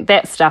 Like, I think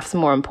that stuff's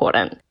more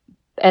important,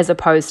 as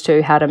opposed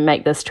to how to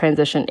make this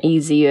transition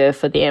easier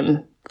for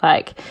them.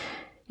 Like,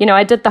 you know,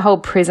 I did the whole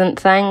present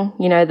thing,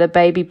 you know, the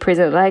baby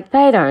present, like,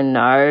 they don't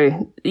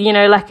know, you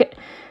know, like,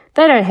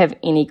 they don't have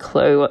any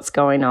clue what's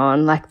going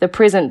on. Like, the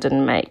present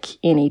didn't make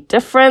any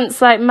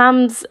difference. Like,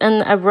 mum's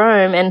in a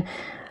room, and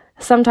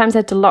sometimes I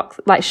had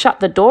to shut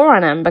the door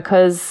on him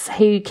because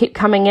he kept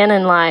coming in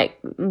and, like,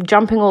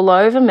 jumping all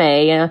over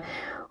me.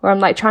 Or I'm,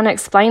 like, trying to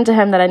explain to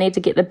him that I need to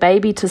get the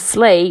baby to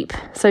sleep,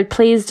 so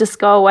please just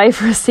go away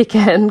for a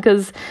second,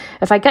 because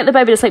if I get the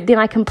baby to sleep, then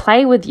I can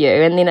play with you.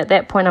 And then at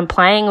that point, I'm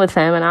playing with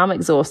him and I'm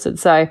exhausted.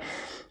 So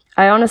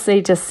I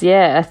honestly just,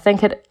 I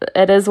think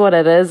it is what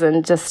it is.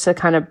 And just to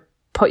kind of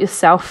put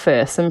yourself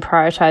first and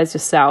prioritize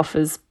yourself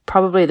is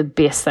probably the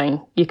best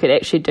thing you could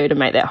actually do to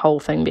make that whole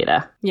thing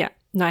better. Yeah.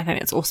 No, I think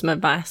that's awesome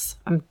advice.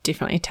 I'm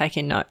definitely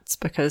taking notes,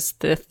 because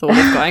the thought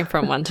of going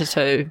from 1 to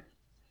 2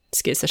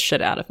 scares the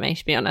shit out of me,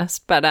 to be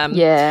honest. But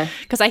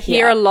because I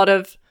hear a lot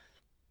of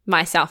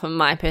myself and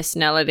my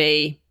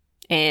personality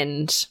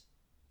and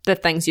the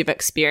things you've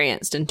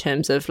experienced in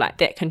terms of, like,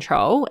 that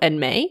control in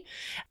me.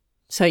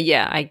 So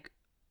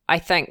I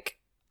think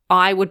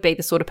I would be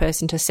the sort of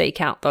person to seek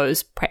out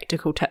those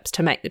practical tips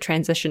to make the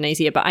transition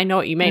easier. But I know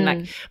what you mean.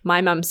 Like, my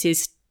mum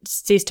says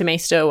to me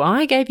still,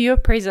 I gave you a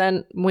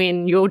present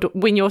when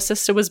your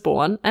sister was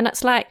born, and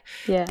it's like,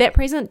 that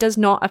present does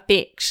not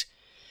affect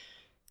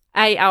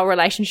our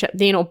relationship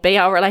then, or B,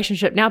 our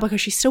relationship now, because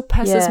she still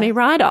pisses me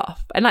right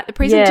off. And, like, the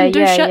present didn't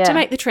do shit to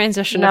make the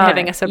transition of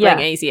having a sibling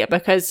easier,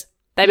 because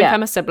they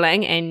become a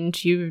sibling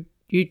and you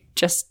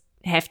just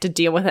have to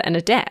deal with it and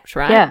adapt,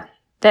 right?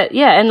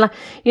 And, like,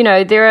 you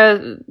know,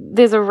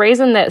 there's a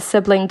reason that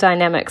sibling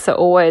dynamics are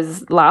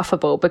always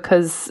laughable,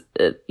 because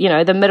you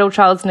know, the middle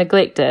child's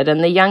neglected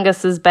and the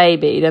youngest is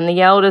babied and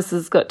the eldest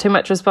has got too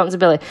much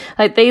responsibility.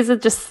 Like, these are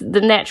just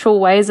the natural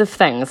ways of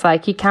things.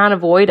 Like, you can't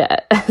avoid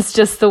it. It's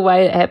just the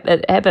way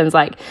it happens.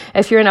 Like,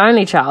 if you're an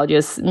only child,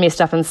 you're messed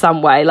up in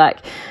some way. Like,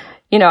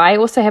 you know, I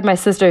also have my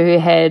sister who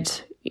had,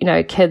 you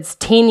know, kids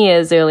 10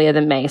 years earlier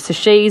than me. So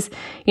she's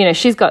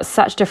got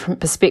such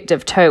different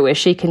perspective too, where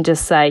she can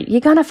just say,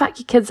 you're going to fuck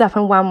your kids up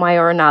in one way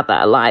or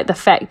another. Like, the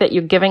fact that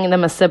you're giving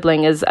them a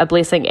sibling is a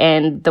blessing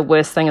and the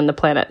worst thing on the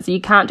planet. So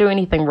you can't do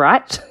anything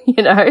right,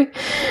 you know?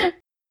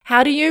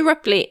 How do you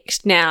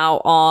reflect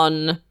now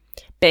on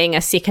being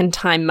a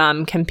second-time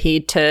mum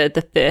compared to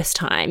the first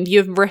time?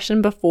 You've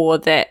written before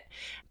that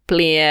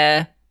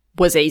Blair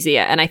was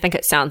easier, and I think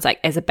it sounds like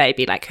as a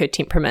baby, like, her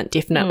temperament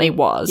definitely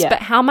was. But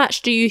how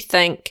much do you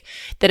think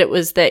that it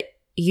was that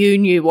you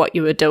knew what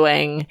you were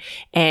doing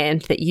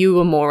and that you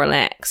were more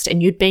relaxed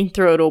and you'd been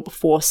through it all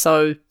before,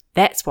 so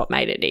that's what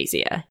made it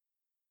easier?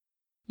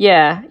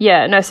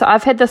 Yeah. No, so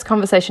I've had this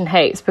conversation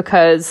heaps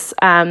because,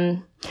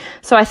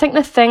 so I think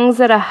the things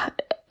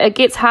it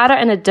gets harder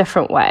in a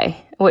different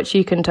way, which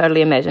you can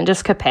totally imagine,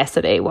 just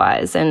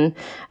capacity-wise, and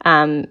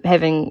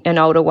having an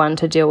older one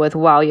to deal with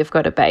while you've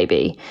got a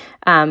baby.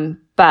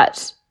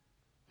 But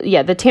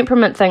yeah, the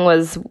temperament thing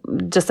was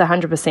just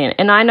 100%.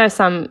 And I know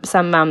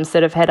some mums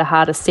that have had a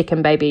harder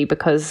second baby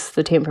because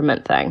the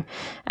temperament thing.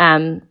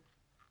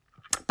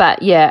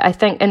 But yeah, I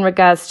think in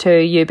regards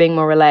to you being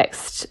more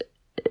relaxed,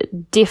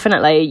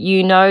 definitely,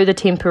 the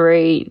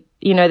temporary,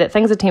 that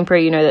things are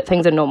temporary, that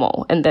things are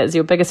normal, and that's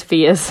your biggest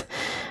fears.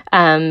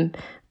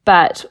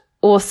 But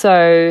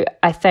also,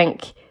 I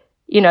think,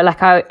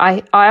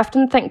 I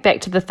often think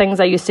back to the things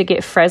I used to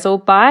get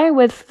frazzled by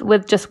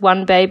with just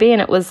one baby,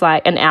 and it was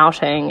like an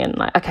outing and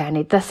like, okay, I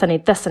need this, and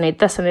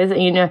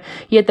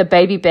you had the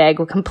baby bag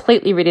were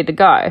completely ready to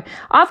go.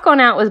 I've gone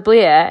out with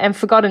Blair and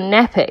forgotten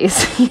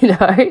nappies,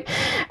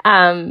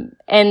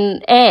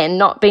 and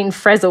not been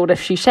frazzled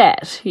if she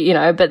shat,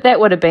 but that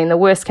would have been the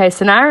worst case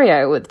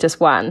scenario with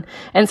just one.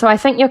 And so I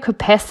think your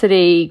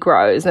capacity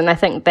grows, and I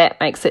think that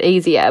makes it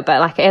easier. But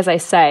like, as I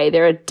say,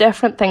 there are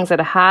different things that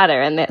are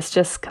harder, and that's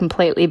just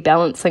completely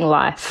balancing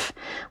life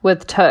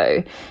with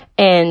two.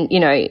 And,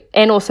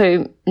 and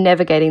also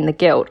navigating the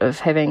guilt of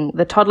having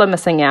the toddler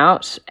missing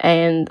out.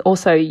 And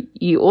also,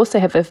 you also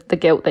have the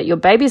guilt that your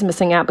baby's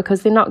missing out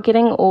because they're not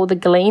getting all the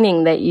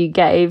gleaning that you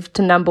gave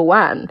to number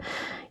one.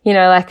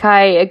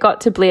 I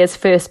got to Blair's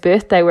first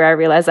birthday where I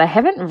realized I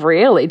haven't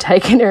really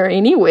taken her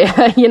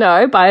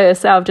anywhere, by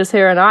herself, just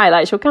her and I.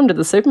 Like, she'll come to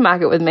the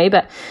supermarket with me,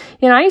 but,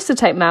 I used to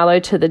take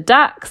Marlo to the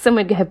ducks and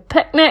we'd have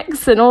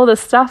picnics and all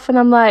this stuff. And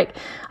I'm like,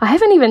 I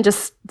haven't even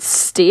just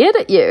stared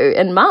at you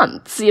in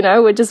months,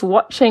 we're just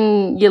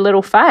watching your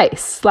little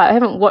face. Like, I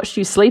haven't watched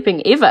you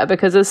sleeping ever,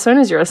 because as soon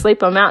as you're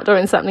asleep, I'm out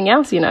doing something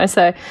else,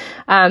 So,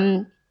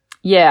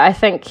 yeah, I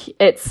think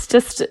it's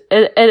just,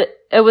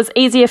 it was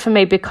easier for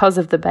me because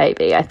of the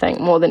baby, I think,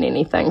 more than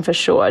anything, for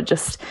sure.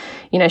 Just,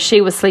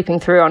 she was sleeping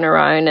through on her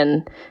own,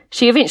 and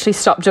she eventually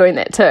stopped doing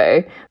that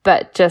too.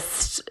 But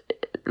just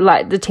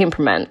like the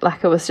temperament,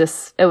 like it was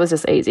just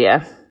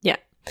easier. Yeah.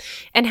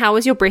 And how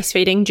was your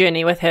breastfeeding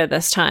journey with her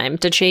this time?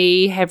 Did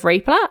she have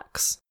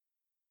reflux?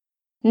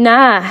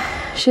 Nah,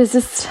 she's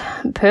just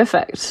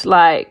perfect,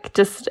 like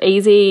just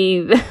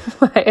easy.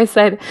 Like I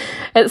said,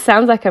 it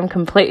sounds like I'm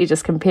completely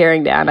just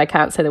comparing now, and I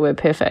can't say the word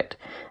perfect.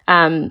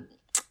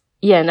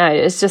 Yeah, no,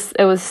 it was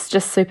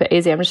just super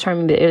easy. I'm just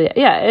trying to remember earlier.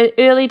 Yeah,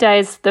 early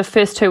days, the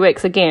first 2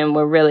 weeks again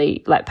were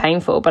really like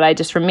painful, but I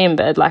just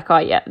remembered like, oh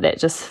yeah,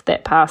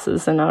 that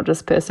passes and I'll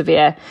just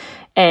persevere.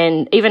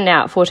 And even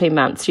now at 14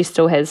 months, she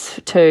still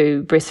has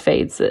 2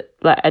 breastfeeds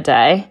a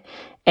day,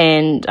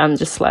 and I'm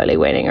just slowly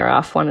weaning her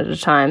off one at a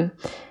time.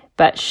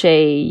 But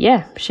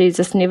she's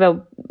just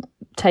never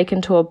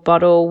taken to a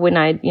bottle when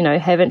I,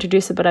 have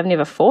introduced it, but I've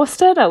never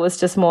forced it. I was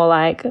just more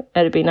like,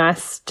 it'd be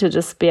nice to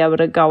just be able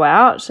to go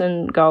out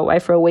and go away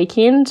for a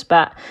weekend,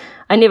 but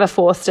I never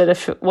forced it.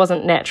 If it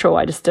wasn't natural,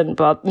 I just didn't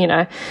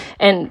bother,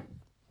 and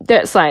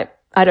that's like,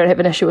 I don't have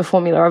an issue with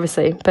formula,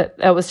 obviously, but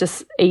it was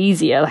just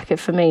easier. Like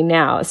for me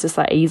now, it's just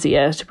like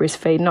easier to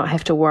breastfeed, not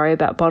have to worry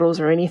about bottles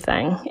or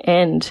anything.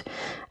 And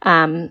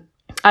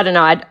I don't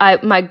know,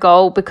 my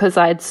goal, because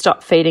I had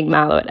stopped feeding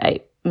Marlo at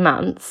 8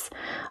 months,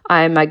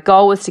 my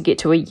goal was to get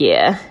to a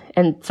year.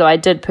 And so I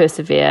did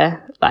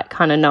persevere, like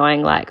kind of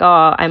knowing like,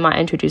 oh, I might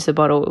introduce a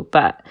bottle,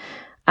 but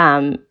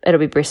it'll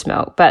be breast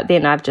milk. But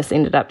then I've just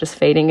ended up just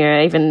feeding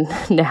her even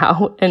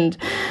now. And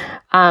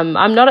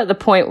I'm not at the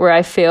point where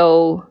I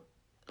feel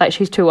like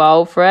she's too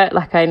old for it.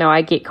 Like I know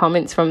I get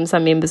comments from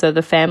some members of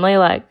the family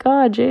like,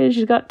 oh, gee,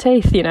 she's got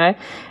teeth,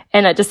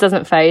 and it just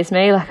doesn't faze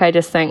me. Like I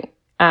just think,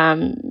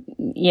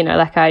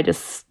 like I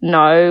just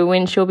know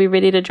when she'll be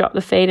ready to drop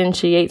the feed and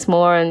she eats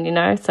more, and,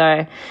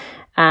 so,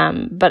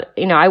 but,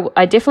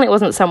 I definitely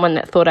wasn't someone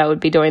that thought I would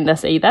be doing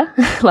this either.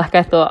 Like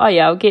I thought, oh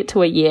yeah, I'll get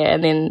to a year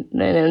and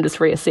then just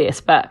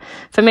reassess. But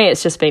for me,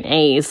 it's just been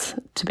ease,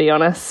 to be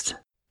honest.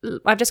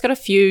 I've just got a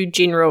few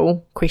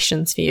general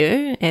questions for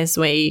you as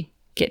we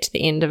get to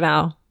the end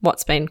of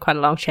what's been quite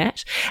a long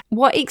chat.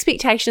 What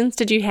expectations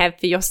did you have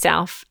for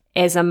yourself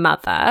as a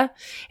mother,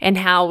 and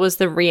how was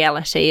the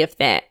reality of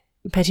that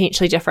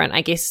potentially different,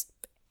 I guess,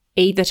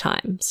 either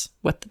times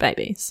with the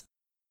babies?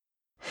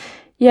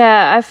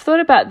 Yeah, I've thought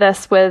about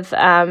this with,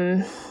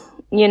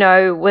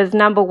 with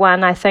number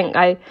one. I think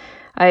I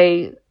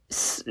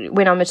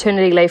went on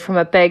maternity leave from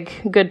a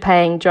big, good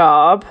paying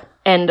job.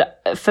 And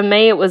for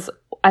me, it was,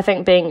 I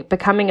think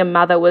becoming a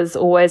mother was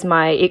always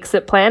my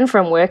exit plan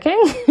from working,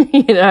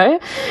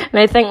 And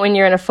I think when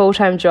you're in a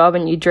full-time job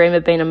and you dream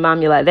of being a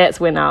mum, you're like, that's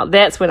when I'll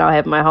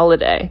have my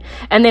holiday.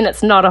 And then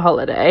it's not a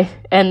holiday.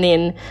 And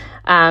then,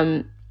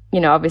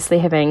 obviously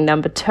having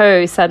number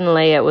 2,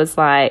 suddenly it was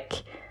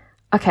like,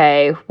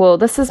 okay, well,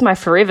 this is my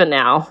forever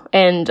now,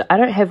 and I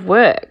don't have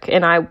work,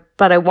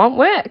 but I want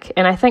work.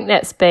 And I think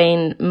that's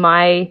been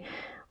my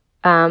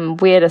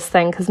weirdest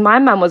thing, because my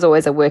mum was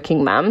always a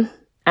working mum.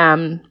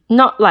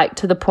 Not like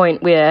to the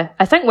point where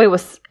I think we were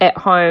at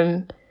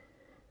home.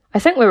 I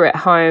think we were at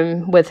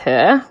home with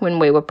her when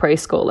we were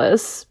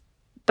preschoolers,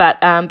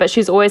 but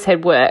she's always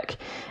had work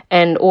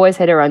and always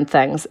had her own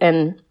things.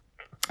 And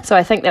so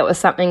I think that was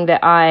something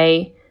that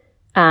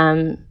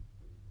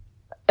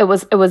it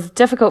was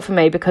difficult for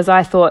me because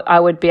I thought I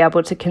would be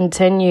able to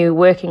continue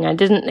working. I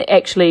didn't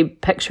actually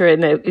picture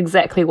it in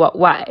exactly what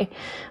way,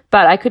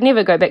 but I could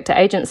never go back to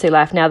agency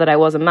life now that I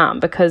was a mum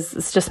because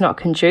it's just not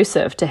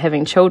conducive to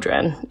having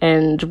children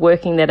and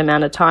working that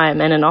amount of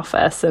time in an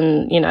office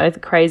and, the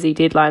crazy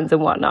deadlines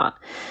and whatnot.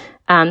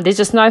 There's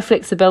just no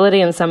flexibility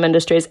in some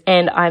industries,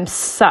 and I'm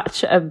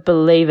such a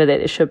believer that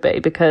there should be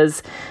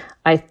because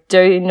I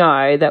do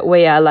know that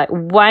we are like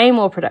way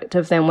more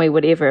productive than we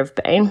would ever have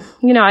been.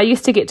 I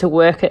used to get to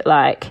work at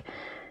like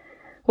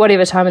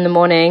whatever time in the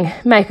morning,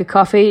 make a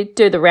coffee,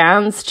 do the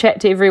rounds, chat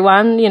to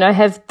everyone,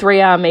 have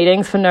 3-hour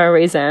meetings for no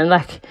reason.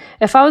 Like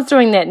if I was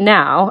doing that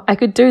now, I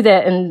could do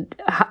that in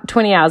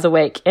 20 hours a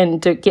week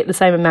and get the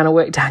same amount of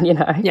work done,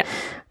 Yeah.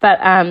 But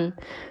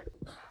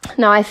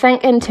no, I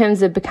think in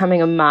terms of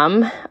becoming a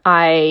mum,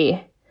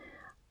 my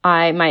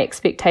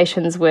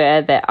expectations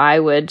were that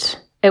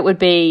it would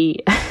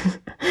be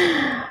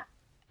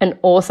an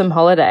awesome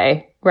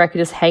holiday where I could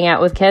just hang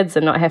out with kids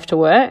and not have to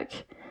work.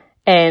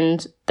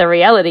 And the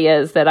reality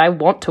is that I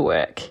want to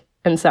work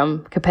in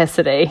some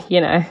capacity,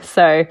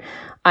 So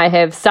I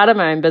have started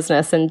my own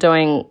business and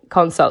doing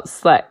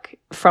consults like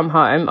from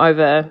home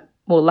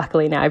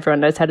luckily now everyone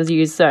knows how to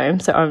use Zoom,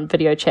 so on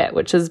video chat,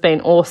 which has been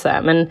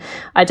awesome. And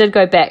I did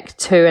go back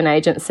to an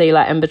agency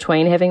like in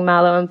between having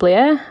Marlo and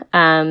Blair.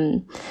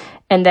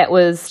 And that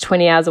was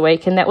 20 hours a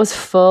week, and that was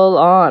full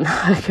on.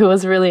 Like it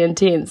was really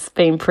intense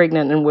being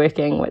pregnant and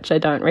working, which I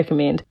don't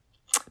recommend.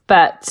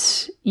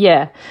 But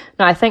yeah,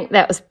 no, I think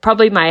that was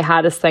probably my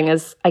hardest thing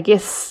is, I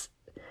guess,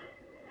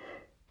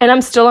 and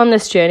I'm still on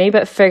this journey,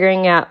 but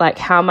figuring out like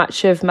how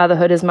much of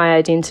motherhood is my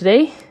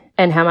identity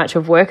and how much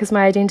of work is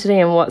my identity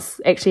and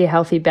what's actually a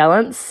healthy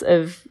balance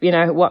of,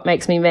 what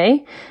makes me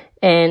me.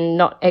 And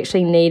not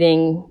actually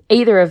needing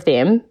either of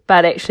them,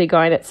 but actually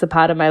going, it's a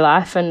part of my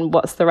life and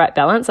what's the right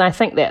balance. And I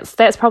think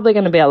that's probably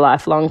going to be a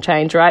lifelong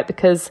change, right?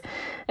 Because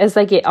as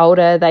they get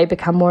older, they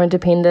become more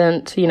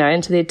independent,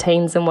 into their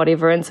teens and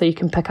whatever. And so you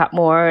can pick up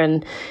more.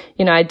 And,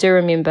 I do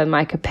remember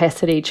my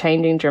capacity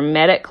changing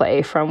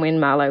dramatically from when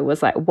Marlo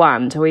was like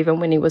 1 to even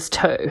when he was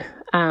 2,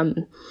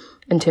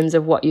 in terms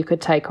of what you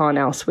could take on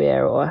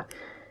elsewhere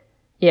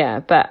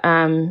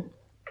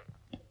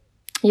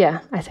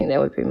I think that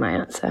would be my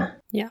answer.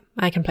 Yeah,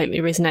 I completely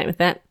resonate with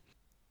that.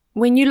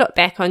 When you look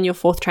back on your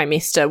 4th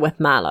trimester with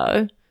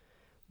Marlo,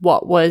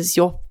 what was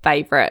your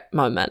favourite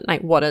moment?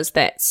 Like, what is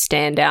that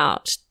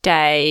standout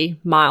day,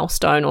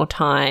 milestone or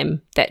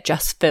time that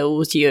just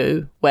fills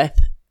you with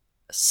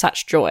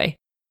such joy?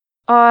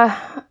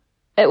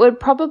 It would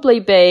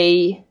probably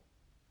be,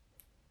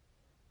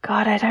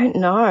 God, I don't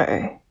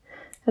know.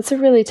 It's a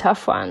really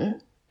tough one.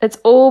 It's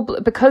all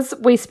because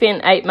we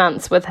spent 8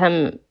 months with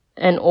him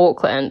in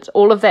Auckland,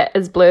 all of that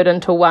is blurred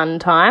into one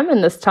time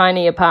in this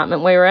tiny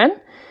apartment we were in.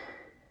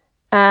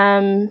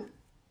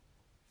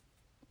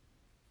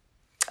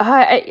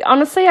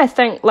 Honestly, I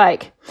think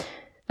like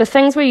the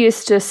things we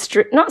used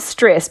to not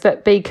stress,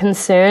 but be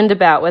concerned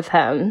about with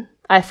him,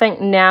 I think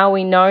now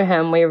we know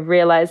him, we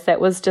realize that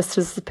was just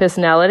his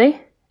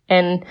personality.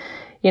 And,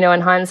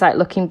 in hindsight,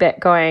 looking back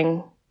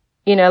going,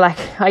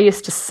 like I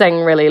used to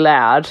sing really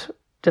loud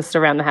just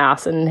around the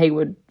house and he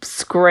would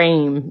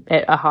scream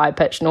at a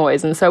high-pitched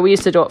noise. And so we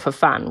used to do it for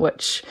fun,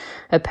 which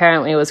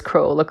apparently was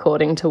cruel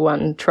according to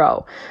one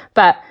troll.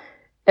 But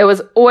it was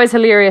always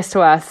hilarious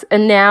to us.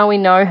 And now we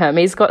know him.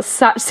 He's got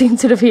such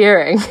sensitive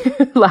hearing.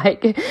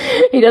 Like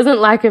he doesn't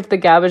like if the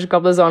garbage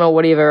gobbler's on or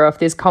whatever, or if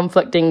there's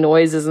conflicting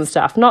noises and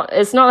stuff.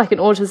 It's not like an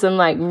autism,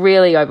 like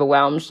really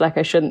overwhelmed. Like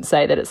I shouldn't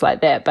say that it's like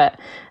that, but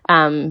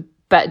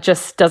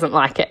just doesn't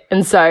like it.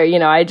 And so,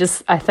 I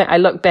think I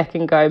look back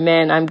and go,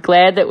 man, I'm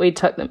glad that we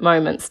took the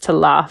moments to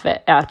laugh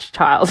at our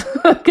child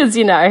because,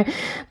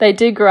 they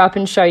do grow up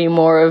and show you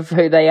more of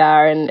who they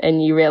are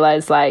and you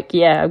realize like,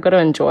 yeah, you've got to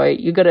enjoy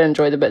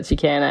the bits you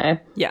can, eh?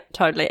 Yeah,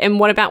 totally. And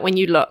what about when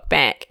you look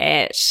back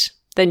at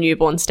the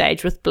newborn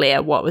stage with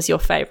Blair, what was your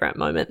favourite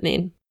moment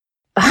then?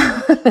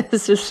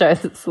 This just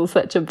shows it's all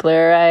such a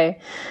blur,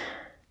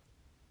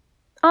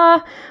 eh?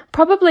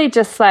 Probably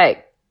just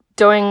like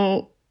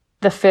doing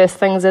the first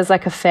things as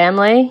like a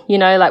family,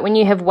 like when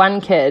you have one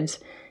kid,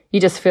 you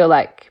just feel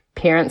like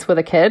parents with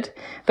a kid.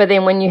 But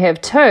then when you have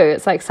 2,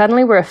 it's like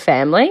suddenly we're a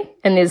family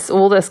and there's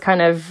all this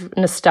kind of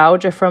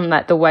nostalgia from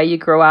like the way you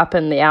grew up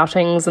and the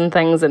outings and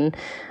things. And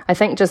I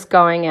think just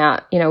going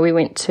out, we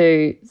went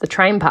to the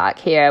train park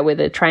here where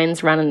the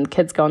trains run and the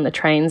kids go on the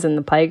trains in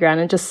the playground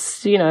and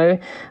just,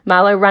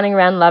 Marlo running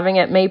around loving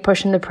it, me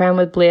pushing the pram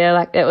with Blair.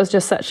 Like it was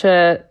just such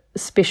a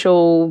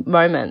special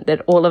moment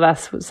that all of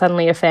us were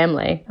suddenly a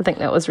family. I think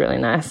that was really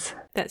nice.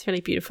 That's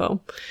really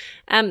beautiful.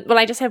 Well,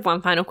 I just have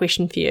one final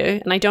question for you,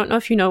 and I don't know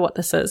if you know what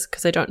this is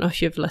because I don't know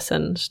if you've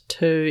listened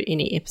to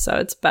any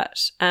episodes,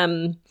 but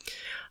I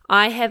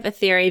have a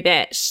theory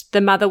that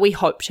the mother we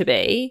hope to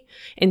be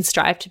and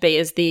strive to be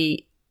is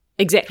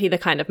exactly the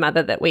kind of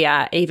mother that we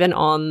are, even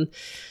on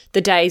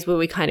the days where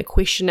we kind of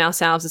question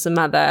ourselves as a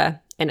mother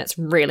and it's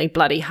really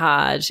bloody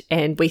hard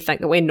and we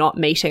think that we're not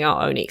meeting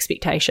our own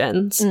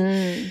expectations.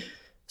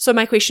 So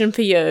my question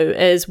for you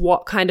is,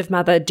 what kind of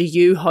mother do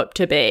you hope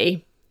to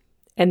be?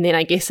 And then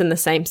I guess in the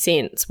same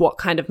sense, what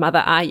kind of mother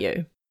are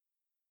you?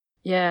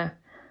 Yeah.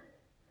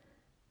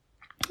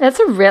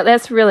 That's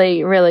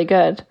really, really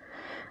good.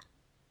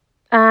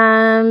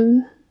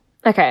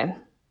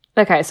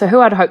 Okay, so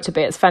who I'd hope to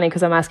be. It's funny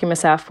because I'm asking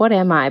myself, what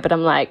am I? But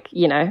I'm like,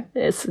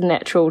 it's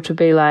natural to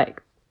be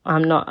like,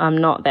 I'm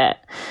not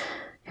that.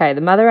 Okay,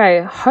 the mother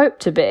I hope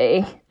to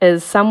be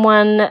is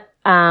someone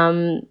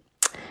that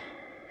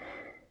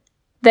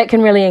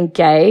can really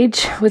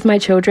engage with my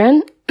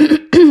children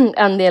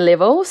on their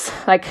levels.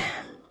 Like,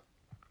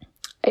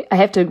 I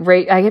have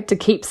to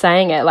keep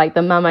saying it, like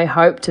the mum I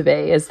hope to be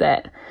is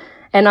that.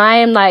 And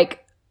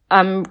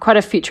I'm quite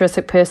a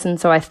futuristic person,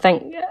 so I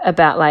think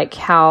about like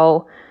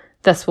how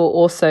this will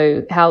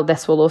also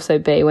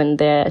be when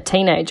they're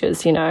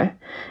teenagers,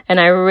 And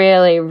I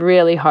really,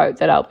 really hope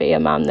that I'll be a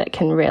mum that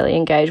can really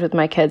engage with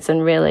my kids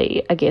and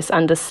really, I guess,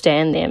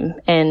 understand them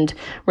and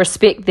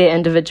respect their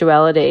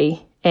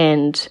individuality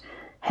and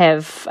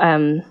have,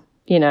 an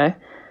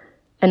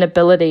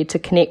ability to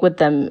connect with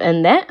them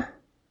in that,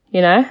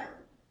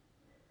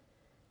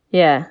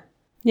 Yeah.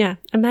 Yeah,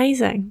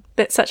 amazing.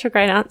 That's such a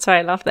great answer.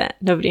 I love that.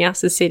 Nobody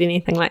else has said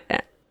anything like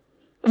that.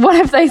 What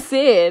have they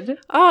said?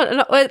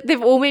 Oh, no,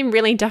 they've all been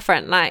really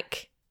different.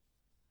 Like,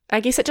 I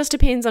guess it just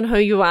depends on who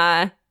you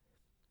are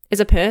as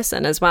a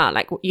person as well.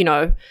 Like,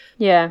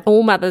 yeah,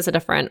 all mothers are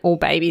different, all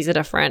babies are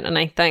different. And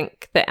I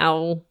think that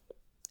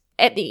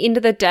at the end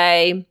of the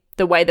day,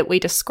 the way that we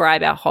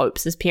describe our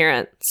hopes as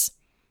parents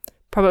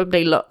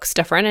probably looks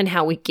different, and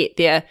how we get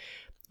there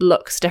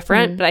looks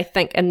different. But I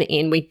think in the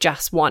end, we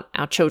just want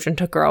our children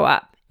to grow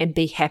up and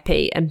be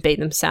happy and be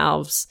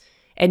themselves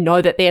and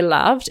know that they're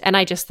loved. And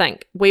I just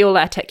think we all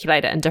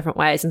articulate it in different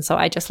ways. And so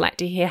I just like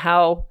to hear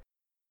how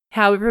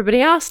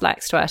everybody else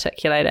likes to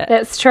articulate it.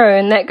 That's true.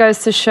 And that goes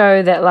to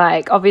show that,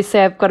 like,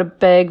 obviously I've got a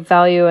big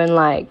value in,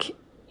 like,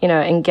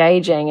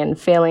 engaging and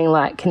feeling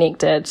like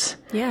connected.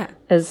 Yeah.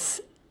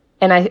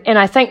 And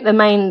I think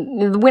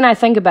when I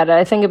think about it,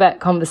 I think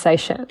about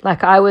conversation.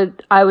 Like, I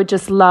would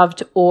just love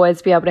to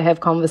always be able to have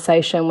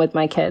conversation with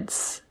my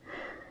kids.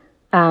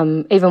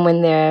 Even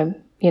when they're,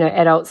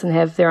 adults and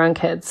have their own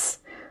kids.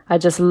 I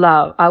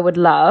would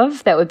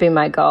love, that would be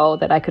my goal,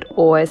 that I could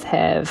always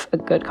have a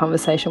good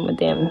conversation with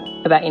them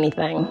about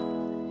anything.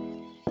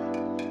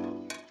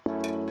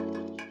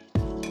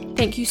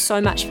 Thank you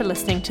so much for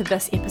listening to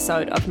this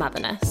episode of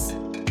Motherness.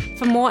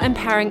 For more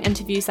empowering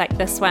interviews like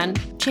this one,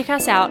 check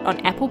us out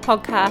on Apple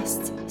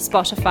Podcasts,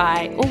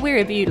 Spotify, or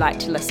wherever you like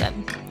to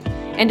listen.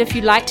 And if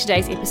you liked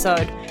today's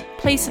episode,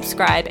 please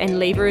subscribe and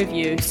leave a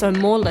review so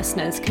more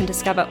listeners can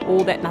discover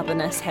all that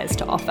Motherness has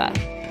to offer.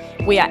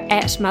 We are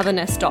at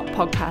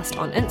motherness.podcast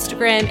on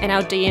Instagram, and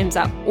our DMs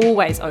are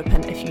always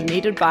open if you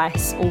need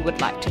advice or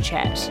would like to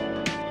chat.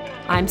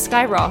 I'm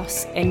Sky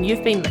Ross, and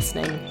you've been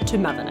listening to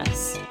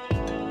Motherness.